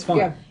 little- It's fun.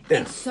 Yeah.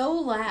 It's so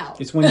loud.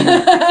 It's when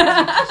you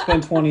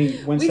spend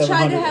 20, win We tried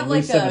 700, to have and like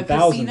lose a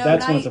 7,000. casino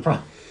That's when night it's a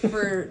problem.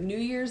 for New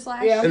Year's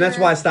last Yeah. year. And that's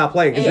why I stopped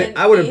playing because And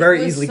I would have it very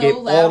was easily so gave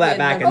all loud that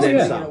back and and then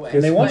nobody some. went away.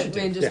 And they want But you to.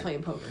 men just Yeah.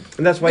 playing poker.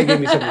 And that's why he gave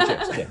me some of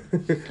the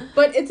chips.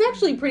 But it's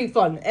actually pretty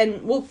fun.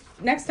 And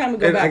next time we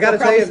go And back, I gotta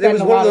we'll tell you, probably it was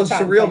spend a one of lot those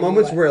time surreal playing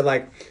moments roulette.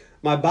 where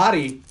my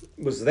body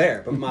was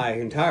there, but my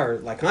entire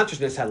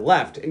consciousness had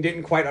left and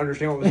didn't quite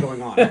understand what was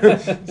going on.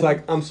 It's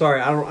like, I'm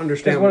sorry, I don't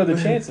understand. Because what are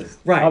the chances?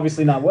 Right.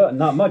 Obviously not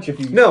much. If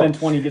you No. spend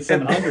 20, you get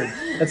 700.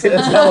 That's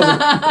hell of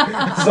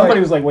a... Somebody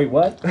was like, wait,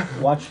 what?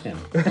 Watch him.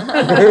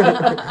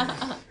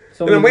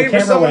 So And I'm waiting for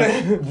someone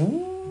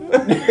went,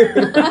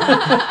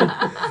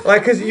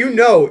 because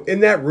in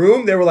that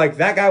room, they were like,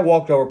 that guy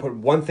walked over, put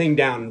one thing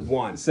down and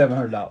won.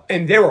 $700.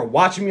 And they were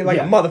watching me like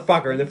a Yeah.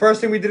 motherfucker. And the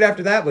first thing we did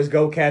after that was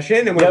go cash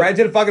in and went Yep. right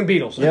to the fucking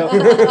Beatles.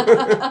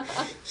 Yep.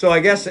 So I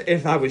guess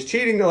if I was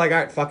cheating, they're like, all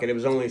right, fuck it. It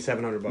was only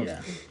 $700. Yeah.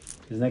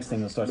 Because next thing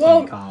they'll start Well,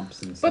 seeing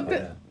comps and stuff But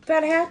like that.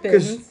 that happens.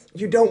 Because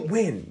you don't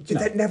win.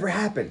 That never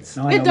happens.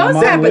 No, I It know. does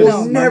My mom happen, lives-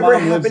 though. my Never mom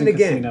lives happened in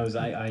again. Casinos.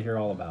 I hear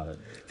all about it.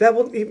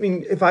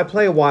 If I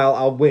play a while,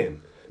 I'll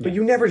win. But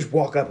you never just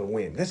walk up and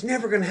win. That's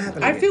never going to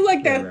happen. I again. feel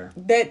like Very rare.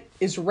 that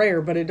is rare,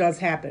 but it does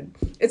happen.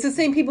 It's the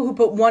same people who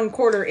put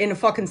 $1 in a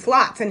fucking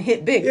slots and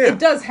hit big. Yeah. It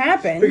does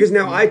happen. Because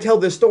now I tell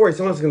this story,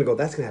 someone's going to go,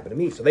 that's going to happen to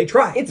me. So they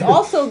try. It's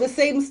also the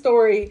same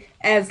story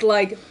as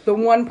like the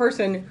one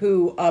person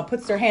who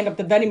puts their hand up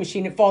the vending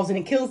machine, it falls and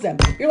it kills them.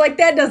 You're like,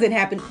 that doesn't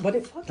happen, but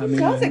it fucking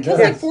does. It kills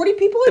does. like 40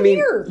 people a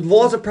year.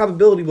 laws of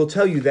probability will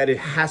tell you that it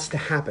has to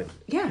happen.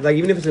 Yeah. Like,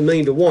 even if it's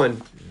 1,000,000 to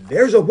 1,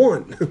 there's a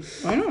 1.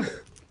 I know.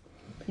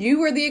 You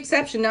were the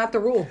exception, not the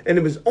rule. And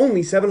it was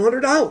only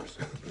 $700.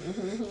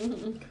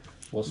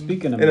 Well,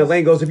 speaking of... And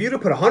Elaine goes, if you'd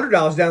have put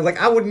 $100 down,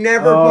 like, I would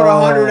never put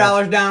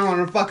 $100 down on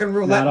a fucking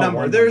roulette Not on number.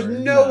 one There's number,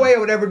 no no. way I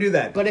would ever do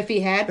that. But if he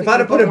had, If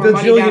I'd have put a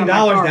bajillion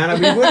dollars down,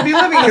 we wouldn't be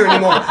living here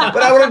anymore.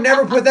 But I would have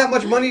never put that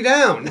much money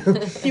down.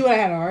 he would have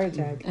had a heart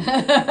attack.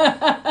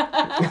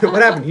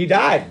 What happened? He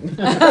died.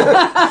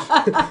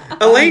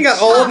 Elaine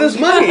got all of this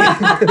money.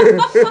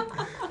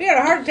 He had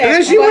a heart attack. And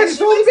then she but went and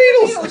stole the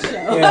Beatles.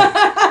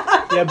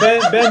 Yeah,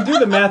 Ben, do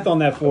the math on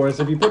that for us.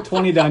 If you put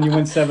 20 down, you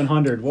win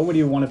 700. What would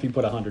you want if you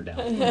put 100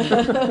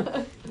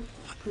 down?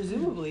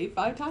 Presumably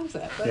 5 times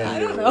that, but Yeah. I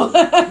don't know.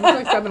 It's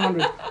like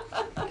 700.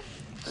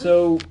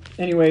 So,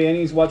 anyway,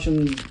 Annie's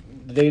watching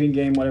the dating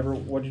game, whatever.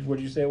 What did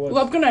you say it was?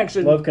 Love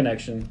Connection. Love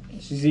Connection.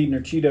 She's eating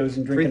her Cheetos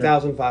and drinking her...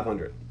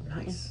 3,500.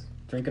 Nice.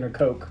 Drinking her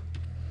Coke.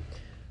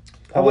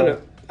 I wouldn't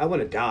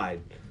have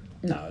died.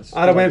 No, it's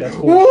I'd have like, went, that's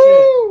woo!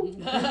 bullshit.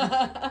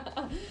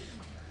 woo.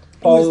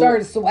 Paul He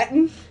started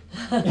sweating.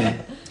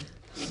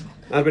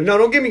 But no,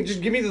 don't give me.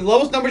 Just give me the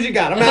lowest numbers you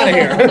got. I'm out of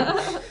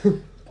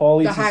here. Paul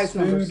The eats his highest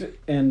food numbers.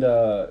 and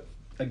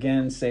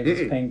again saves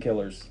his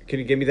painkillers. Can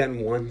you give me that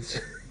in ones?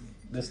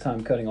 This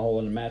time cutting a hole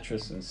in the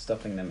mattress and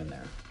stuffing them in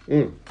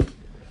there.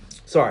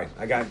 Sorry,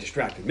 I got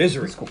distracted.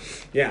 Misery. Cool.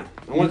 Yeah,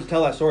 I wanted to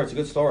tell that story. It's a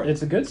good story.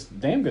 It's a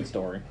damn good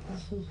story.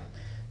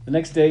 The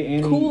next day,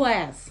 Annie Cool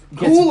ass.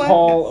 gets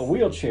Paul a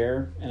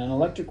wheelchair and an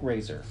electric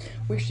razor.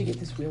 Where'd she get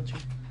this wheelchair?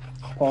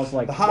 Paul's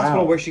like, the hospital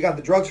wow. where she got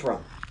the drugs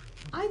from.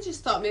 I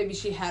just thought maybe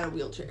she had a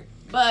wheelchair,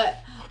 but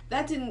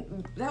that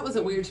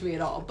wasn't weird to me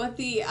at all. But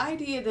the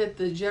idea that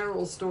the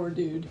general store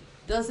dude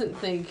doesn't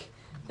think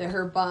that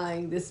her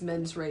buying this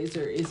men's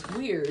razor is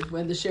weird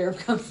when the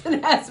sheriff comes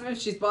and asks him if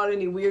she's bought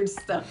any weird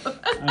stuff.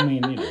 I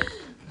mean,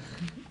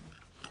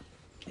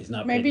 he's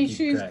not Maybe paid to keep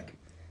she's- track.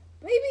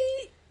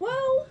 Maybe.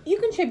 Well, you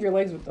can shave your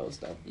legs with those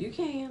though. You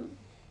can.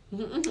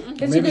 That's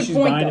Maybe a good she's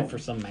point, buying though. it for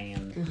some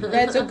man.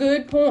 That's a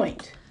good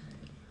point.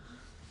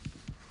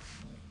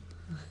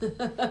 All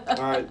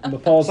right.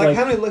 But Paul's It's like like,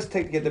 how many lists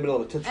take to get the middle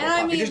of a Tootsie And Roll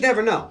I Pop? You mean- just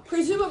never know.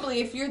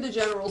 Presumably, if you're the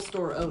general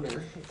store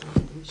owner,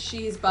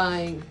 she's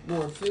buying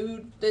more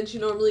food than she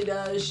normally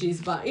does. She's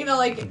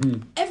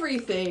buying,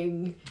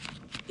 everything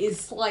is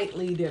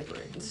slightly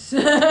different.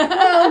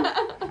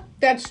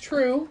 That's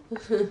true.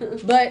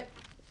 But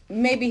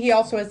maybe he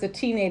also has a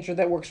teenager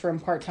that works for him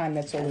part-time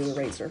that's sold a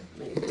razor.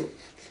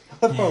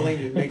 I love how Elaine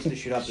just makes this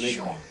shit up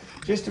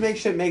just to make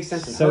shit make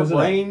sense. In her Sews it up.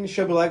 brain,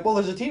 she'll be like, well,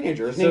 there's a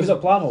teenager. His shows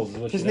up plot holes. Is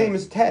what his she name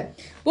does. is Ted.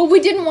 Well,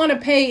 we didn't want to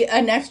pay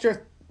an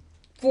extra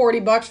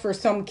 $40 for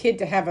some kid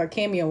to have a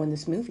cameo in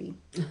this movie.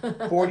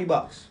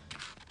 $40.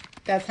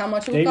 That's how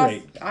much it Day would cost.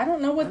 rate. I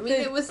don't know what I mean,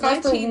 it was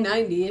cost for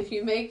 $19.90. If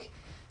you make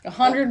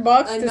 $100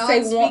 a to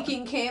say one.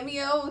 non-speaking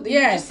cameo, then Yeah,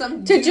 you're just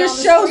some to dude just on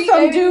the show street, some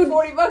maybe dude-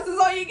 $40 is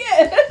all you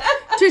get.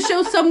 To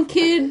show some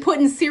kid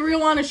putting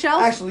cereal on a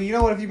shelf. Actually, you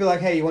know what? If you'd be like,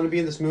 hey, you want to be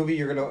in this movie?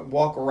 You're going to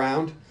walk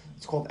around.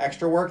 It's called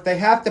extra work. They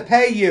have to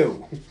pay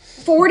you.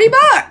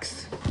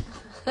 $40.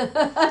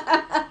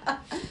 I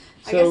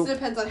guess it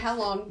depends on how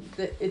long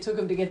it took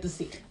him to get the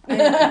scene.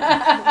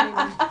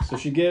 So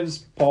she gives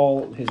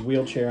Paul his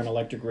wheelchair and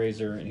electric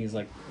razor, and he's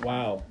like,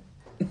 wow,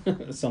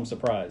 some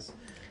surprise.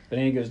 But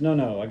Annie goes,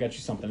 no, I got you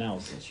something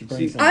else. And she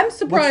brings him. I'm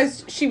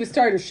surprised she was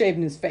tired of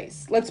shaving his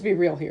face. Let's be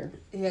real here.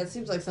 Yeah, it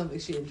seems like something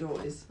she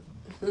enjoys.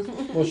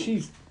 Well,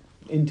 she's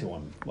into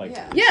him. Like,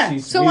 Yeah,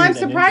 she's so weird I'm and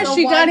surprised into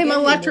she him. got him Why an get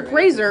him electric the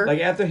razor. Like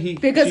after he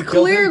Because she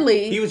killed him,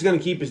 clearly- he was going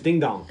to keep his ding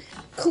dong.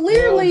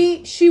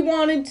 Clearly, she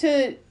wanted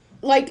to,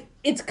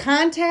 it's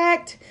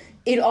contact.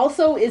 It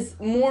also is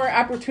more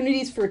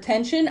opportunities for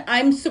attention.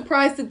 I'm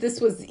surprised that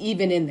this was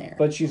even in there.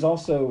 But she's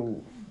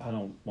also, I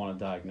don't want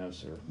to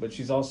diagnose her, but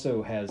she's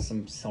also has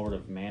some sort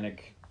of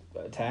manic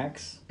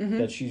attacks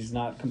that she's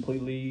not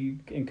completely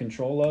in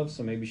control of.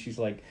 So maybe she's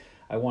like,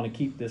 I want to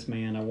keep this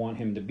man. I want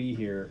him to be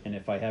here. And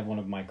if I have one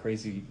of my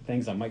crazy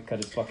things, I might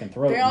cut his fucking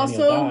throat. They And then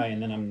he'll also- die.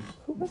 And then I'm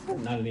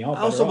not in the all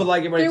I also would like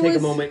everybody to There take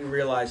a was- moment and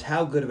realize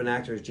how good of an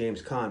actor is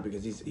James Caan,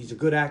 because he's a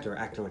good actor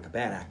acting like a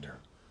bad actor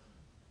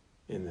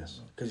in this.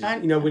 Because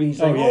when he's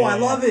like, I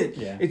love it.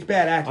 Yeah. It's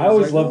bad acting. I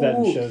always It's like, love that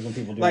in ooh. shows when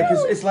people do Like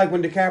that. it's like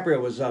when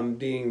DiCaprio was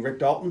being Rick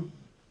Dalton,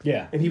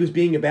 Yeah. and he was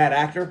being a bad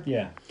actor.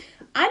 Yeah.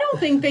 I don't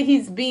think that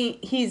he's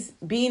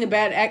being a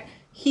bad act.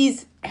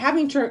 He's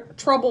having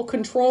trouble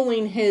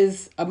controlling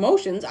his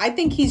emotions. I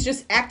think he's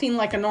just acting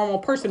like a normal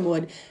person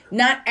would,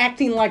 not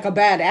acting like a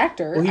bad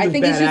actor. Well, he I was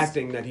think bad he's just,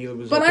 acting that he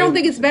was. but okay I don't with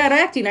think it's it. bad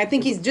acting. I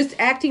think he's just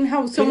acting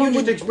how someone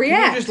would Can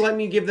react. you just let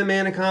me give the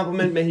man a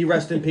compliment? May he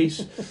rest in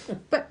peace.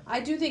 I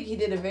do think he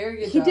did a very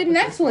good job. He did an with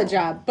this excellent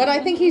role. job, but I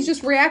think he's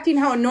just reacting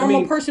how a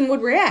normal person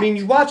would react. I mean,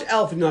 you watch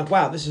Elf and you're like,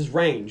 wow, this is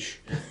range.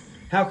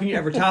 How can you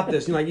ever top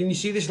this? And you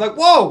see this, you're like,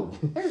 whoa!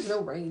 There's no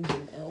range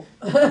in Elf.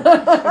 There's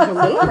a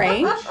little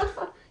range.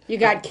 You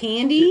got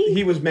Candy.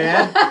 He was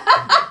mad.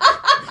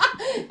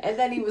 And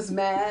then he was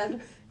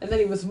mad. And then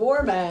he was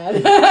more mad.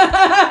 And then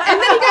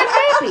he got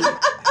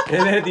happy.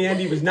 And then at the end,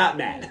 he was not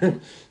mad.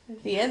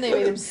 At the end, they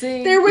made him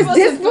sing. There was he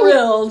wasn't disbelief.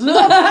 thrilled.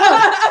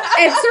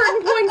 At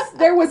certain points,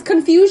 there was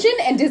confusion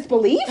and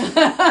disbelief.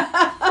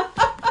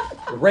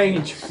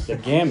 Range. The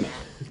gamut.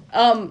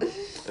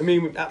 I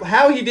mean,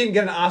 how he didn't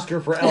get an Oscar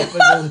for Elf.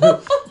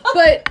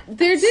 But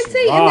there did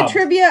say in the Robbed.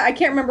 trivia, I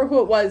can't remember who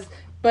it was,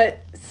 but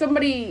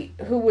somebody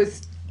who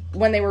was,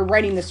 when they were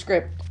writing the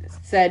script,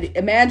 said,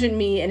 imagine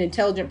me, an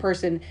intelligent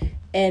person,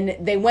 and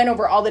they went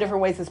over all the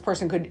different ways this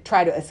person could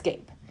try to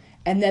escape.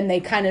 And then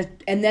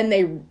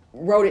they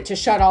wrote it to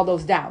shut all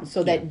those down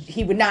so that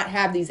he would not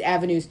have these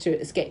avenues to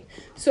escape.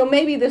 So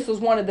maybe this was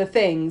one of the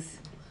things.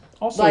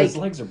 Also, his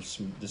legs are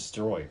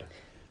destroyed.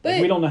 But-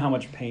 we don't know how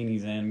much pain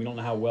he's in. We don't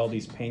know how well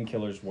these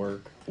painkillers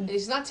work.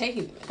 He's not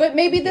taking them. But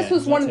maybe this Yeah,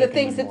 was he's one not of the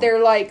taking things that anymore.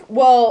 they're like,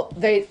 well,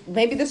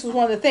 maybe this was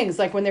one of the things,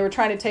 like when they were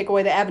trying to take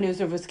away the avenues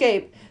of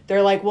escape,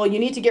 they're like, well, you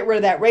need to get rid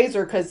of that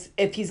razor because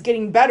if he's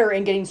getting better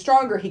and getting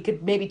stronger, he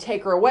could maybe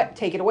take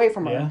it away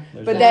from her. Yeah,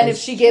 there's But that. then That's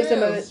if she gives him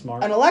true.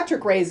 Smart. an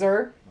electric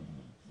razor,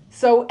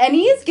 and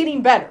he is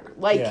getting better.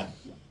 Like, Yeah.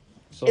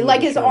 slowly like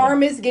but his surely.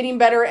 arm is getting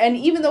better, and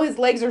even though his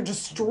legs are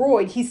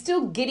destroyed, he's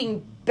still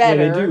getting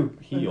better. Yeah, they do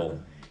heal.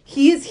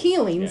 He is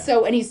healing, Yeah.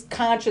 so, and he's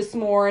conscious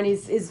more, and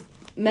his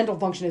mental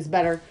function is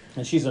better.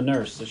 And she's a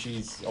nurse, so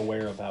she's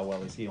aware of how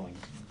well he's healing.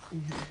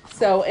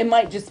 So it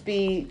might just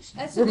be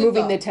That's a good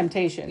removing the thought.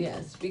 temptation.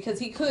 Yes, because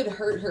he could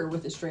hurt her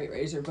with a straight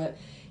razor, but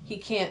he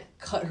can't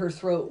cut her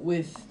throat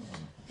with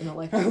an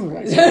electric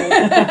razor.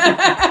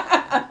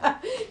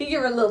 He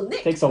give her a little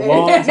nick. Takes a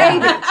long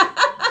time.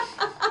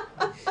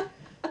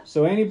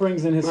 So Annie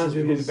brings in Reminds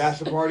me of the his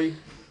bachelor party.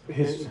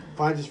 his And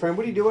finds his friend.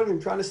 What are you doing? I'm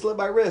trying to slit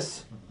my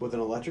wrists with an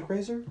electric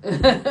razor.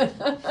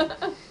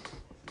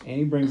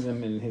 Annie brings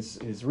him in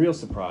his real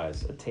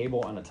surprise, a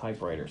table and a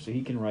typewriter, so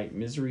he can write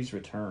Misery's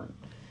Return.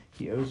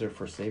 He owes her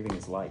for saving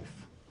his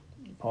life.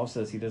 Paul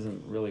says he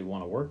doesn't really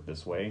want to work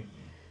this way,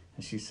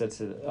 and she sets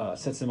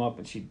him up,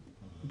 and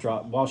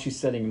while she's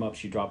setting him up,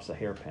 she drops a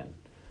hairpin.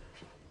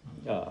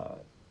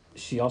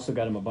 She also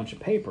got him a bunch of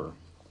paper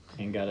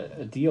and got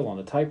a deal on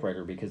the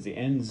typewriter because the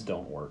ends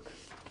don't work.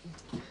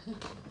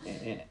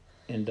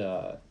 And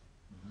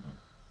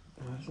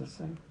what does that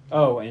say?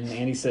 Oh, and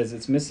Annie says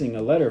it's missing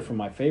a letter from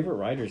my favorite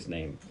writer's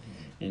name.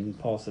 And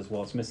Paul says,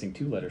 well, it's missing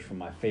 2 letters from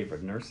my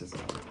favorite nurse's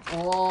name.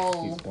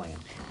 Oh. He's playing.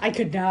 I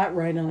could not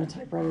write on a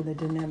typewriter that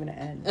didn't have an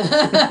N.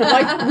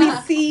 Like, we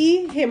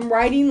see him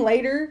writing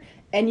later,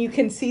 and you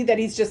can see that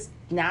he's just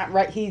not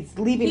right. He's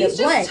leaving He's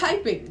it blank. just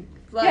typing.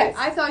 Like, Yes.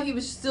 I thought he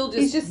was still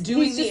He's just just-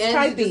 doing he's the just ends.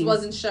 It just typing.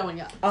 wasn't showing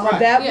up. Right.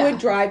 That Yeah. would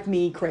drive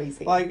me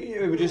crazy. Like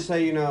it would just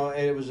say,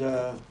 it was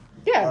a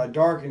Yeah.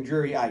 dark and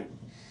dreary night.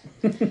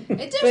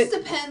 It just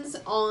depends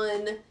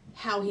on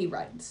how he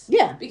writes.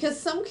 Yeah. Because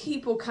some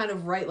people kind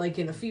of write like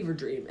in a fever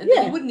dream, and Yeah.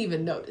 then you wouldn't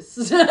even notice.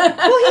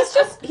 Well,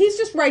 he's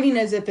just writing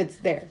as if it's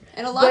there.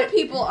 And a lot of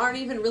people aren't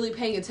even really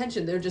paying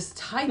attention. They're just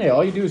typing. Yeah,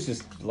 all you do is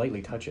just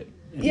lightly touch it.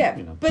 And, Yeah,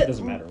 but it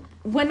doesn't matter.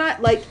 When I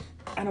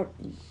don't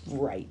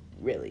write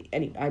really.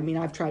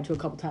 I've tried to a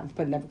couple times,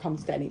 but it never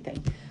comes to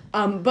anything.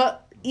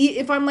 But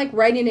if I'm like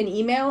writing an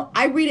email,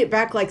 I read it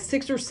back like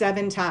 6 or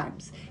 7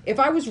 times. If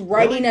I was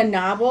writing a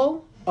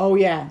novel, oh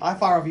yeah. I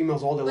fire off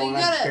emails all day But long you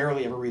and I gotta-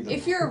 barely ever read them.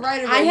 If you're a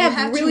writer, I you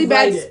have really to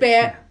bad write it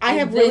spam. I and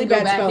have then really go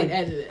bad back spelling.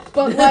 and edit it.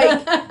 But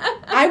like,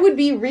 I would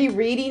be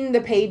rereading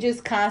the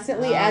pages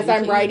constantly as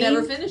I'm writing. You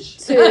never finish.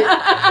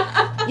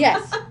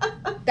 Yes,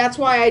 that's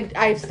why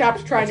I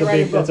stopped trying to write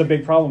a book. That's a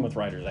big problem with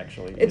writers,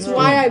 actually. It's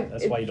why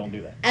That's why you don't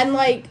do that. And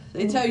like,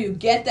 They tell you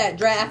get that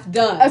draft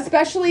done,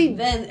 especially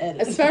then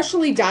edit.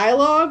 especially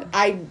dialogue,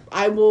 I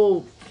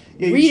will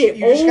you read just- it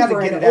you just gotta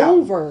over get and it out.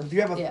 over.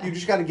 Yeah. You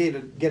just got to get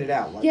it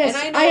out. Like, Yes,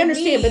 And I I, know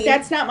understand, me- but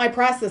that's not my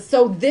process.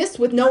 So this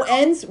with no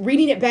ends,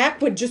 reading it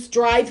back would just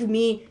drive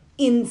me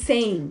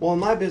insane. Well, in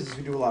my business,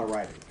 we do a lot of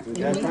writing. It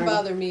wouldn't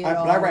bother me at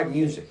But I all. write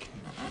music,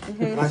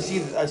 and I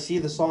see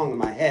the song in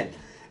my head,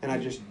 and I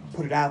just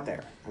put it out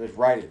there. I just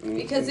write it.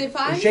 Because if in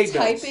I'm shape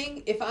notes.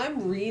 typing, if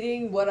I'm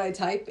reading what I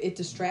type, it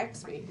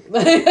distracts me.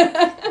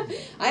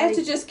 I have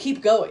to just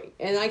keep going,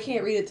 and I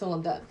can't read it till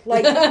I'm done.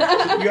 Like, you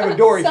have a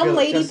door. you some feel it.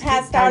 lady Just keep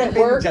passed out at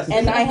typing, work, just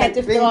and keep I had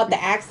to typing. fill out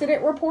the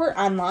accident report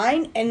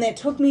online, and it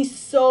took me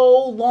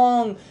so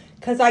long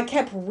because I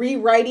kept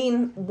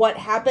rewriting what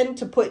happened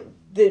to put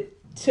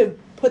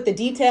the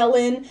detail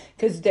in,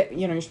 because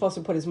you're supposed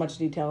to put as much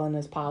detail in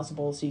as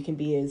possible so you can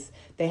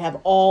they have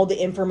all the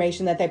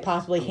information that they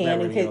possibly I'm can.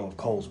 never in all of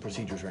Cole's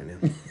procedures right now.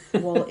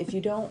 Well, if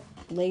you don't,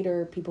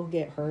 later people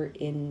get hurt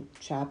in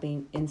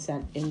shopping in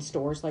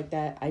stores like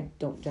that. I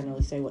don't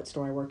generally say what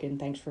store I work in.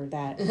 Thanks for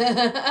that.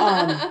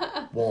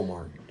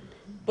 Walmart.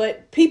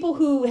 But people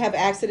who have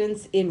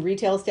accidents in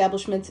retail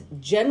establishments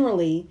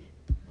generally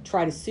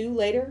try to sue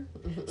later.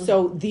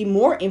 So the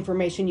more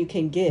information you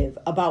can give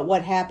about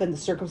what happened, the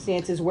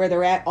circumstances, where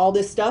they're at, all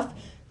this stuff,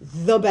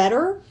 the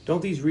better.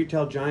 Don't these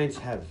retail giants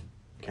have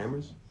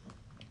cameras?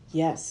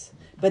 Yes.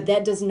 But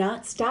that does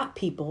not stop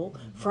people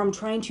from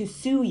trying to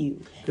sue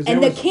you. 'Cause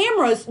And there the was-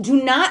 cameras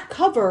do not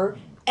cover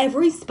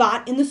every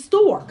spot in the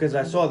store. Because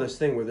I saw this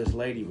thing where this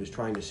lady was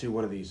trying to sue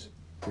one of these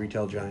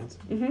retail giants.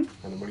 Mm-hmm.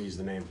 I don't want to use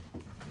the name.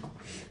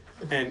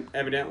 And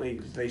evidently,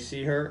 they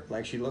see her,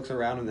 like she looks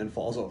around and then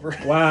falls over.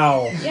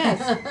 Wow. Yes.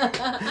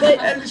 But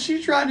And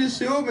she's trying to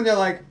sue him, and they're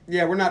like,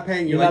 "Yeah, we're not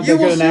paying you." You're Like, not you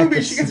that will good an sue me.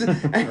 actress She gets,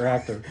 and or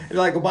actor. they're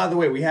like, "Oh, by the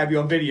way, we have you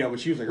on video." But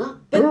she was like,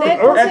 But that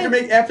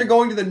doesn't- after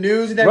going to the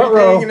news and everything,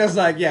 Ruh-roh. and it's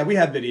like, "Yeah, we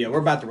have video. We're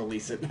about to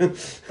release it."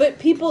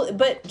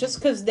 But just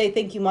because they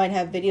think you might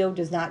have video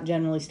does not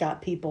generally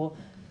stop people.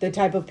 The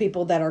type of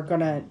people that are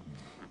gonna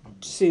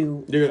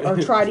sue or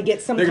try to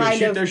get some they're gonna kind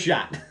shoot of their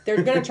shot.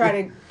 they're gonna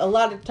try to. A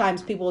lot of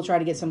times, people will try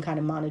to get some kind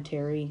of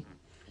monetary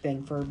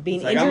thing for being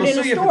It's like, I'm injured gonna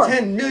in sue a you for store.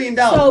 $10 million.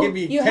 So Give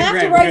me you 10 have to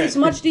grand, write we're as good.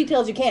 much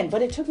detail as you can,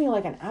 but it took me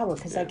like an hour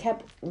because I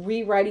kept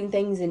rewriting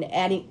things and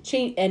adding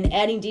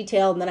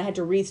detail, and then I had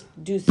to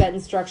redo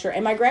sentence structure.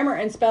 And my grammar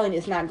and spelling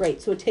is not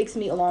great, so it takes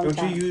me a long Don't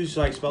time. you use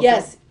like spell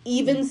Yes,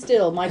 even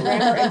still, my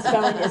grammar and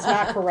spelling is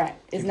not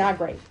correct. Is not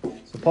great.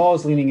 So Paul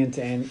is leaning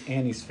into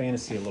Annie's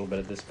fantasy a little bit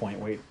at this point,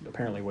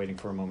 apparently waiting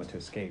for a moment to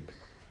escape.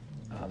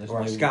 There's Or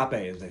only- escape,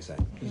 as they say.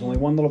 There's only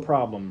one little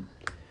problem.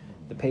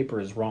 the paper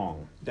is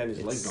wrong. Then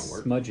his legs don't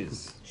work.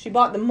 Smudges. She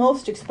bought the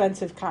most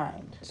expensive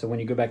kind. So when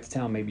you go back to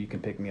town, maybe you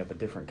can pick me up a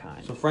different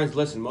kind. So friends,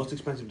 listen, most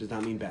expensive does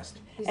not mean best.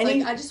 He's And like,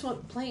 he- I just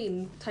want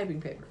plain typing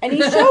paper. And he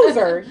shows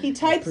her. He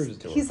types. Proves it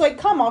to her. He's like,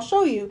 "Come, I'll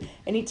show you."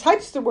 And he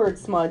types the word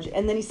smudge,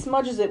 and then he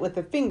smudges it with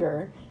a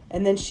finger,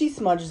 and then she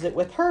smudges it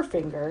with her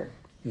finger.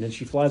 And then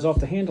she flies off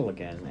the handle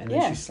again, and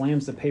then Yeah. she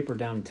slams the paper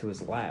down into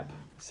his lap.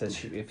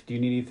 Says, "If do you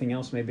need anything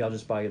else, maybe I'll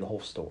just buy you the whole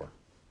store."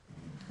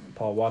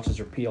 Paul watches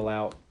her peel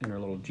out in her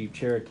little Jeep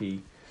Cherokee.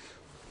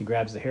 He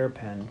grabs the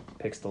hairpin,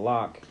 picks the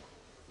lock.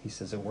 He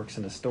says it works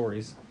in his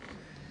stories.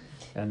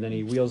 And then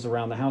he wheels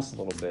around the house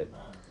a little bit.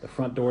 The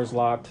front door's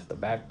locked. The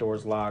back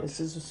door's locked. This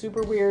is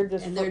super weird.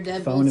 This And they're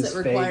phone deadbolts is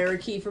that require fake.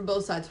 a key from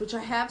both sides, which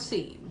I have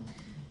seen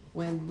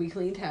when we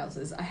cleaned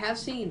houses. I have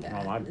seen that.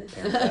 Oh, my parents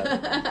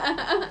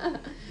had.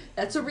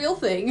 That's a real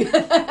thing.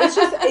 it's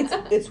just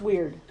it's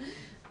weird.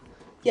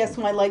 Yes,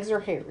 my legs are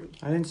hairy.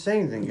 I didn't say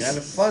anything. You had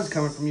a fuzz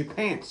coming from your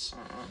pants.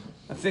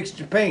 I fixed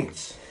your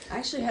pants. I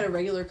actually had a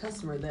regular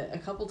customer that a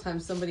couple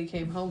times somebody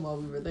came home while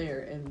we were there,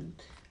 and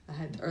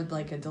or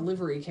like a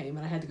delivery came,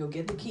 and I had to go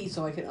get the key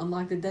so I could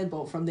unlock the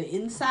deadbolt from the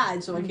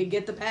inside so I could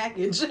get the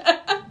package.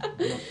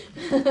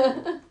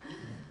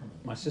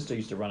 My sister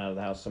used to run out of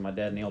the house, so my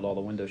dad nailed all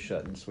the windows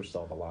shut and switched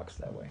all the locks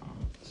that way.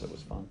 So it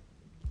was fun.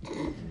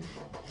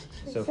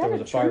 So if there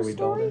was a fire, we'd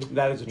build it.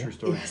 That is a true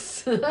story.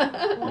 Yes. We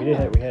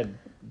had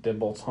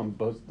deadbolts on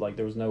both. Like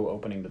there was no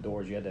opening the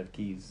doors. You had to have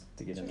keys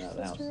to get in and out of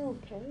the house. Sister,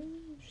 okay?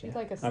 She's Yeah.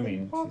 like a I mean,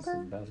 she's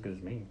sleepwalker. about as good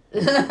as me.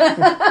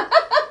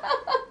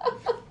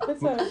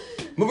 What's that?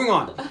 Moving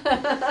on.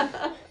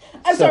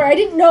 I'm So- sorry, I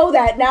didn't know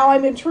that. Now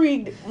I'm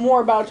intrigued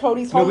more about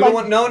Tony's No, home we don't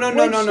life, want. No. which-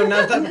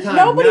 Now's not the time.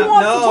 Nobody No,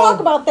 wants no. to talk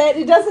about that.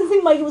 It doesn't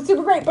seem like it was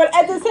super great, but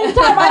at the same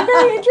time, I'm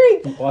very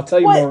intrigued. Well, I'll tell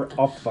you What? more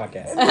off the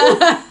podcast.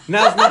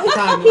 Now's not the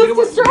time. He's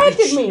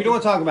distracted me. We don't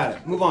want to talk about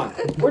it. Move on.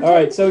 We're All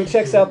right, so he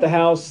checks out the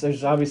house.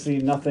 There's obviously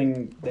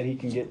nothing that he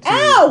can get to.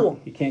 Ow!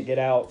 He can't get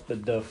out.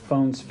 The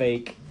phone's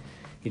fake.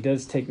 He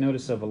does take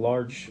notice of a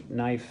large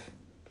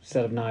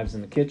set of knives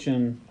in the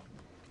kitchen.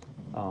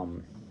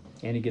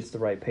 And he gets the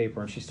right paper,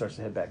 and she starts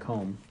to head back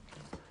home.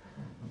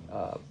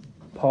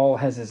 Paul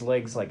has his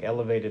legs like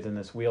elevated in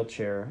this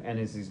wheelchair, and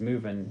as he's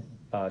moving,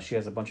 she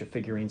has a bunch of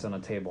figurines on a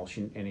table.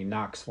 And he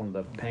knocks one of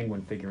the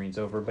penguin figurines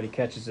over, but he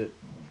catches it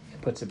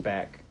and puts it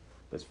back.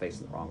 It's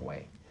facing the wrong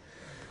way.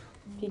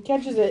 He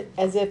catches it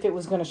as if it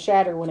was going to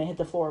shatter when it hit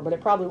the floor, but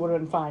it probably would have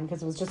been fine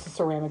because it was just a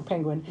ceramic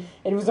penguin.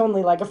 And it was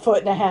only like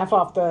 1.5 feet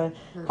off the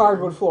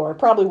hardwood floor. It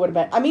probably would have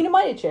been. I mean, it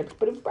might have chipped,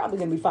 but it was probably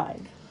going to be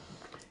fine.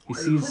 He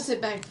He puts sees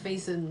it back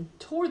facing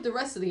toward the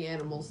rest of the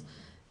animals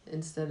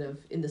instead of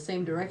in the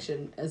same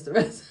direction as the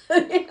rest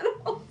of the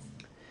animals.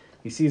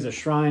 He sees a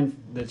shrine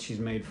that she's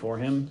made for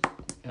him,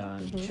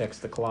 and checks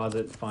the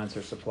closet, finds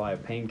her supply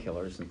of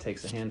painkillers, and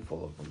takes a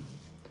handful of them.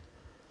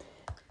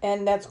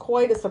 And that's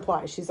quite a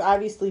supply. She's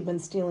obviously been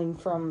stealing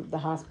from the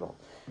hospital.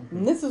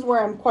 And this is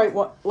where I'm quite,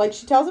 like,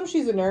 she tells him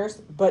she's a nurse,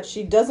 but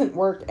she doesn't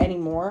work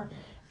anymore.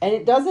 And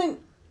it doesn't,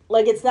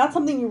 like, it's not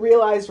something you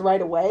realize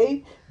right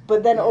away,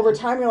 but then over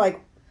time you're like,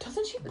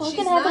 doesn't she But she's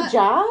fucking have a not,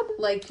 job?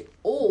 Like,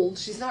 old.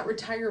 She's not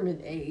retirement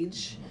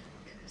age.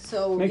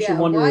 So, Makes yeah, you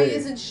wonder why if-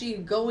 isn't she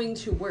going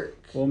to work?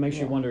 Well, it makes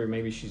you wonder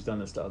maybe she's done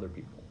this to other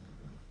people.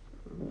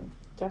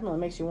 Definitely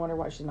makes you wonder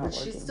why she's not But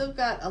working. she's still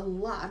got a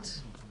lot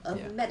of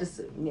Yeah.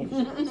 medicine. Yeah,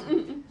 she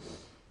does.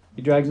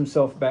 He drags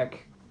himself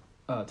back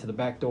to the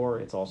back door.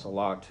 It's also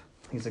locked.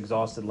 He's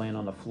exhausted, laying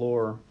on the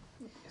floor.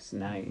 It's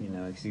night,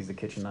 he sees the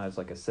kitchen knives,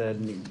 like I said,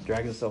 and he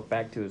drags himself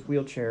back to his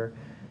wheelchair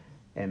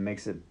and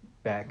makes it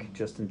back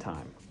just in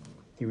time.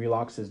 He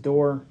relocks his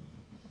door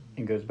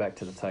and goes back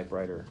to the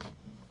typewriter.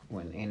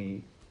 When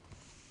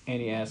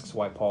Annie asks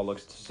why Paul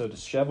looks so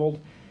disheveled,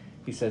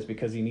 he says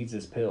because he needs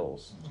his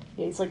pills.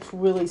 Yeah, he's like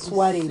really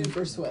sweating.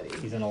 Super sweaty.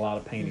 He's in a lot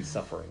of pain. He's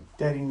suffering.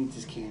 Daddy needs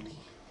his candy.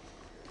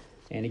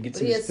 And he gets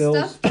But he his has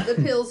pills. stuffed the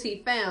pills he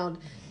found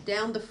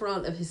down the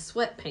front of his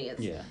sweatpants.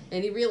 Yeah.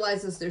 And he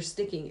realizes they're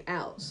sticking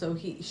out. So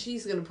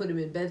she's going to put him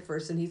in bed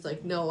first. And he's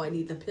like, no, I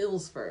need the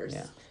pills first.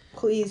 Yeah.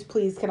 Please,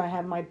 please, can I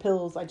have my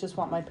pills? I just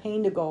want my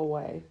pain to go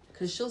away.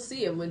 Because she'll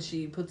see him when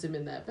she puts him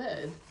in that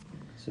bed.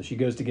 So she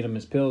goes to get him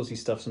his pills. He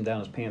stuffs them down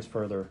his pants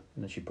further,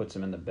 and then she puts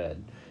him in the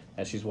bed.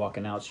 As she's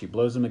walking out, she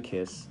blows him a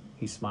kiss.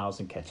 He smiles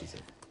and catches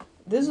it.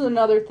 This is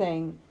another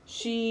thing.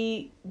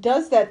 She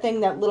does that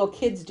thing that little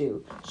kids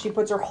do. She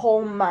puts her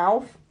whole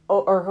mouth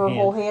or her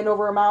whole hand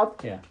over her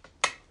mouth Yeah.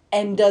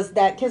 and does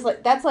that kiss.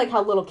 Like that's like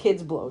how little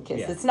kids blow a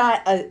kiss. Yeah.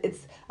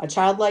 It's a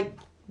childlike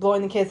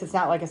blowing the kiss. It's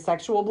not like a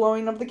sexual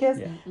blowing of the kiss,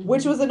 Yeah.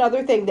 which was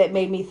another thing that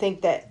made me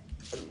think that,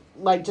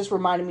 like, just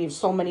reminded me of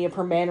so many of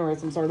her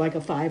mannerisms are like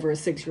a 5 or a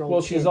 6-year-old.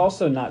 Well, she's kid.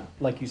 also not,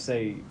 like you're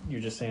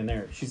just saying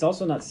there, she's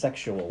also not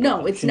sexual. No,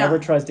 with him. it's She never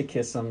not. tries to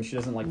kiss him. She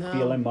doesn't, No.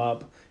 feel him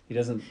up. He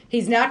doesn't,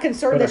 He's not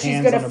concerned Put her that she's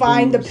hands going on to her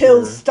find the boobs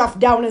pills or- stuffed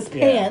down his Yeah.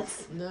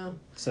 pants. No.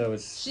 so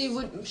it's...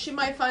 She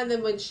might find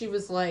them when she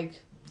was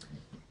like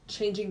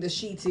changing the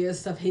sheets. He has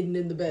stuff hidden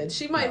in the bed.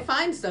 She might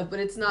find stuff, but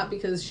it's not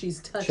because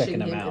she's touching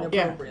Checking him him out.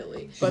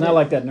 inappropriately. She's not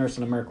like that nurse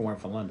in American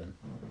Werewolf in London.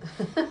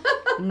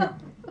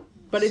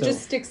 But it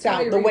just sticks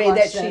out I the way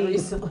that rewatched she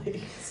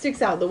recently.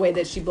 sticks out the way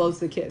that she blows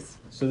the kiss.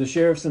 So the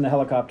sheriff's in the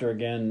helicopter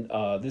again.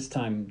 This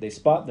time they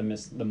spot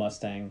the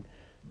Mustang,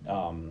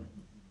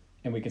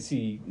 and we can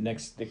see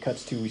next. It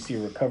cuts to we see a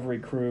recovery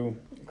crew.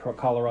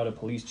 Colorado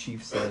police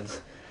chief says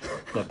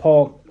that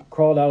Paul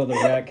crawled out of the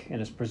wreck and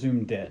is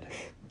presumed dead.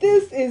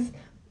 This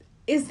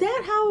is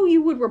that how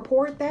you would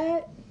report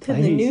that to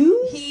the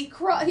news?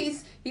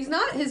 He's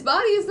not. His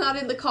body is not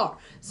in the car,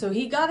 so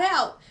he got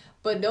out.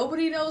 But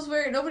nobody knows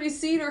where. Nobody's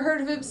seen or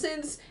heard of him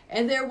since.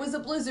 And there was a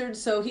blizzard,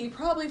 so he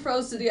probably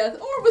froze to death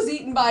or was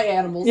eaten by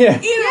animals. Yeah.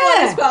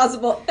 Either one is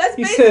possible. That's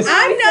He basically. says,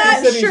 I'm not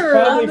he said sure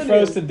He probably on the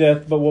froze news. to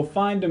death, but we'll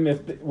find him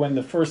when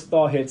the first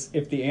thaw hits.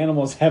 If the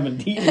animals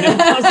haven't eaten him,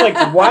 I was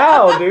like,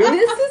 "Wow, dude!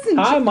 This isn't.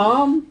 Hi,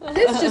 mom."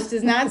 This just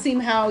does not seem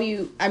how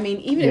you. I mean,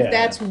 even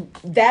Yeah. if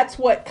that's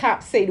what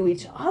cops say to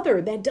each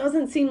other, that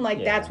doesn't seem like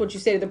Yeah. that's what you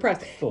say to the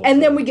press. Full And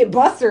then circle. we get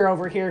Buster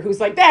over here, who's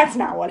like, "That's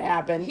not what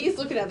happened." He's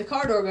looking at the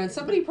car door going,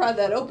 somebody pried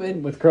that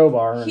open. With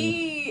crowbar. And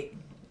He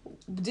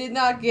did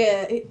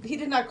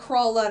not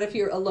crawl out of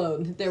here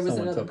alone. There was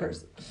Someone another took him.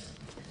 person.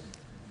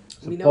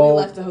 So We know Paul- he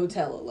left the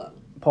hotel alone.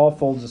 Paul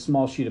folds a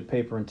small sheet of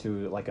paper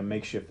into like a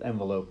makeshift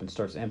envelope and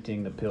starts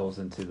emptying the pills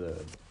into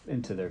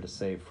there to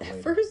save for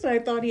later. First, I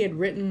thought he had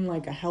written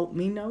like a help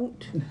me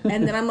note,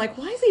 and then I'm like,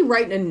 why is he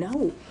writing a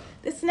note?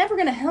 This is never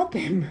gonna help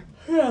him.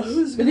 Yeah,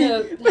 who's gonna?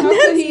 How could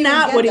that's he even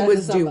not get what he that to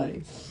was somebody?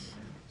 doing.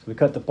 So we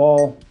cut to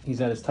Paul. He's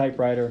at his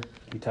typewriter.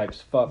 He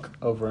types "fuck"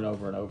 over and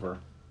over and over,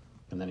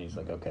 and then he's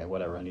like, "Okay,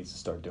 whatever. I need to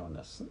start doing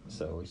this."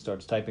 So he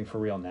starts typing for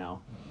real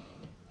now.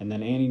 And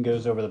then Annie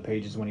goes over the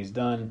pages when he's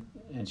done,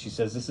 and she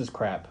says, "This is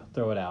crap.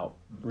 Throw it out.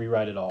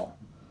 Rewrite it all."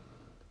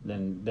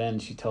 Then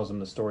she tells him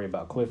the story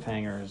about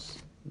cliffhangers.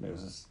 There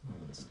was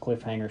this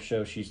cliffhanger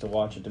show she used to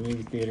watch at the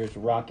movie theaters,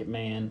 Rocket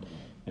Man,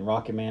 and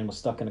Rocket Man was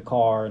stuck in a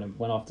car and it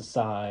went off the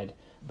side.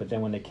 But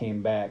then when they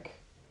came back,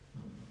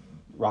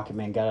 Rocket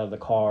Man got out of the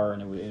car,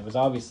 and it was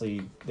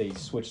obviously they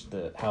switched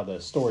how the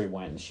story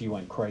went, and she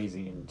went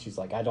crazy, and she's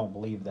like, "I don't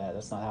believe that.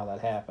 That's not how that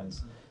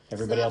happens."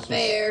 Everybody else It's not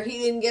fair. He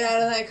didn't get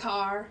out of that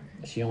car.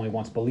 she only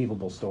wants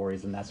believable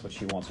stories, and that's what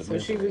she wants. So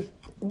she was,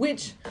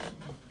 which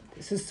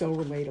this is so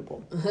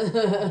relatable.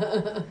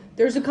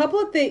 There's a couple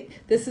of things.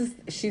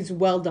 She's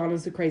well done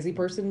as a crazy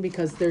person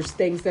because there's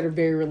things that are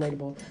very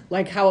relatable,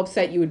 like how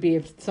upset you would be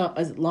if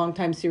a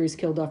longtime series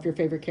killed off your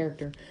favorite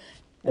character,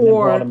 and then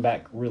brought him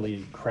back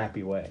really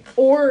crappy way.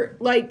 or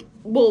like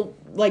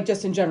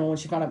just in general when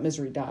she found out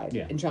Misery died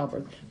Yeah. in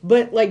childbirth.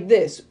 But like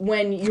this,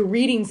 when you're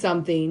reading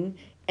something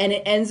and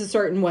it ends a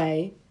certain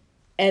way,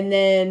 and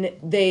then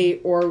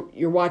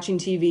you're watching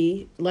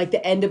TV, like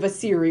the end of a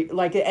series,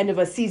 like the end of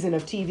a season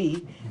of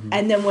TV,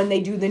 and then when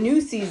they do the new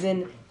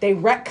season, they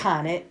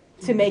retcon it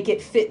to make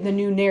it fit the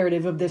new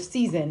narrative of this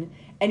season,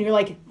 and you're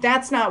like,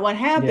 that's not what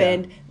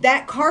happened. Yeah.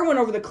 That car went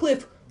over the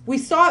cliff. We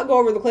saw it go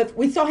over the cliff.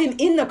 We saw him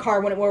in the car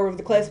when it went over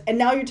the cliff, and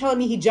now you're telling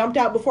me he jumped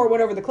out before it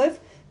went over the cliff?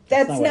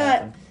 That's not what not.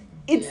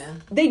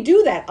 happened. They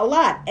do that a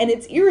lot, and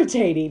it's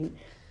irritating.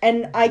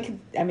 And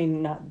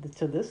not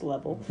to this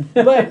level,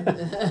 but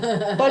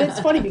but it's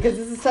funny because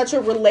this is such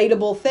a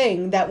relatable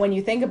thing that when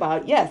you think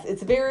about, yes,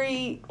 it's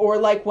very, or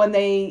like when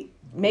they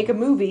make a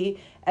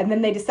movie and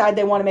then they decide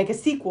they want to make a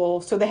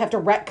sequel, so they have to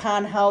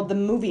retcon how the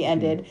movie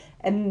ended,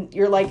 and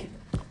you're like,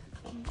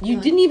 you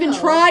didn't even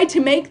try to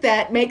make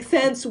that make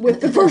sense with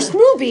the first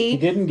movie. He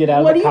didn't get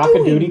out What of the are you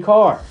doing? cock-a-doodie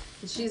car.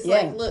 She's Yeah.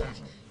 like, look,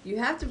 you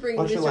have to bring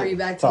Punch your Misery leg.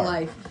 back to Sorry.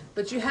 life,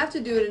 but you have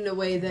to do it in a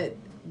way that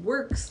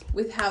works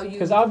with how you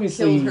Because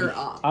obviously, killed her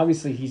off.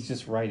 he's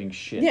just writing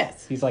shit.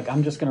 Yes. He's like,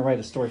 I'm just going to write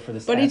a story for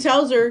this. But he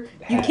tells her,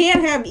 you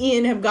can't have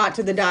Ian have got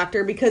to the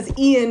doctor because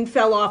Ian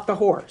fell off the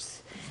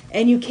horse.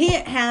 And you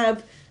can't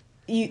have,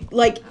 She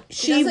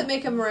she doesn't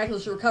make a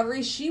miraculous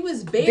recovery. She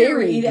was buried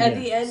Buried, at yeah.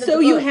 the end of so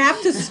the you book.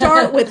 have to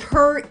start with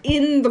her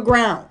in the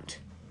ground.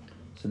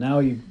 So now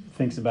he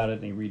thinks about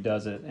it and he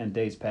redoes it, and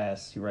days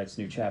pass. He writes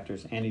new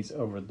chapters, and he's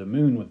over the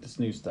moon with this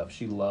new stuff.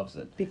 She loves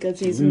it Because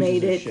She he's loses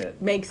made her it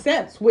shit. make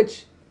sense,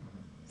 which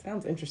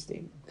sounds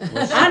interesting.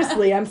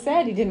 Honestly, I'm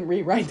sad he didn't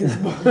rewrite this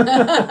book.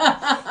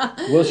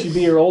 Will she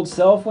be her old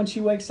self when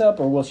she wakes up,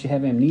 or will she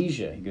have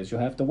amnesia? He goes,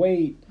 you'll have to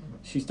wait.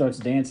 She starts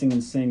dancing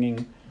and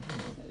singing.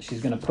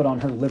 She's going to put on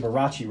her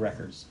Liberace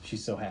records.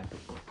 She's so happy.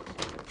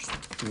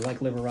 Do you like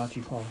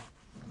Liberace, Paul?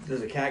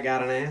 Does a cat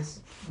got an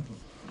ass?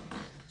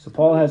 So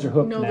Paul has her I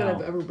hooked don't know now. that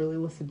I've ever really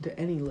listened to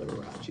any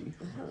Liberace.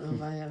 I don't know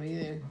if I have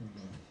either.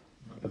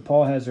 But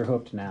Paul has her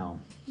hooked now,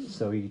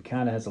 so he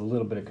kind of has a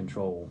little bit of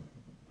control.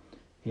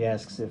 He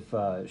asks if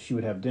she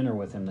would have dinner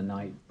with him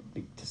tonight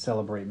to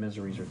celebrate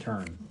Misery's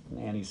return. And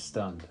Annie's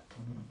stunned.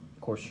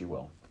 Of course she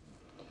will.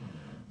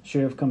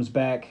 Sheriff comes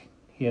back.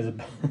 He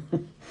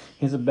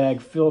has a bag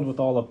filled with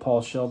all of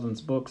Paul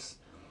Sheldon's books.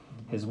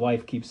 His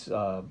wife keeps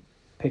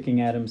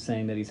picking at him,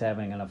 saying that he's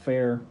having an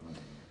affair.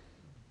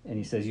 And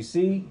he says, "You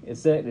see,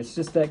 it's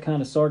just that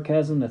kind of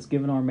sarcasm that's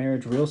given our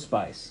marriage real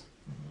spice."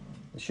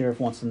 The sheriff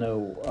wants to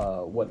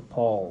know what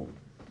Paul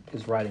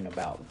is writing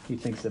about. He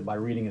thinks that by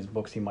reading his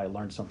books, he might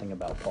learn something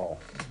about Paul.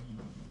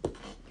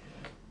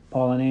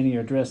 Paul and Annie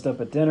are dressed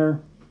up at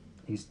dinner.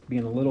 He's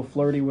being a little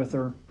flirty with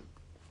her,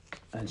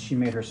 and she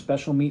made her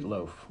special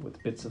meatloaf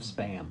with bits of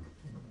Spam.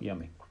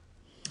 Yummy.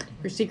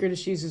 Her secret is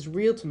she uses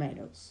real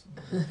tomatoes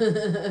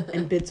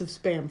and bits of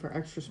Spam for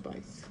extra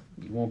spice.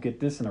 You won't get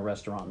this in a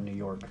restaurant in New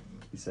York,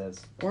 he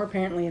says. Or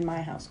apparently in my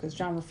house, because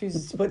John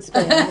refuses to put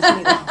Spam in his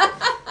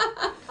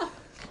meatloaf.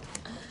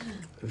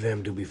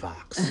 Them do be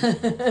fox.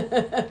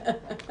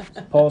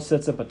 Paul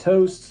sets up a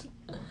toast.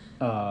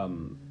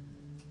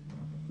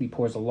 He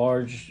pours a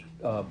large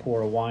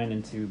pour of wine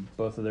into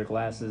both of their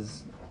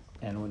glasses,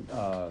 and when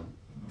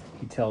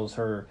he tells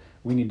her,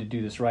 "We need to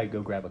do this right,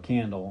 go grab a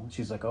candle."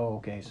 She's like, "Oh,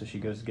 okay." So she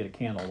goes to get a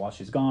candle. While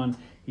she's gone,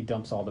 he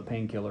dumps all the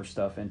painkiller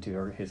stuff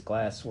into his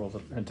glass, swirls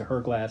it into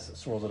her glass,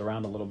 swirls it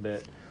around a little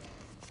bit.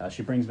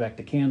 She brings back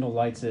the candle,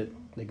 lights it.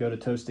 They go to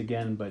toast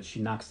again, but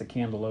she knocks the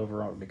candle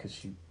over because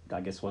she,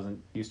 I guess,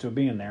 wasn't used to it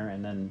being there.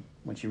 And then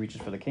when she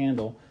reaches for the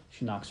candle,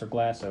 she knocks her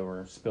glass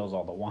over, spills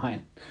all the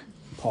wine.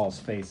 Paul's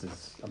face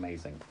is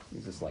amazing.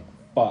 He's just like,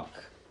 fuck.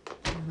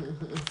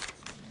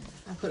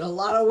 I put a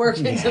lot of work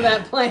into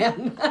that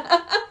plan.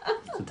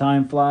 So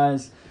time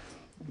flies.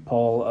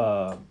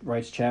 Paul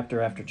writes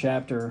chapter after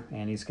chapter,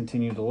 and he's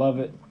continuing to love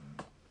it.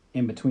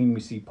 In between, we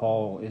see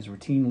Paul is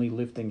routinely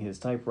lifting his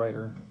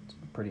typewriter, it's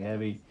pretty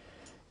heavy,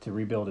 to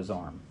rebuild his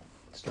arm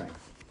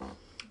strength.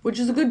 Which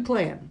is a good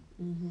plan.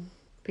 Mm-hmm.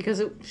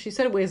 Because she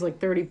said it weighs like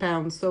 30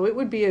 pounds, so it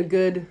would be a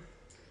good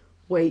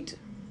weight.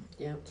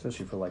 Yeah.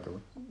 Especially for like a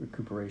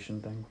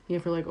recuperation thing. Yeah,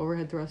 for like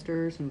overhead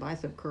thrusters and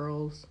bicep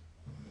curls.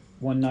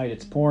 One night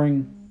it's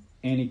pouring.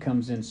 Annie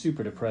comes in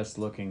super depressed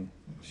looking.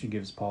 She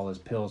gives Paul his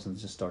pills and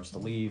just starts to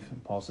leave.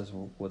 And Paul says,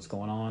 "Well, what's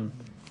going on?"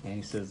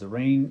 Annie says the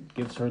rain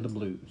gives her the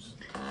blues.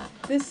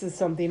 This is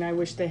something I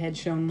wish they had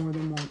shown more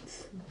than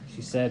once.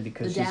 She said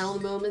because the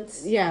down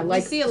moments. Yeah,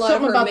 like we see a lot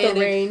something of her about the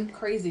manic rain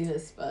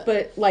craziness,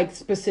 but like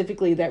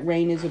specifically that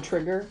rain is a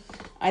trigger.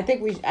 I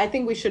think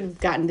we should have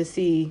gotten to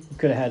see.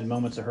 Could have had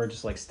moments of her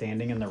just like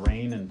standing in the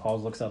rain, and Paul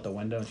looks out the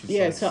window and she's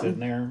like sitting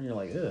there. You're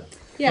like, ugh.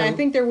 Yeah, I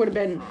think there would have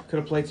been. Could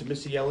have played some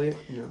Missy Elliott.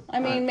 You know, I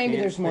mean, maybe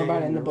there's more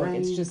about it in the book.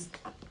 It's just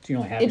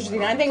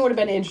interesting. I think it would have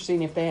been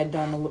interesting if they had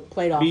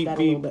played off that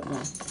a little bit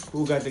more.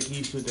 Who got the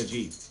keys to the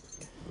Jeep?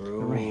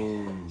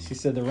 She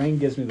said the rain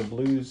gives me the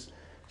blues.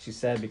 She's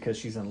sad because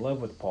she's in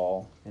love with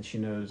Paul, and she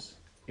knows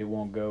it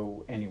won't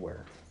go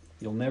anywhere.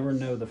 You'll never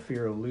know the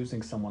fear of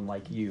losing someone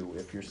like you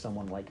if you're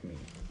someone like me.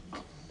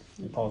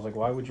 And Paul's like,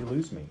 why would you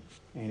lose me?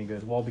 And he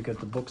goes, well, because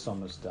the book's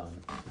almost done.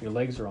 Your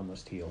legs are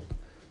almost healed.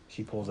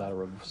 She pulls out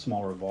a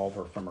small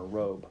revolver from her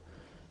robe.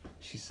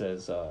 She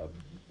says,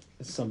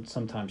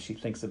 sometimes she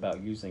thinks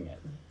about using it.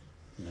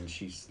 And then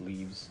she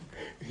leaves.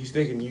 He's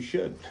thinking you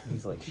should.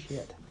 He's like,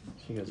 shit.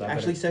 She goes,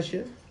 says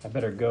shit? I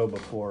better go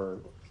before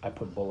I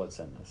put bullets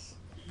in this.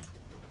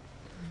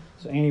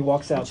 So Annie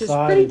walks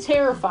outside, which is pretty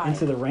terrifying,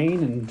 into the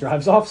rain and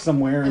drives off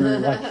somewhere,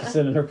 and like she's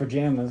in her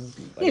pajamas.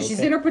 Like, yeah, she's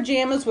in her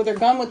pajamas with her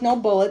gun with no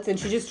bullets, and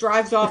she just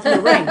drives off in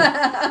the rain.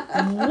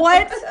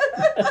 What?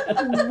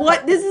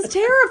 What? This is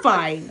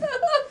terrifying.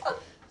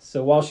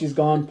 So while she's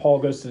gone, Paul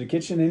goes to the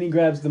kitchen and he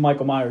grabs the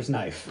Michael Myers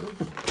knife,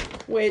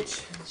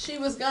 which she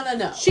was gonna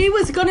know. She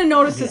was gonna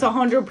notice it's a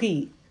Hundo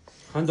P.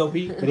 Hundo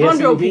P. But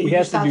he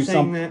has to do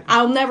something. That?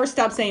 I'll never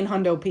stop saying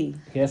Hundo P.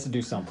 He has to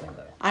do something though.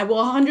 I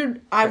will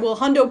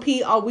Hundo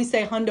P. Always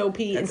say Hundo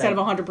P instead of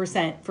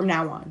 100% from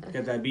now on.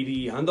 Get that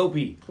BDE Hundo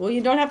P. Well,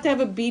 you don't have to have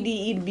a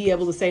BDE to be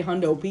able to say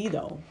Hundo P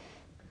though.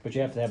 But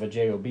you have to have a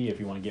JOB if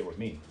you want to get with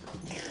me.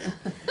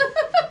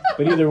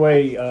 But either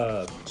way,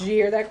 did you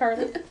hear that,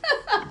 Carly?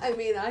 I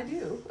mean, I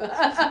do.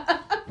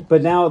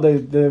 But now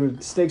the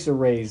stakes are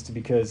raised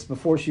because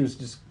before she was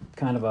just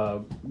kind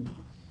of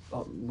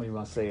what do you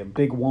want to say, a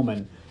big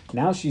woman.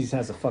 Now she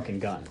has a fucking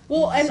gun.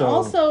 Well, and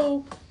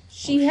also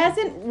she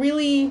hasn't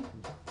really.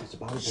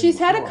 She's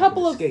had a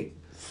couple of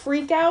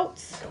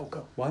freakouts.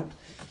 What?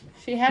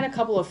 She had a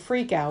couple of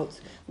freakouts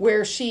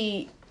where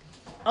she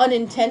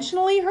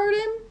unintentionally hurt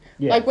him.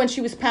 Yeah. Like when she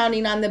was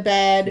pounding on the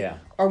bed,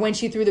 or when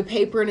she threw the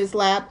paper in his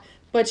lap.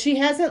 But she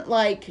hasn't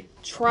like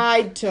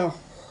tried to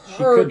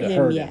hurt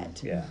him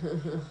yet. Yeah.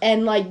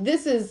 And like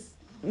this is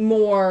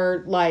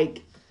more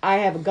like I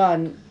have a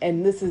gun,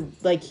 and this is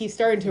like he's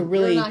starting to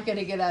really. You're not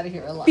gonna get out of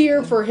here alive.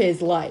 Fear for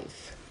his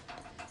life.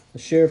 The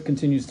sheriff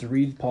continues to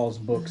read Paul's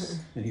books,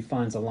 and he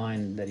finds a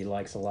line that he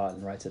likes a lot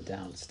and writes it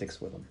down. It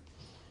sticks with him.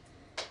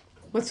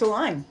 What's the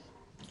line?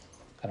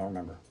 I don't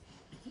remember.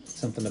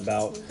 Something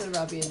about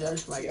being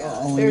judged by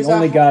God.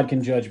 Only God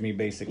can judge me,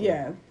 basically.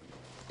 Yeah.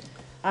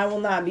 I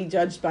will not be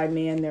judged by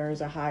man. There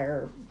is a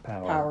higher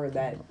power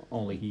that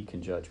only he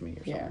can judge me. Or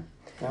something. Yeah.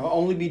 I will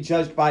only be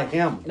judged by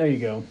him. There you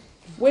go.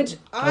 Which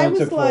I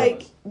was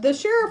like, the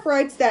sheriff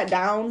writes that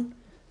down,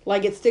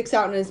 like it sticks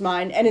out in his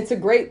mind, and it's a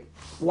great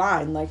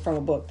line, like from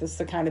a book. This is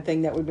the kind of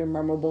thing that would be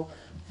memorable.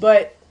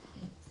 But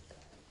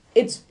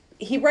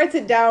he writes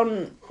it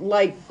down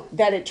like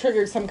that it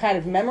triggered some kind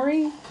of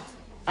memory,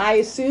 I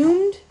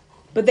assumed,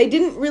 but they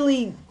didn't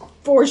really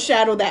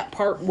foreshadow that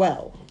part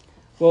well.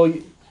 Well,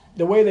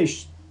 the way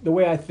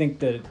I think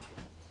that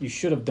you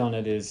should have done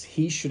it is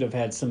he should have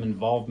had some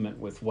involvement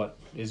with what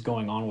is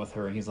going on with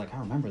her, and he's like, I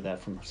remember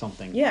that from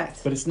something.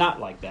 Yes. But it's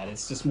not like that.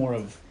 It's just more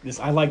of this.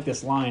 I like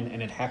this line,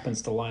 and it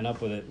happens to line up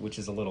with it, which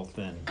is a little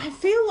thin. I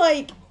feel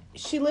like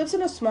she lives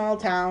in a small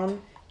town,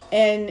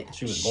 and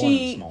She was born in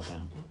a small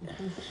town.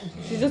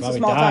 She's just a Probably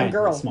small died time in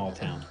girl. a small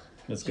town.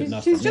 That's good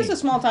enough. She's for just me. a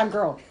small time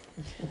girl.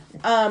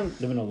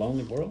 Live in a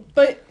lonely world.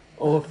 But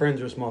All her friends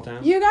are small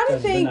towns. you gotta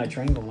Has been I think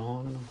trained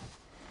along.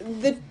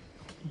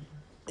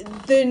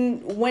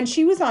 then when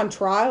she was on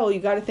trial, you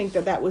gotta think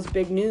that was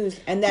big news,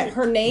 and that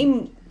her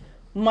name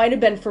might have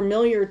been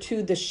familiar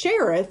to the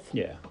sheriff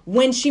Yeah.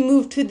 when she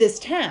moved to this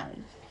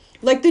town.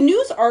 Like, the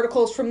news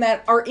articles from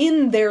that are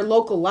in their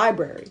local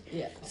library.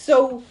 Yeah.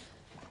 So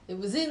It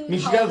was in mean,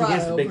 she got it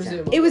against Colorado, the big town.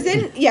 presumably. it was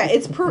in, yeah,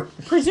 it's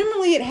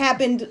presumably it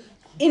happened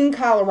in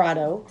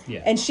Colorado.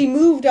 Yeah. And she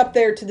moved up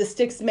there to the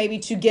sticks maybe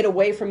to get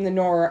away from the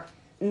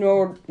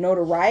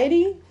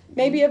notoriety,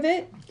 maybe, of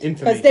it.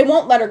 Infamy. Because they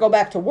won't let her go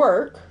back to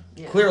work,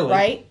 Clearly.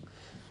 right?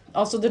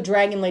 Also, the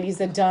Dragon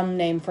Lady's a dumb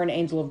name for an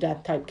Angel of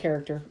Death type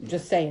character.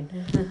 Just saying.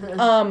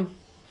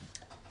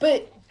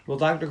 But Well,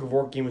 Dr.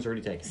 Kevorkian was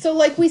already taken. so,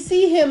 like, we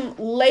see him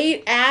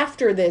late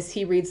after this,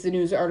 he reads the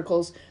news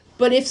articles.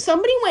 But if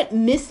somebody went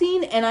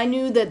missing and I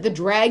knew that the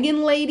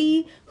Dragon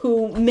Lady,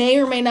 who may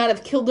or may not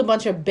have killed a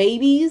bunch of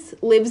babies,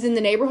 lives in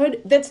the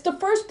neighborhood, that's the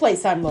first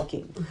place I'm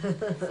looking.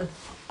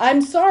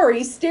 I'm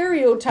sorry,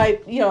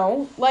 stereotype,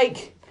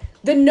 like,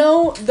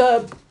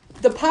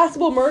 the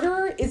possible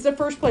murderer is the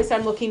first place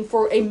I'm looking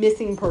for a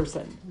missing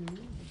person.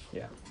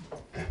 Yeah.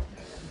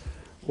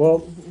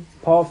 Well,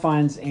 Paul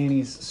finds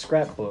Annie's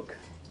scrapbook.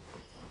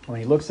 When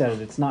he looks at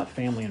it, it's not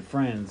family and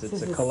friends. It's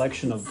This a is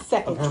collection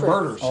second Of her trip.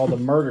 murders. all the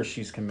murders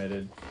she's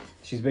committed.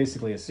 She's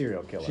basically a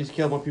serial killer. She's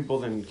killed more people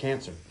than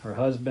cancer. Her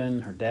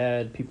husband, her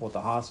dad, people at the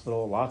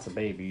hospital, lots of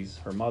babies.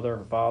 Her mother,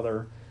 her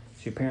father.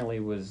 She apparently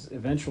was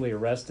eventually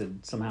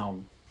arrested. Somehow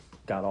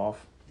got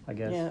off, I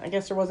guess. Yeah, I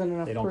guess there wasn't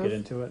enough They don't proof. get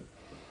into it.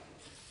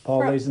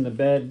 Paul lays in the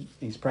bed.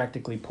 He's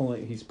practicing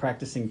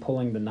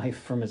pulling the knife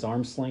from his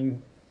arm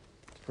sling.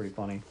 It's pretty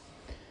funny.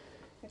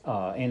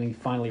 Annie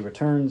finally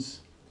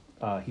returns.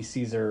 He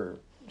sees her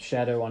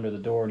shadow under the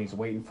door, and he's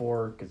waiting for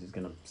her because he's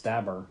gonna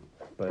stab her.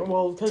 But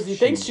Well, because he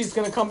thinks she's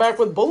going to come back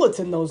with bullets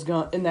in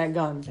that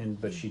gun.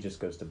 but she just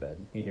goes to bed.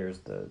 He hears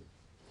the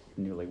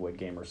Newlywed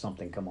Game or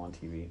something come on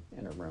TV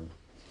in her room.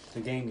 It's a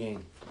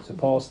game. So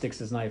Paul sticks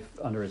his knife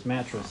under his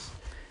mattress.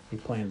 He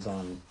plans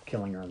on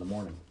killing her in the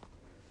morning.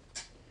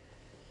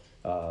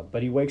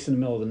 But he wakes in the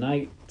middle of the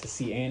night to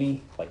see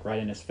Annie, like, right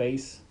in his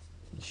face.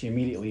 She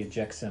immediately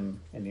ejects him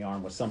in the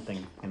arm with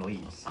something and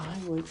leaves. I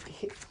would,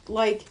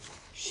 like,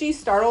 she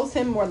startles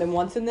him more than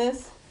once in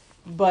this,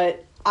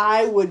 but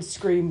I would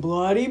scream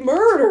bloody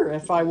murder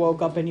if I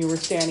woke up and you were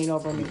standing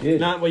over me.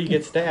 Not when you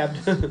get stabbed.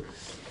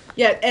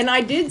 Yeah, and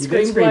I did You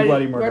scream, did scream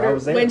bloody murder. I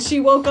was there. when he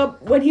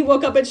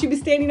woke up and she was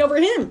standing over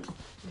him.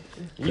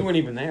 You weren't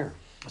even there.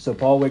 So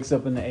Paul wakes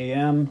up in the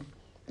AM.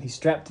 He's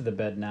strapped to the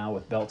bed now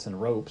with belts and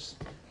ropes.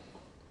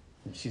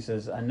 And she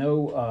says, I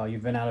know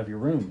you've been out of your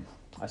room.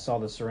 I saw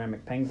the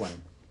ceramic penguin.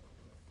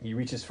 He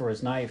reaches for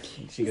his knife.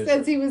 She goes,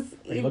 Says he was.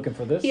 are you looking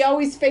for this? He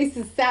always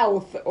faces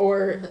south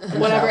or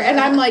whatever, and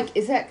I'm like,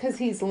 is that because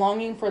he's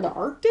longing for the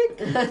Arctic?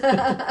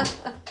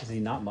 Is he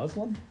not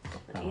Muslim?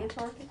 No.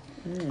 Antarctic?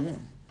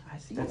 I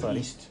see. That's Buddy.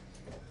 east.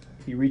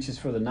 He reaches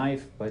for the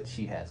knife, but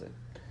she has it.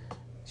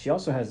 She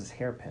also has his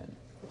hairpin.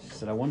 She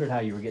said, I wondered how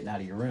you were getting out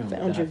of your room, but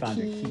then I found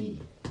your key.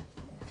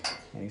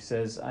 And he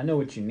says, I know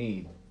what you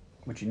need.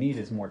 What you need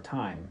is more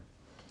time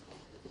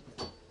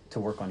to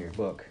work on your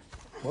book.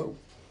 Whoa.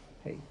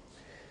 Hey.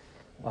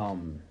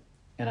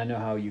 And I know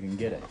how you can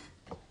get it.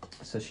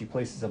 So she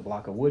places a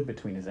block of wood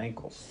between his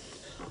ankles.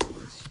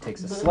 She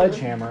takes a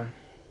sledgehammer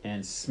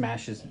and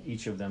smashes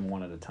each of them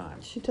one at a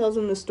time. She tells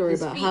him the story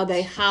His about feet. how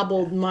they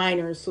hobbled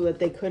miners so that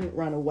they couldn't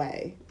run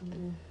away.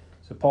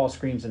 So Paul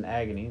screams in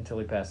agony until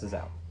he passes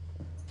out.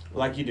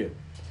 Like you do.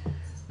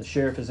 The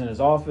sheriff is in his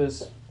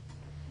office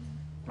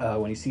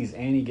when he sees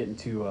Annie get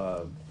into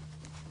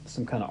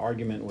some kind of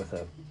argument with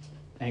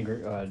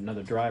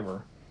another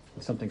driver.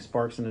 Something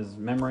sparks in his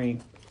memory.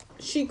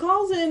 She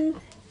calls him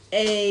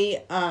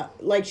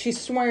like she's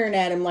swearing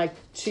at him like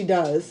she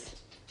does.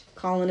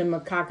 Calling him a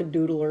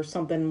cockadoodle or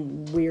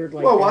something weird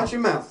like Whoa, that. watch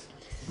your mouth.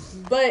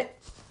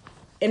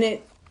 And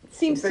it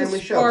seems to Family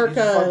show. spark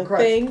Jesus fucking a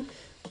Christ. thing.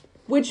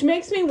 Which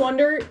makes me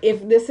wonder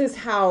if this is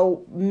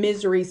how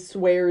Misery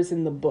swears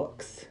in the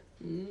books.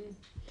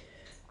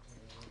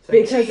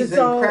 Because cheese it's and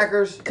all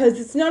crackers. because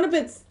it's none of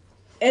it's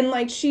and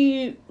when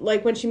she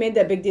made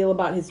that big deal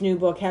about his new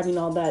book having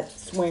all that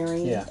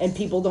swearing Yeah. and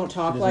people don't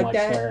talk She doesn't like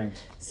that. swearing.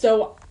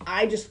 So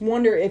I just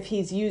wonder if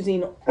he's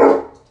using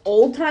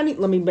old timey.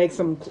 Let me make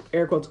some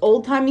air quotes.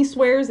 Old timey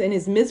swears in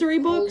his Misery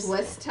books, Old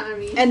West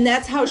timey. and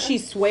that's how she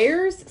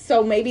swears.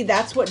 So maybe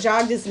that's what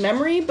jogged his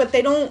memory. But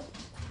they don't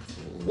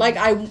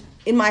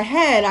in my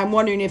head, I'm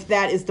wondering if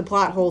that is the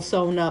plot hole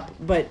sewn up,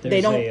 but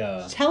they There's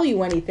don't tell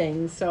you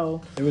anything.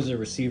 So There was a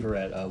receiver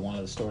at one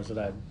of the stores that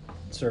I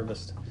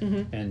serviced,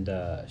 and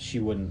she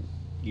wouldn't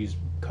use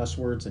cuss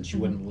words, and she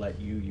wouldn't let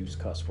you use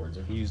cuss words.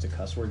 If you used a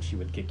cuss word, she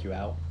would kick you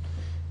out.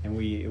 And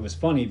it was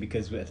funny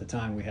because at the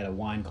time we had a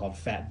wine called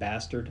Fat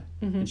Bastard,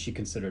 and she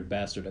considered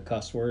bastard a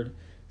cuss word,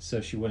 so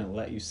she wouldn't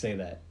let you say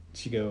that.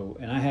 She'd go,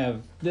 and I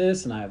have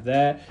this, and I have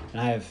that, and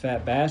I have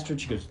Fat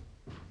Bastard. She goes,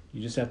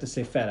 you just have to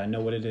say fat. I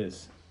know what it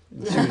is.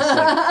 And she was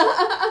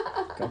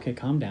like, okay,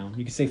 calm down.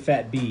 You can say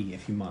Fat B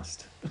if you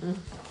must.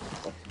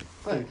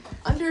 But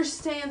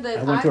understand that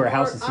I went to her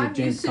house and see if I'm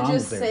James used to Caan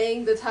was just there.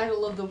 saying the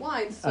title of the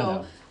wine,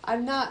 so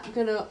I'm not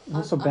gonna.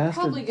 Also, I'm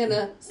bastard, probably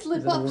gonna slip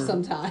is that a up word?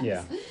 sometimes.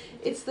 Yeah.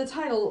 It's the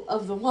title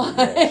of the wine.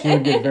 She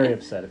would get very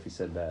upset if you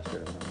said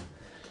bastard.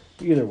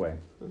 Either way.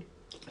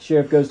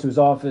 Sheriff goes to his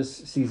office,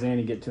 sees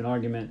Annie get to an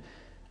argument.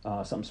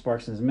 Something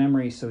sparks in his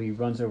memory, so he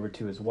runs over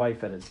to his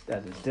wife at his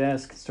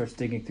desk, starts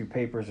digging through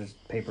papers. There's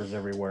papers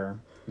everywhere.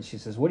 And she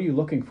says, what are you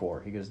looking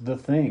for? He goes, the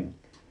thing.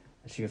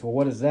 And she goes, well,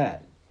 what is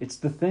that? It's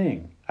the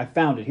thing. I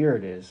found it. Here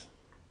it is.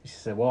 And she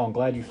said, well, I'm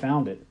glad you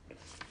found it. And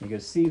he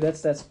goes, see,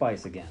 that's that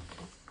spice again.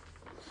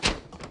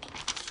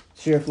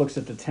 Sheriff looks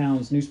at the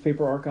town's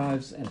newspaper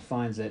archives and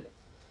finds that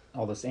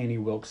all this Annie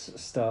Wilkes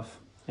stuff,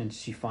 and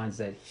she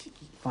finds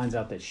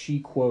out that she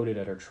quoted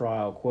at her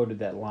trial, quoted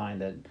that line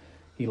that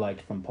he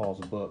liked from Paul's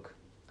book.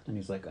 And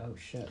he's like, oh,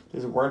 shit.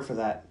 There's a word for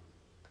that.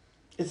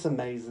 It's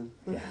amazing.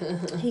 Yeah.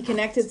 He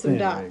connected some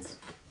dots.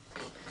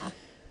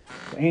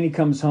 So Annie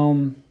comes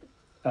home.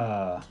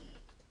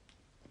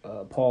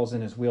 Paul's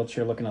in his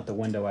wheelchair looking out the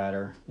window at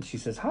her. And she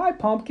says, hi,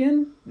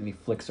 pumpkin. And he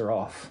flicks her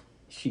off.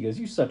 She goes,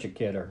 you such a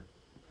kidder.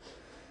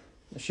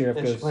 The sheriff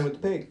And goes, she's playing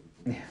with the pig.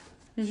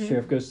 The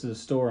sheriff goes to the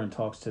store and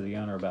talks to the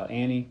owner about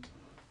Annie.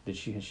 Has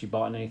she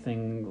bought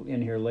anything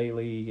in here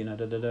lately?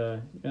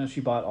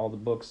 She bought all the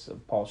books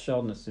of Paul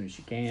Sheldon as soon as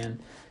she can.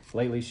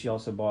 Lately, she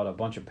also bought a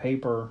bunch of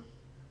paper.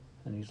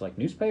 And he's like,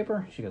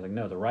 newspaper? She goes like,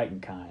 no, the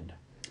writing kind.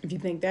 If you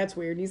think that's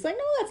weird, he's like,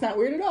 no, that's not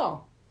weird at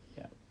all.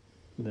 Yeah.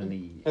 And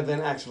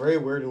then acts very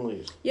weird and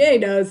leaves. Yeah, he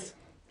does.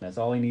 that's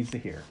all he needs to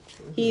hear.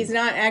 He's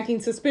not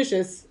acting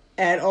suspicious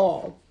at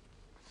all.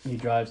 He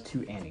drives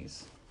to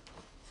Annie's.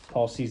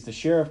 Paul sees the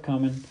sheriff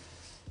coming.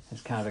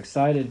 He's kind of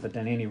excited, but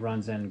then Annie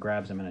runs in,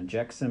 grabs him, and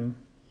ejects him.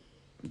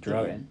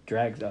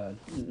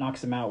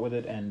 Knocks him out with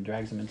it, and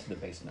drags him into the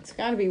basement. It's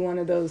got to be one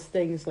of those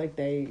things like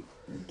they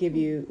give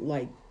you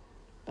like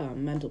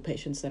mental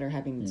patients that are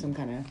having some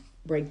kind of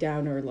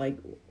breakdown, or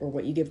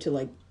what you give to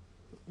like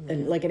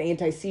an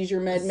anti-seizure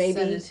med, maybe.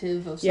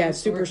 Sedative of some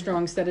super sort.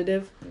 strong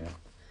sedative. Yeah.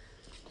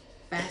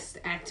 Fast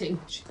acting.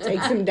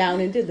 Takes him down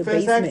into the Fast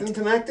basement. acting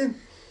connected?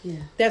 Yeah.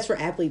 That's for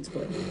athletes,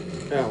 but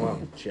Oh,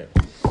 well, shit.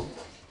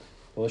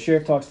 Well, the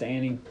sheriff talks to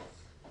Annie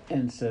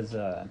and says,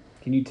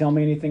 can you tell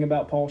me anything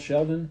about Paul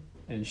Sheldon?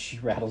 And she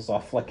rattles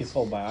off like his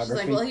whole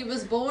biography. She's like, well, he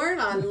was born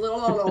on and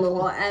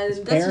that's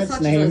just parents'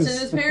 such names. and such,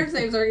 and his parents'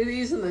 names are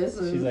these and this.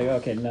 And She's like,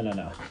 okay,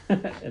 no.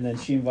 And then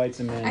she invites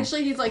him in.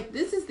 actually, he's like,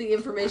 this is the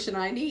information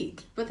I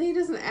need. But then he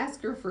doesn't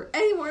ask her for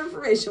any more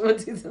information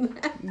once he's in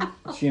that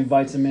house. She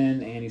invites him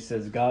in, and he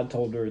says God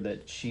told her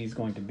that she's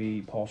going to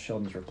be Paul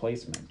Sheldon's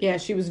replacement. yeah,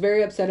 she was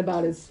very upset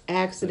about his So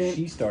accident.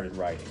 she started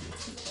writing.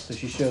 So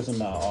she shows him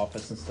the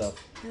office and stuff.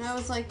 And I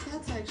was like,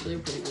 that's actually a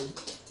pretty good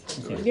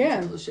story.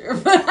 Yeah. The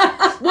sheriff.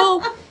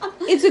 Well,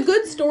 it's a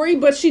good story,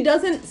 but she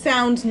doesn't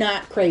sound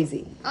not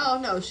crazy. Oh,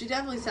 no, she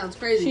definitely sounds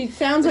crazy. She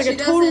sounds But like a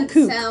she total doesn't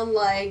kook. sound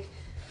like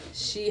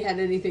she had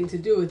anything to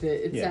do with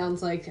it. It Yeah.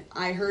 sounds like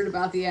I heard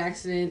about the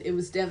accident. It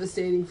was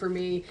devastating for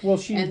me. Well,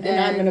 she and And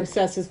I'm an then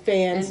obsessive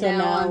fan, and so now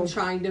now I'm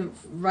trying to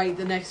write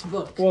the next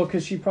book. Well,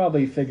 because she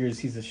probably figures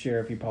he's a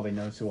sheriff. He probably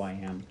knows who I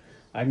am.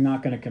 I'm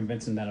not going to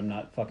convince him that I'm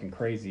not fucking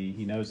crazy.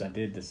 He knows I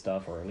did this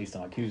stuff, or at least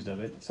I'm accused of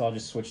it. So I'll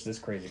just switch this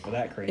crazy for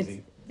that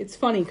crazy. it's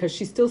funny because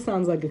she still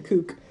sounds like a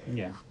kook.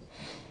 Yeah.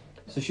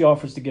 So she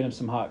offers to get him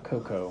some hot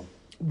cocoa.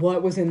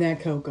 What was in that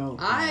cocoa?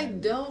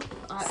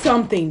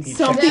 Something He was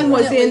checked in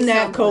around.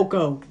 that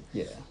cocoa.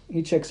 Yeah.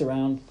 He checks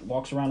around,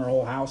 walks around her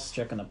whole house,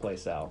 checking the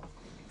place out.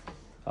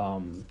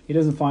 He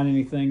doesn't find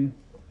anything,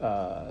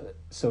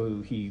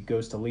 so he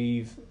goes to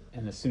leave,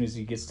 and as soon as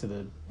he gets to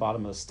the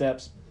bottom of the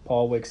steps,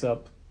 Paul wakes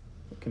up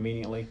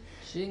conveniently.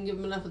 She didn't give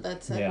him enough of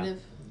that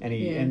sedative. And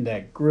he Yeah. in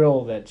that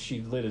grill that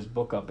she lit his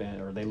book up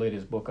in, or they lit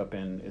his book up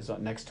in, is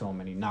next to him,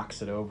 and he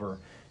knocks it over,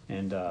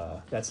 and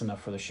that's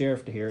enough for the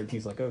sheriff to hear it.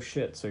 He's like, "Oh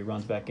shit!" So he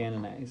runs back in,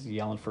 and he's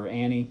yelling for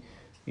Annie.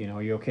 You know,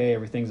 "Are you okay?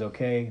 Everything's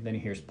okay." Then he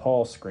hears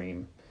Paul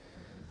scream,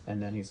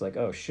 and then he's like,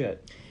 "Oh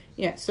shit!"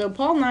 Yeah, so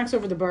Paul knocks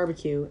over the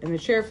barbecue, and the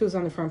sheriff who's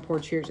on the front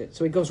porch hears it.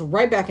 So he goes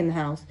right back in the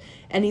house,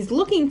 and he's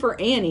looking for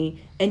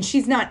Annie, and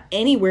she's not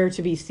anywhere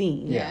to be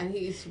seen. Yeah, and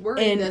he's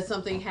worried And that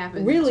something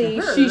happened Really,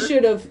 to her. she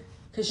should have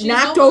 'Cause she's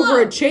knocked home over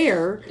a alone.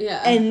 chair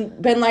Yeah. and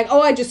been like, "Oh,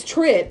 I just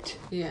tripped."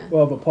 Yeah.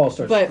 Well, but Paul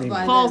starts But screaming.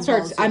 By Paul then,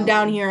 starts, Paul's I'm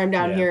down yelling. here, I'm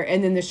down Yeah. here.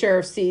 And then the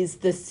sheriff sees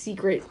the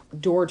secret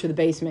door to the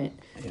basement,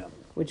 Yeah.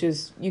 which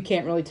is, you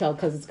can't really tell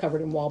because it's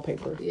covered in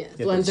wallpaper. Yeah.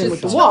 Blends Which in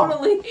is with the wall.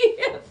 Totally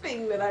a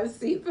thing that I've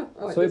seen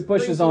before. So he Just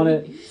pushes on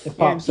it. breaking It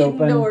pops hidden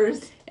open.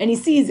 doors. And he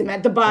sees him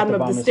at the bottom,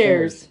 of the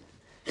stairs.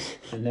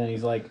 And then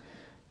he's like,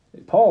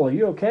 Paul, are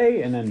you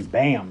okay? And then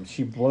bam,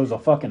 she blows a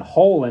fucking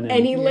hole in him.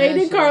 And Elaine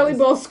and she Carly was.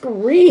 both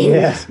screamed.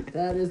 Yeah.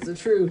 That is the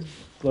truth.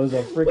 Blows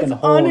a freaking was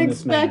hole in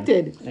this man.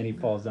 unexpected. And he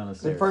falls down the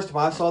stairs. First of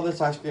all, I saw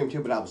this, I screamed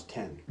too, but I was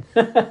 10.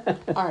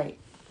 All right.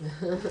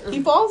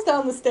 He falls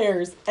down the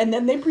stairs, and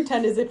then they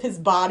pretend as if his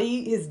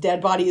dead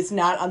body, is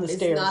not on the It's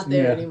stairs. not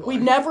there Yeah. anymore. We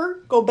never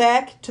go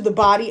back to the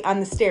body on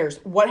the stairs.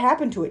 What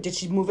happened to it? Did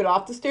she move it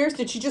off the stairs?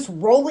 Did she just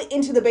roll it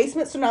into the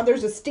basement so now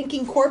there's a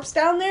stinking corpse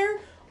down there?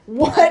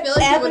 What I feel like it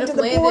would happened to have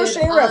the poor landed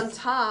sheriff? on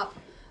top.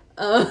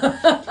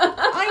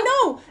 I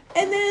know.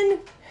 And then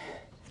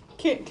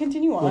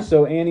continue on. Well,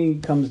 so Annie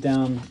comes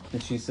down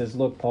and she says,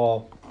 "Look,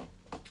 Paul,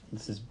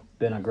 this has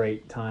been a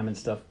great time and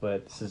stuff,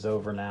 but this is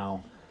over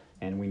now,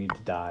 and we need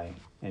to die."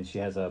 And she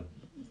has a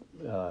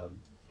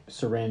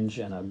syringe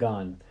and a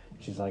gun.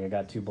 She's like, "I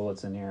got 2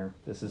 bullets in here.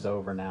 This is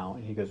over now."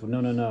 And he goes, "Well,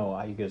 no.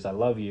 He goes, "I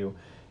love you,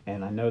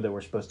 and I know that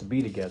we're supposed to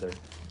be together."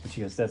 And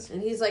she goes,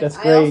 And he's like, That's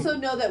I great. also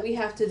know that we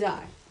have to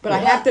die. But I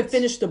have to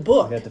finish the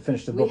book. "We have to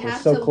finish the We book. We're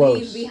have so to close."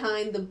 leave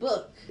behind the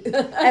book.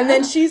 And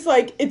then she's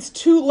like, "It's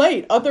too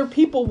late. Other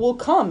people will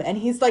come." And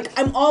he's like,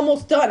 "I'm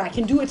almost done. I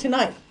can do it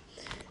tonight."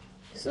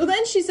 So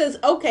then she says,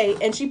 "Okay."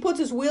 And she puts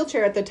his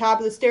wheelchair at the top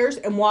of the stairs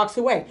and walks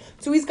away.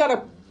 So he's got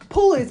to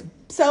pull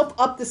himself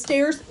up the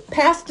stairs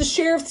past the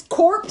sheriff's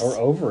corpse. Or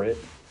over it.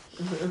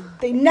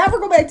 They never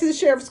go back to the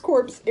sheriff's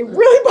corpse. It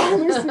really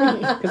bothers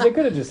me. Because they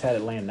could have just had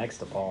it land next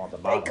to Paul at the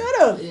They bottom.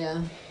 could have.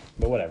 Yeah.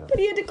 But whatever. But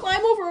he had to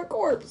climb over a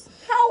corpse.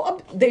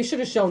 They should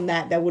have shown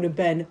that. That would have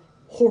been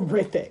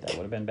horrific. That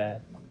would have been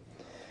bad.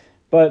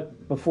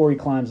 But before he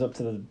climbs up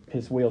to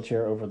his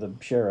wheelchair over the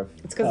sheriff,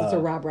 It's because it's a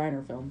Rob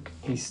Reiner film.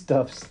 he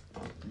stuffs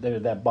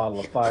that bottle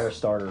of lighter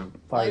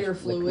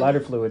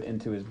fluid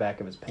into his back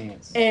of his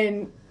pants.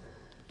 And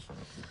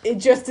it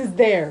just is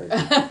there.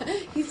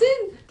 He's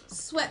in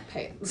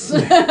sweatpants.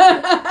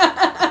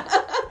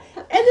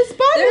 And this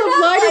bottle They're of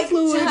not lighter like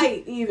fluid.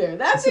 tight either.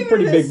 That's It's a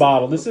pretty big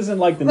bottle. This isn't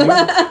like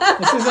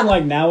this isn't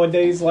like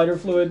nowadays lighter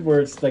fluid where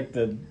it's like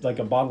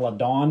a bottle of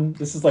Dawn.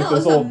 This is like No,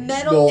 those it's a old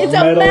metal- It's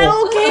a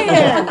metal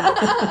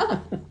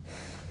can.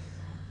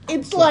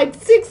 It's like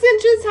 6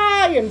 inches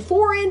high and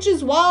 4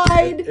 inches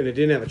wide. And it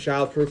didn't have a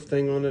childproof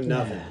thing on it,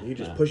 nothing. You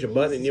just push a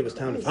button and it was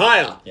time to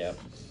fire. Yeah.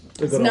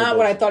 It's not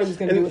what I thought he was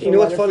going to do And with you the know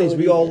what's lighter funny is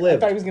fluid we all either. lived. I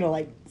thought he was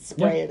going to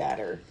spray it at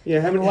her.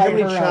 Yeah, how many Light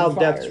her on child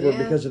fire. deaths were Yeah.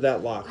 because of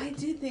that lock? I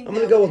did think I'm that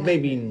gonna go would with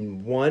maybe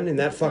happen. 1, and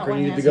that not fucker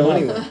one needed to has go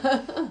enough.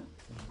 anyway.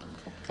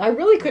 I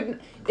really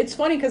couldn't. It's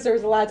funny because there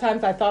was a lot of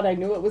times I thought I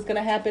knew it was going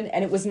to happen,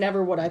 and it was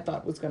never what I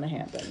thought was going to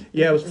happen.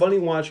 Yeah, it was funny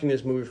watching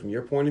this movie from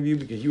your point of view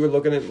because you were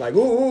looking at it like,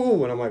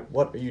 ooh, and I'm like,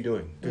 what are you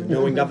doing? Just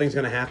knowing nothing's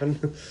gonna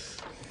happen.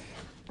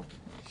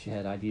 She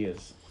had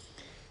ideas.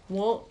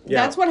 Well,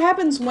 Yeah. that's what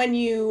happens when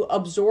you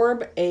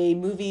absorb a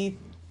movie.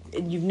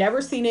 You've never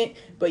seen it,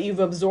 but you've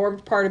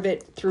absorbed part of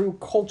it through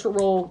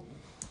cultural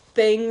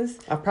things.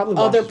 I've probably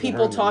watched other this with people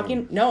her in the talking.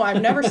 room. No,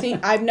 I've never seen.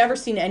 I've never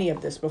seen any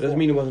of this before. Doesn't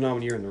mean it wasn't on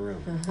when you were in the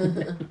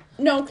room.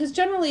 No, because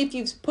generally, if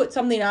you've put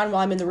something on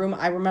while I'm in the room,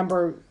 I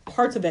remember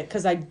parts of it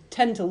because I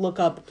tend to look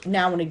up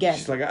now and again.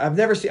 She's like, I've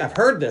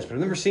heard this, but I've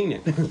never seen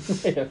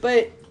it.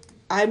 But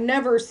I've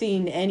never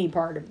seen any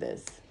part of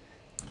this.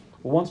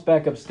 Well, once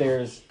back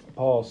upstairs,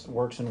 Paul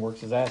works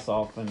his ass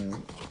off and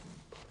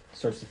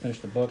starts to finish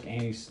the book.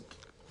 Annie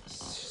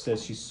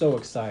says she's so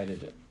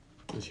excited.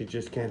 And she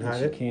just can't And hide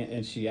she it. can't,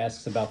 and she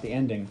asks about the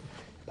ending.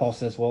 Paul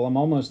says, "Well, I'm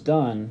almost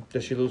done."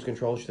 Does she lose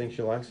control? She thinks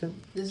she likes it.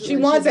 This is She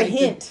when wants she's a like,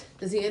 hint.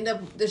 Does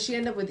she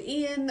end up with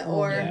Ian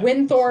or? yeah.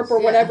 Winthorpe or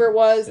Yeah. whatever it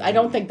was. I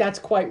don't think that's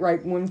quite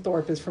right.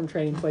 Winthorpe is from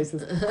Trading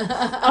Places.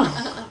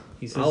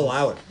 He says, I'll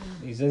allow it.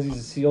 He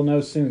says he'll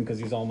know soon because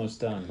he's almost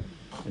done.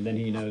 And then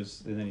he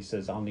knows. And then he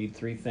says, "I'll need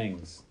 3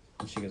 things."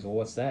 And she goes, "Well,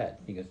 what's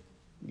that?" He goes,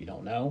 "You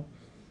don't know?"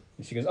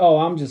 And she goes, "Oh,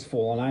 I'm just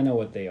fooling. I know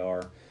what they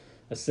are: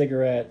 a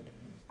cigarette,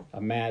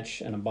 a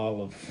match, and a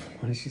bottle of,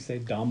 what did she say?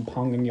 Dom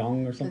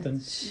Perignon or something?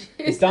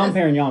 It's Dom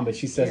Perignon, but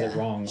she says it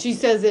wrong. She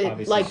says it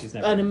Obviously, like she's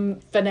never- a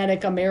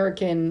phonetic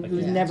American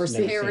who's yeah, never she's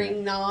seen. never-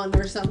 Herring non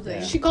or something.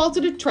 Yeah. She calls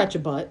it a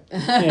trechabutt.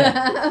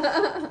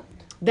 Yeah.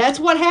 That's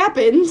what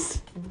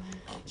happens.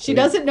 She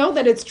doesn't know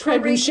that it's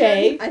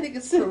trebuchet. I think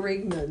it's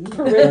Perignon.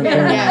 Perignon,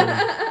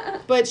 yeah.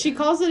 But she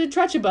calls it a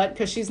trechabutt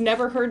because she's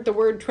never heard the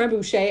word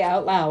trebuchet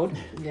out loud.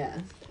 Yeah.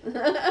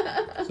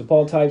 So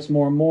Paul types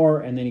more and more,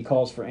 and then he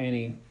calls for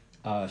Annie.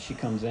 She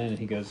comes in, and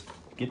he goes,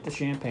 "Get the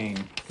champagne,"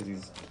 because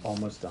he's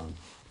almost done.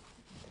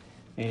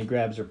 And he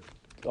grabs her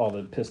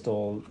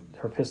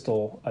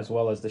pistol, as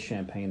well as the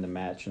champagne, the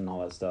match, and all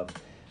that stuff.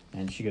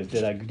 And she goes,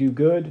 "Did I do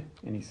good?"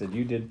 And he said,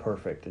 "You did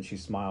perfect." And she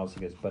smiles. He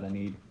goes, "But I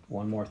need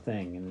one more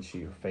thing." And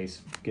then her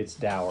face gets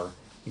dour.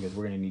 He goes,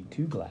 "We're going to need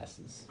 2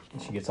 glasses."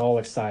 And she gets all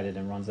excited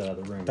and runs out of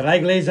the room. But I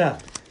glaze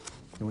up.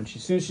 And when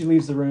soon as she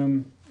leaves the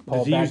room, Paul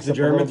Does he backs use the up a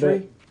German little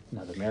bit. 3?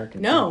 No, the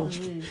American No.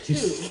 3.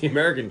 The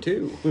American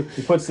too.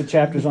 He puts the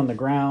chapters on the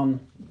ground,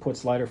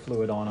 puts lighter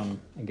fluid on them,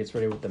 and gets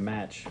ready with the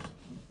match.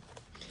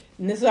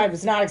 And this is what I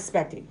was not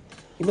expecting.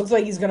 He looks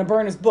like he's going to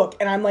burn his book.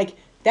 And I'm like,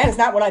 that is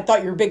not what I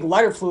thought your big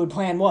lighter fluid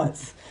plan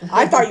was.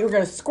 I thought you were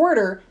going to squirt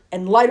her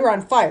and light her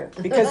on fire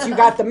because you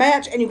got the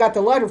match and you got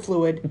the lighter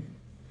fluid.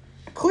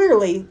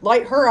 Clearly,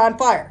 light her on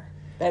fire.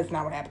 That's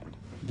not what happened.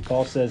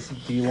 Paul says,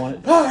 "Do you want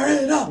it?" Fire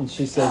it up. And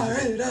she says,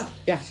 Fire it up.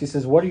 Yeah. She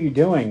says, "What are you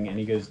doing?" And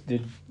he goes,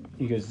 "Didn't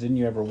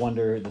you ever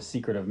wonder who the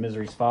secret of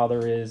Misery's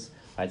father is?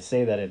 I'd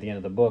say that at the end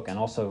of the book, and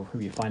also who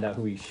you find out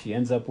who she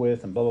ends up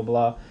with, and blah blah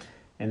blah."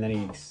 And then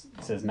he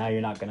says, "Now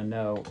you're not going to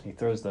know." He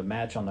throws the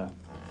match on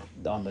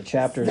the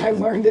chapters. I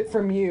learned it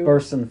from you.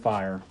 Bursts in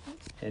fire,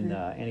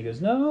 and he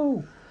goes,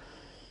 "No."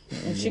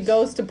 And she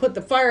goes to put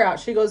the fire out.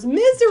 She goes,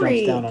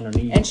 "Misery!" Jumps down on her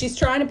knees. And she's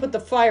trying to put the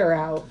fire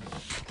out.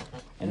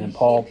 And then He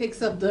Paul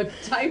picks up the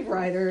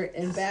typewriter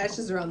and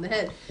bashes her on the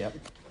head. Yep.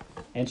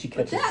 And she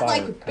But catches that, fire.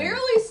 like, kind of.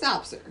 barely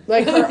stops her.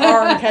 Like her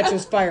arm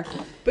catches fire.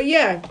 But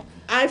yeah,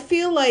 I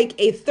feel like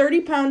a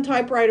 30-pound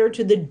typewriter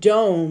to the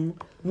dome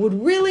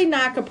would really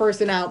knock a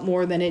person out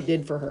more than it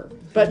did for her.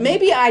 But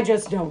maybe I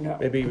just don't know.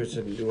 Maybe it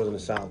wasn't a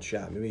solid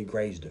shot. Maybe he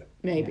grazed her.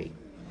 Maybe.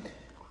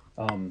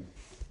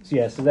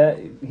 So that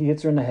he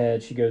hits her in the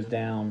head. She goes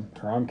down.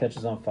 Her arm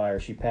catches on fire.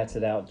 She pats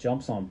it out,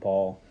 jumps on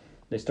Paul.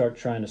 They start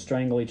trying to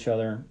strangle each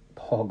other.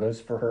 Paul goes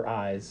for her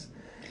eyes.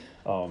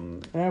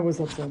 That was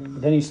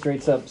upsetting. Then he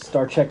straights up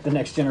Star Trek: The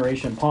Next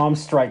Generation. Palm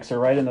strikes her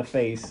right in the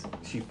face.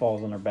 She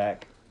falls on her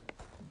back.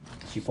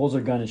 She pulls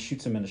her gun and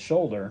shoots him in the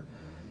shoulder.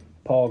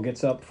 Paul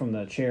gets up from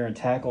the chair and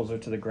tackles her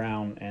to the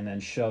ground and then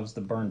shoves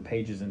the burned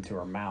pages into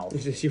her mouth. He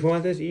says, "She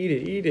want this? Eat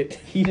it, eat it."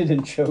 Heated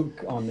and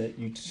choke on the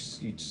you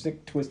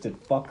sick twisted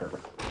fucker.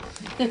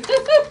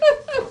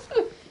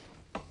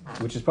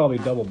 Which is probably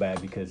double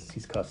bad because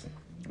he's cussing.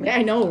 Yeah,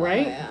 I know,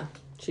 right? Yeah.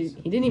 He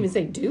didn't even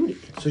say duty.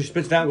 So she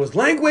spits it out and goes,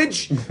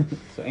 "Language!"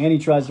 So Annie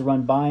tries to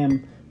run by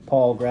him.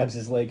 Paul grabs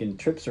his leg and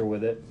trips her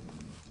with it,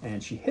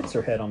 and she hits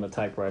her head on the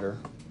typewriter,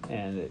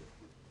 and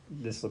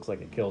this looks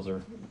like it kills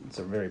her. It's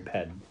a very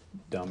bad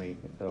dummy.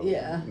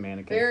 Yeah.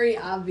 Mannequin. Very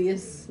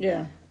obvious.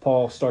 Yeah.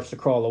 Paul starts to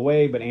crawl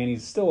away, but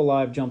Annie's still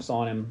alive, jumps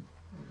on him.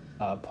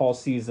 Paul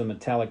sees the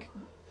metallic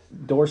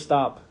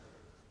doorstop,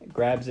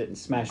 grabs it, and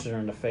smashes her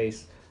in the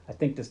face. I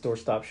think this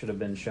doorstop should have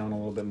been shown a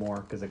little bit more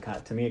because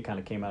to me it kind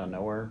of came out of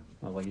nowhere.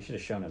 I was like, you should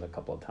have shown it a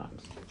couple of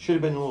times. Should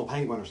have been a little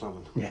penguin or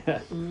something. Yeah.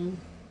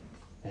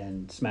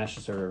 And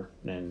smashes her,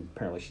 and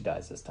apparently she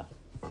dies this time.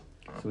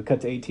 So we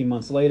cut to 18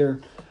 months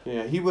later.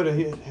 Yeah, he would have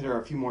hit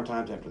her a few more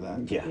times after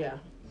that. Yeah. Yeah.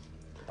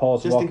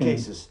 Paul's Just walking. in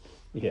cases.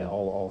 Yeah,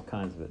 all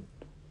kinds of it.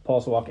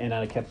 Paul's walking, and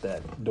I'd have kept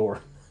that door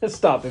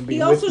stop and be He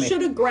with also me.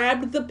 should have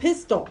grabbed the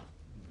pistol.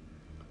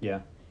 Yeah.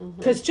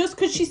 Because just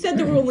because she said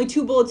there were only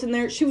 2 bullets in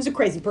there, she was a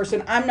crazy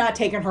person. I'm not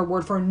taking her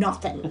word for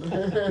nothing.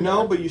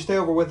 No, but you stay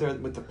over with her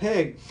with the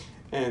pig,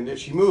 and if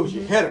she moves,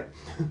 you hit her.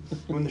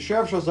 When the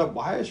sheriff shows up,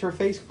 why is her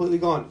face completely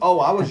gone? Oh,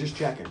 I was just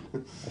checking.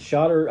 I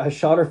shot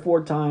her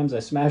 4 times. I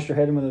smashed her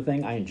head in with a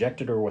thing. I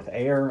injected her with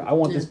air. I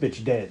want this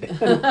bitch dead.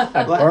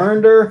 I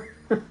burned her.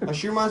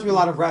 She reminds me a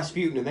lot of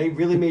Rasputin, and they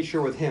really made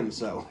sure with him,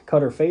 so.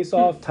 Cut her face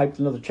off. Typed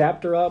another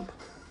chapter up.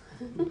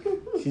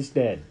 She's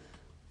dead.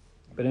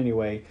 But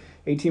anyway,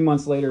 18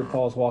 months later,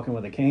 Paul's walking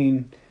with a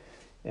cane.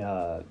 He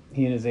and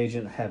his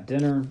agent have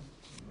dinner.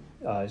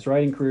 His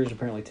writing career is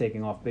apparently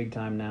taking off big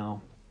time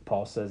now.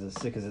 Paul says, as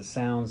sick as it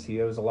sounds,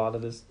 he owes a lot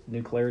of this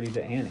new clarity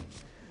to Annie.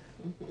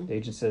 The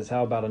agent says,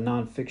 how about a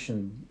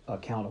nonfiction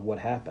account of what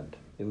happened?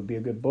 It would be a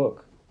good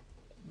book.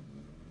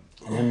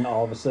 And then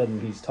all of a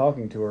sudden he's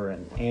talking to her,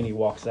 and Annie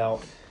walks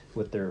out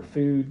with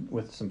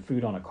some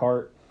food on a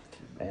cart.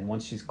 And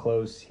once she's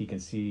close, he can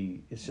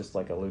see it's just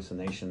like a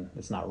hallucination.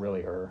 It's not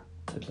really her.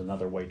 It's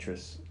another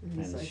waitress.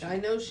 He's like, I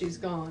know she's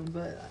gone,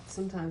 but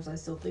sometimes I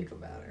still think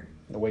about her.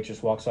 The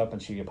waitress walks up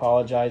and she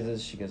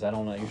apologizes. She goes, I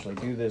don't usually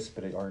do this,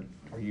 but are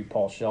you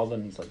Paul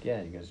Sheldon? He's like,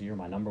 yeah. He goes, you're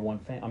my number one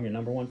fan. I'm your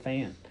number one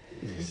fan.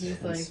 He's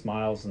And like,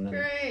 smiles and then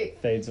great.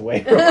 fades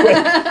away real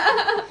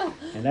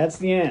quick. And that's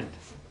the end.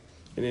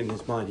 And in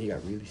his mind, he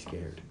got really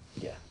scared.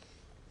 Yeah.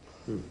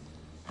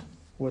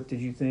 What did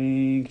you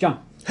think,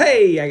 John?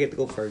 Hey, I get to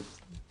go first.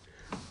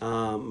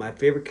 My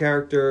favorite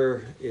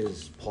character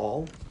is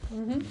Paul.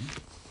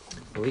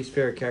 My least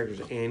favorite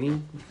character is Annie,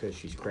 because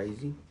she's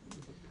crazy.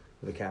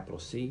 With a capital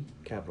C,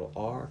 capital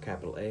R,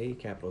 capital A,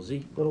 capital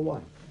Z, little y.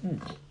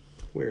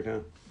 Weird,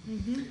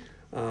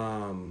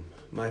 huh?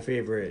 My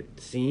favorite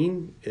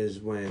scene is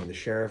when the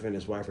sheriff and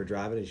his wife are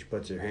driving, and she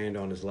puts her hand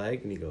on his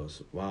leg, and he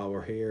goes, while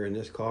we're here in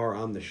this car,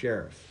 I'm the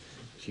sheriff.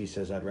 She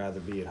says, I'd rather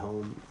be at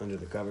home under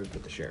the covers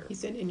with the sheriff. He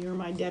said, and you're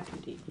my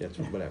deputy. That's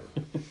whatever.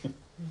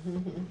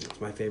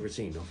 It's my favorite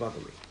scene. Don't fuck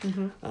with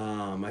me.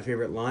 My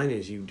favorite line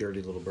is "You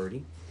dirty little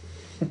birdie,"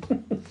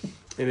 and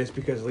it's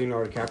because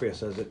Leonardo DiCaprio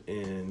says it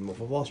in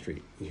Wolf of Wall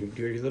Street. You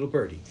dirty little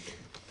birdie.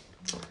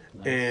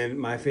 Nice. And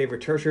my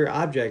favorite tertiary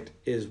object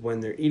is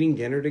when they're eating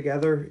dinner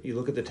together. You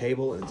look at the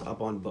table and it's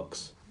up on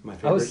books. My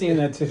favorite. I was seeing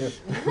that too.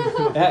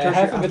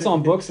 Half of it's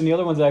on books and the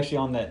other one's actually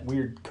on that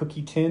weird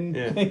cookie tin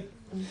thing.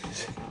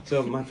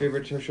 So my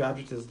favorite tertiary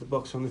object is the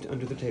books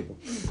under the table.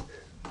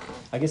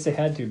 I guess they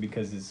had to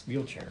because his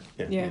wheelchair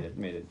made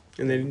it.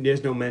 And then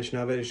there's no mention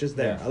of it. It's just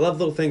there. Yeah. I love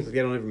little things that they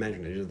don't ever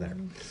mention. It's just there.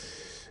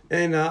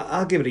 And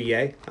I'll give it a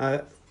yay.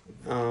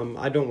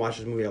 I don't watch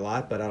this movie a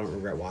lot, but I don't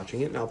regret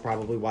watching it, and I'll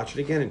probably watch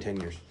it again in 10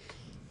 years.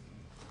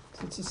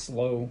 It's a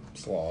slow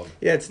slog.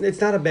 Yeah,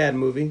 it's not a bad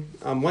movie.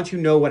 Once you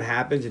know what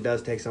happens, it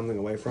does take something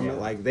away from Yeah. it.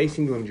 Like, they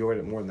seem to enjoy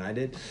it more than I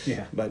did.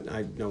 Yeah. But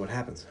I know what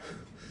happens.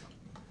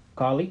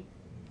 Carly?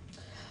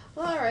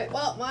 All right.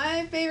 Well,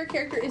 my favorite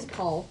character is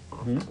Paul.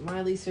 Mm-hmm.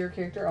 My least favorite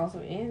character, also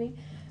Annie.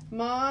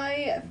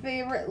 My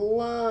favorite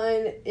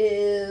line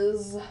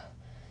is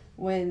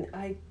when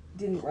I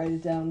didn't write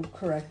it down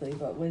correctly,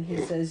 but when he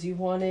says, "You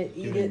want it,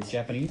 eat In it,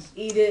 Japanese?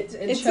 eat it,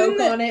 and It's choke in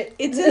the- on it."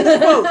 It's in the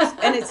quotes,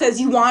 and it says,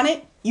 "You want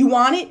it,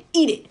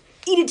 eat it.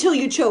 Eat it till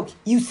you choke,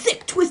 you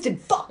sick, twisted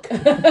fuck."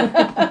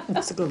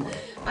 That's a good one.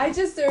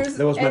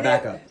 That was my and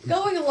backup.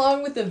 Going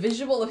along with the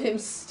visual of him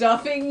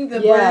stuffing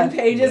the Yeah. burn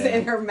pages Yeah.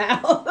 in her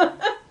mouth.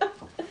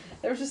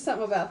 There was just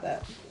something about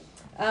that.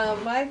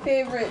 My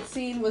favorite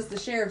scene was the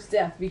sheriff's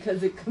death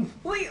because it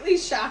completely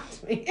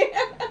shocked me.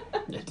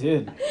 It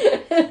did.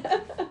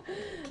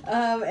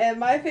 And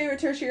my favorite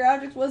tertiary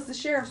object was the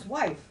sheriff's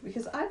wife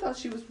because I thought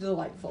she was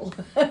delightful.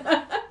 And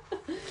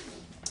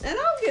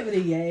I'll give it a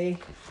yay.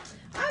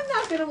 I'm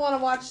not going to want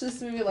to watch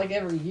this movie like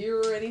every year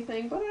or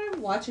anything, but I'd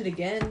watch it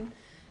again.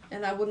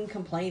 And I wouldn't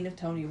complain if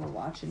Tony were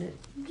watching it.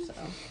 So,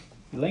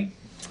 Elaine?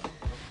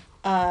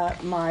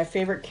 My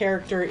favorite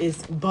character is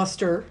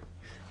Buster,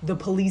 the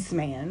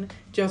policeman,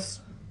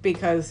 just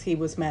because he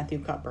was Matthew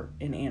Cuthbert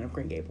in Anne of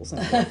Green Gables.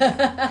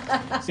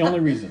 It's the only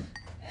reason.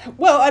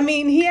 Well, I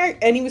mean,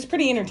 he was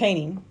pretty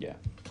entertaining. Yeah.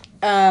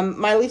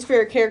 My least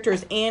favorite character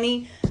is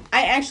Annie.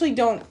 I actually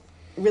don't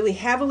really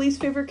have a least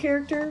favorite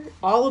character.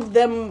 All of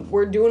them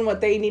were doing what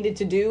they needed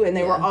to do, and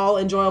they were all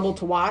enjoyable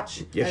to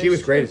watch. Yeah, she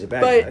was great as a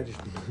bad But- guy.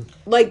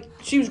 Like,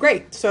 she was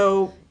great.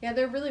 So yeah,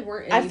 there really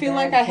weren't any I feel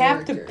like bad I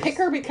have to characters. pick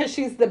her because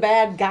she's the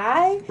bad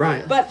guy.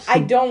 Right. But I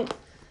don't.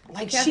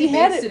 Like, Kathy she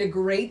had Bates it. did a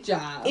great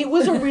job. It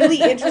was a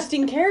really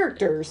interesting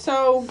character.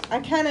 So I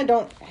kind of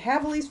don't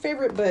have a least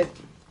favorite, but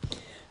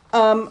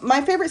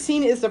my favorite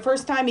scene is the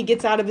first time he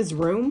gets out of his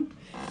room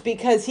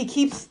because he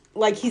keeps,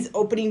 like, he's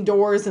opening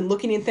doors and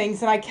looking in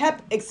things, and I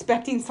kept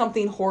expecting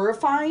something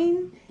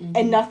horrifying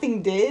and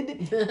nothing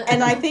did.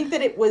 And I think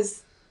that it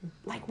was,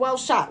 like, well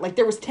shot. Like,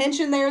 there was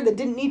tension there that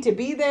didn't need to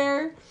be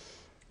there,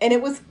 and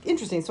it was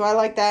interesting. So I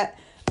like that.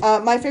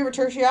 My favorite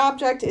tertiary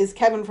object is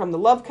Kevin from The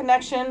Love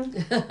Connection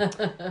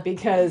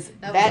because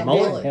That was that a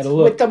mullet. mullet. Had a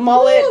look. with the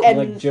mullet and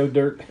Like Joe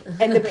Dirt.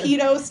 and the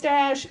pedo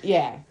stash.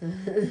 Yeah,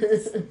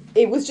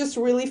 it was just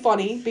really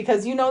funny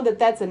because you know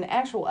that's an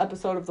actual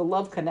episode of The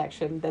Love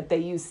Connection that they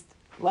used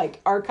like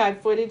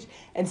archive footage,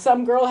 and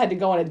some girl had to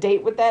go on a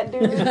date with that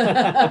dude. And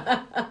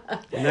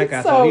that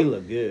guy So- thought he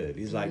looked good.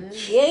 He's like,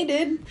 Yeah, he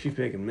did. she's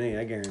picking me.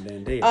 I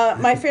guarantee.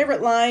 My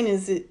favorite line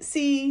is,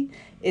 "See,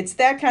 it's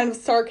that kind of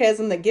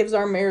sarcasm that gives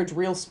our marriage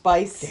real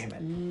spice." Damn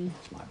it.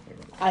 It's my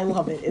favorite. I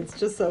love it. It's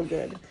just so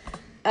good.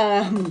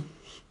 I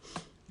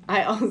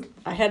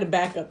had a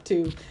backup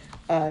too,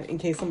 in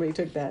case somebody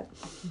took that.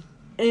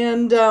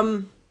 And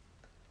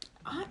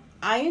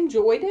I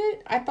enjoyed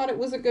it. I thought it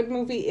was a good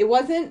movie. It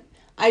wasn't.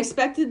 I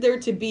expected there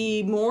to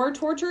be more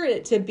torture,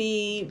 it to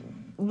be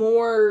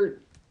more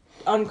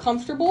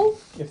uncomfortable.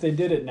 If they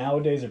did it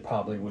nowadays, it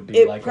probably would be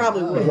It like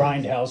probably a would.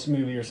 grindhouse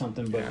movie or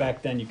something. But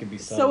back then, you could be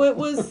subtle.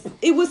 So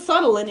it was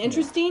subtle and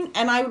interesting,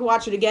 and I would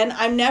watch it again.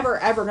 I'm never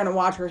ever gonna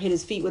watch her hit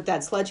his feet with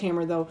that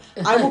sledgehammer, though.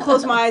 I will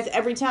close my eyes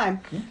every time,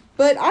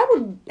 but I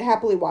would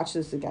happily watch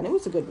this again. It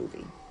was a good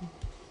movie.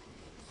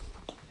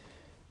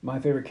 My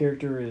favorite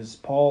character is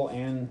Paul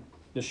and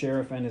the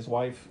sheriff and his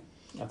wife.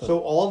 I thought, So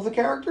all of the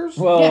characters?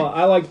 well, Yeah.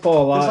 I liked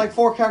Paul a lot. There's like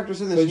 4 characters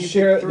in this. but And you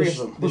picked 3 of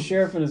them. the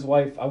sheriff and his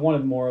wife, I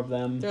wanted more of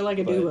them. They're like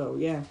a but duo,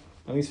 yeah.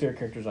 My least favorite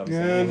characters,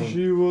 obviously. And Elaine.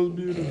 she was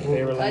beautiful.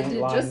 Favorite I line did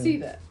just see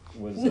that.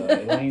 was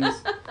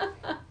Elaine's.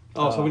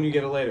 Oh, so when you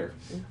get it later,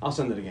 I'll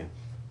send it again.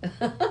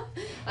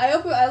 I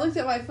looked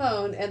at my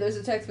phone and there's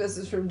a text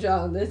message from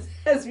John that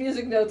has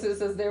music notes that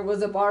says there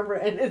was a Barbara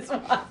and his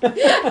wife.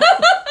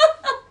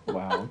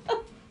 Wow.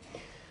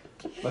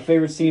 My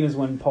favorite scene is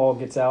when Paul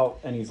gets out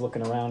and he's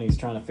looking around. He's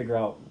trying to figure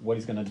out what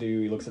he's going to do.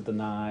 He looks at the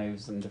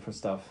knives and different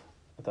stuff.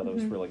 I thought that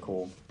was really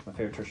cool. My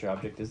favorite tertiary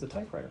object is the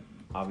typewriter.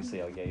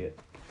 Obviously, I'll yay it.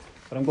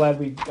 But I'm glad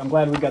we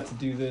got to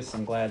do this.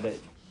 I'm glad that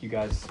you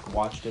guys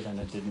watched it and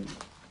it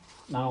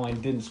not only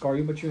didn't scar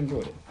you, but you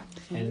enjoyed it.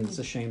 And it's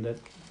a shame that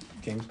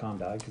James Caan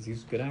died because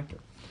he's a good actor.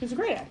 He's a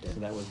great actor. So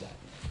that was that.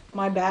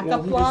 My Yeah,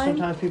 backup just line,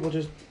 sometimes people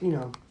just,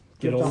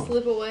 Get old.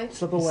 Slip away.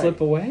 slip away.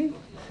 Slip away?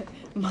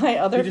 my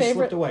other He just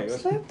favorite, slipped away.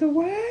 Slipped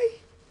away?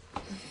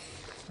 What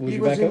was He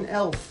your was an backup?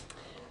 elf.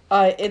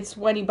 it's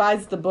when he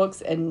buys the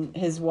books and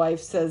his wife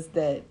says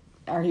that,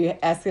 or you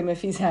ask him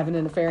if he's having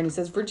an affair, and he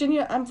says,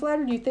 "Virginia, I'm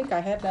flattered you think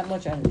I have that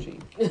much energy,"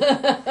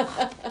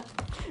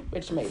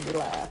 which made me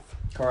laugh.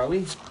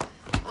 Carly?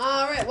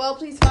 All right. Well,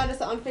 please find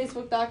us on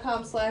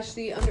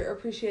Facebook.com/The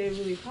Underappreciated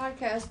Movie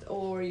Podcast,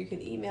 or you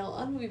can email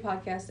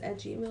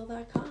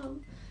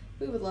unmoviepodcast@gmail.com.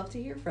 We would love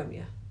to hear from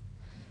you.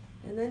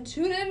 And then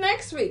tune in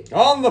next week.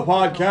 On the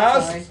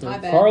podcast. Sorry, my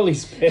bad.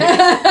 Carly's pick.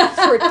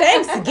 For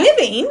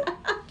Thanksgiving.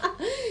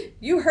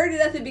 You heard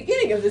it at the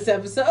beginning of this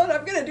episode.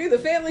 I'm going to do the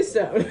Family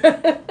Stone.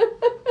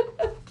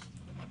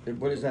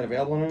 What is that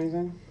available on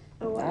anything?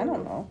 Oh, I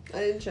don't know. I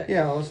didn't check.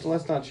 Yeah,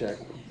 let's not check.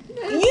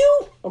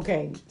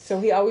 Okay, so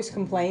he always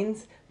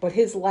complains, but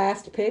his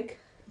last pick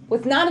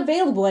was not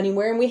available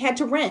anywhere and we had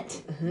to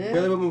rent.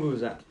 Really, what movie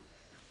was that?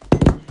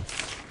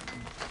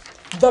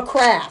 The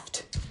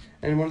Craft.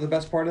 And one of the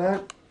best part of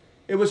that,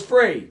 it was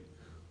free.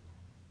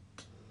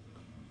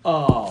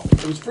 Oh,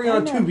 it was free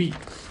on Tubi.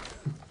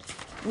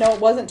 No,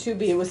 it wasn't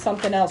Tubi. It was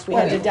something else. We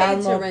had to To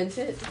download. rent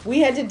it. We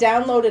had to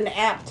download an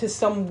app to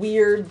some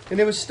weird. And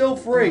it was still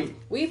free.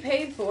 We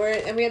paid for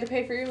it, and we had to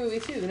pay for your movie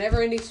too. The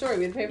Neverending Story.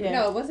 We had to pay for.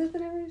 Yeah. No, was it the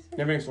Neverending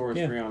Story? Neverending Story was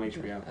Yeah. free on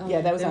HBO. Oh,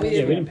 Yeah, that was then on we HBO. Yeah,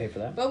 didn't- we didn't pay for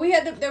that. But we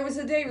had. There was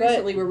a day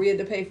recently where we had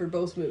to pay for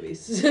both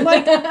movies.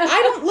 Like,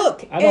 I don't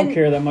look. I don't and-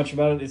 care that much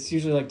about it. It's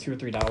usually like $2 or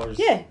 $3.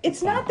 Yeah,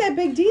 it's not that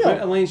big But deal.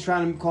 Elaine's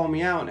trying to call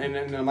me out, and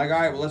I'm like,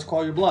 all right, well, let's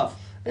call your bluff.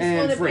 This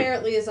and one free.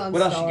 apparently is on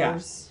What else you got?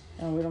 Stars.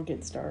 Oh, we don't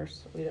get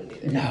stars. We don't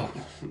need it. No.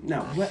 No,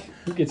 what?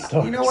 Who gets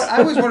stars? You know what? I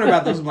always wonder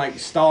about those like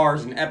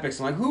stars and epics.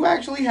 I'm like, who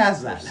actually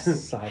has that?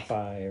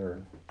 Sci-fi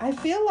or... I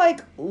feel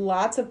like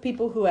lots of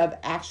people who have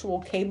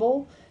actual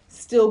cable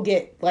still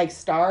get like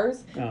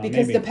stars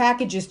because maybe. the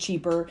package is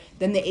cheaper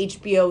than the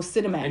HBO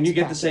Cinemax. And you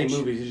get the same package.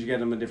 movies, you get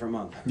them a different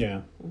month.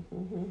 Yeah.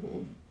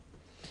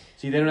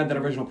 See, they don't have that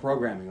original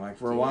programming. Like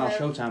for a Do you while, have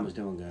Showtime was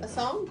doing good. A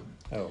song?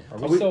 Oh, are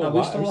Are we still we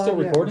alive? still Are we alive? still Yeah,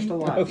 we're recording? still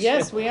alive. Oh, shit.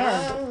 Yes, we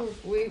are.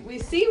 We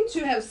seem to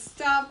have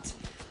stopped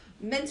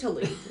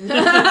mentally.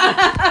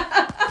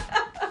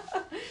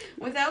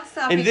 Without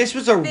stopping. And this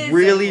was a physically.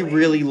 really,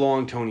 really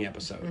long Tony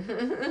episode.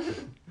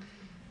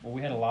 Well,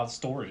 we had a lot of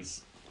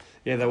stories.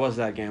 Yeah, that was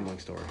that gambling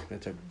story.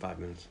 That took 5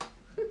 minutes.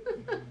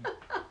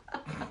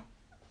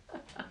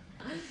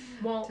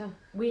 Well,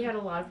 we had a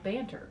lot of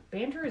banter.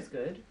 Banter is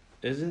good.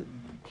 Is it?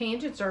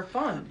 Tangents are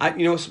fun.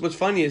 You know, what's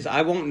funny is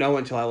I won't know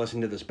until I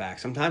listen to this back.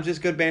 Sometimes it's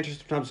good banter.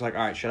 Sometimes it's like,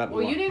 all right, shut up. Well,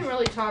 move you on. didn't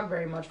really talk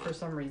very much for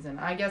some reason.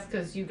 I guess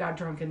because you got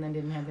drunk and then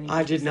didn't have any.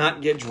 I did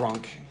not get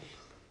drunk.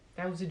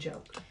 That was a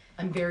joke.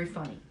 I'm very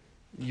funny.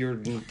 You're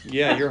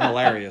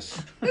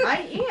hilarious.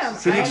 I am.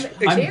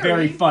 I'm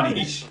very funny.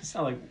 You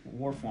sound like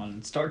Worf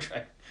on Star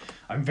Trek.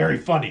 I'm very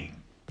funny.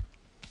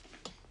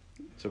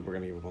 So we're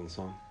gonna give up on the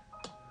song.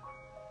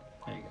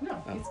 There you go.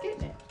 No, he's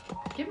getting it.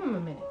 Give him a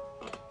minute.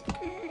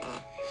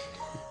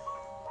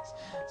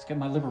 Let's get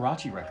my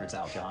Liberace records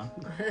out, John.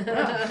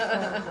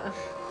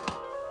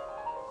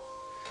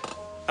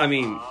 I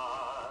mean,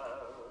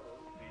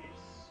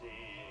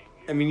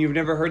 you've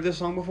never heard this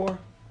song before?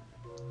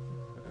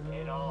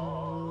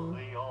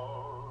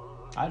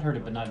 I'd heard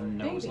it, but I didn't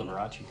know it was Maybe.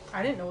 Liberace.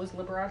 I didn't know it was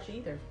Liberace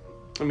either.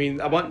 I mean,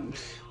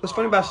 what's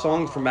funny about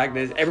songs from back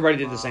then is everybody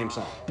did the same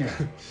song. Yeah.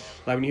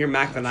 Like when you hear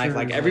Mac the Knife, Sure,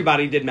 like it's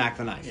everybody did Mac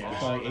the Knife. Yeah,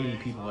 there's like 80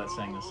 people that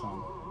sang this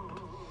song.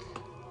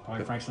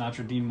 Probably Frank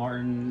Sinatra, Dean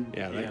Martin,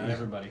 Yeah,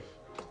 everybody.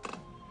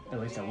 At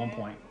least at one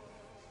point.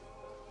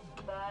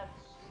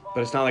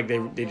 But it's not like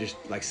they just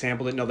like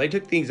sampled it. No, they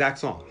took the exact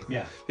song.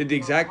 Yeah. Did the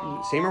exact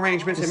same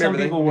arrangement, same Some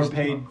everything. people were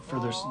paid for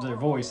their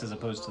voice as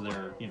opposed to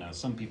their,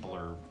 some people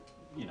are,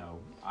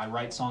 I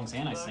write songs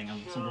and I sing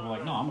them. Some people are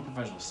like, no, I'm a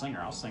professional singer.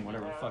 I'll sing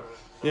whatever the fuck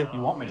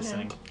you want me to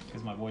sing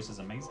because my voice is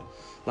amazing.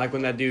 Like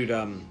when that dude,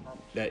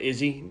 that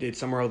Izzy did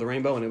Somewhere Over the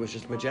Rainbow, and it was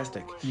just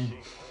majestic.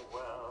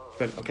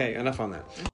 But okay, enough on that.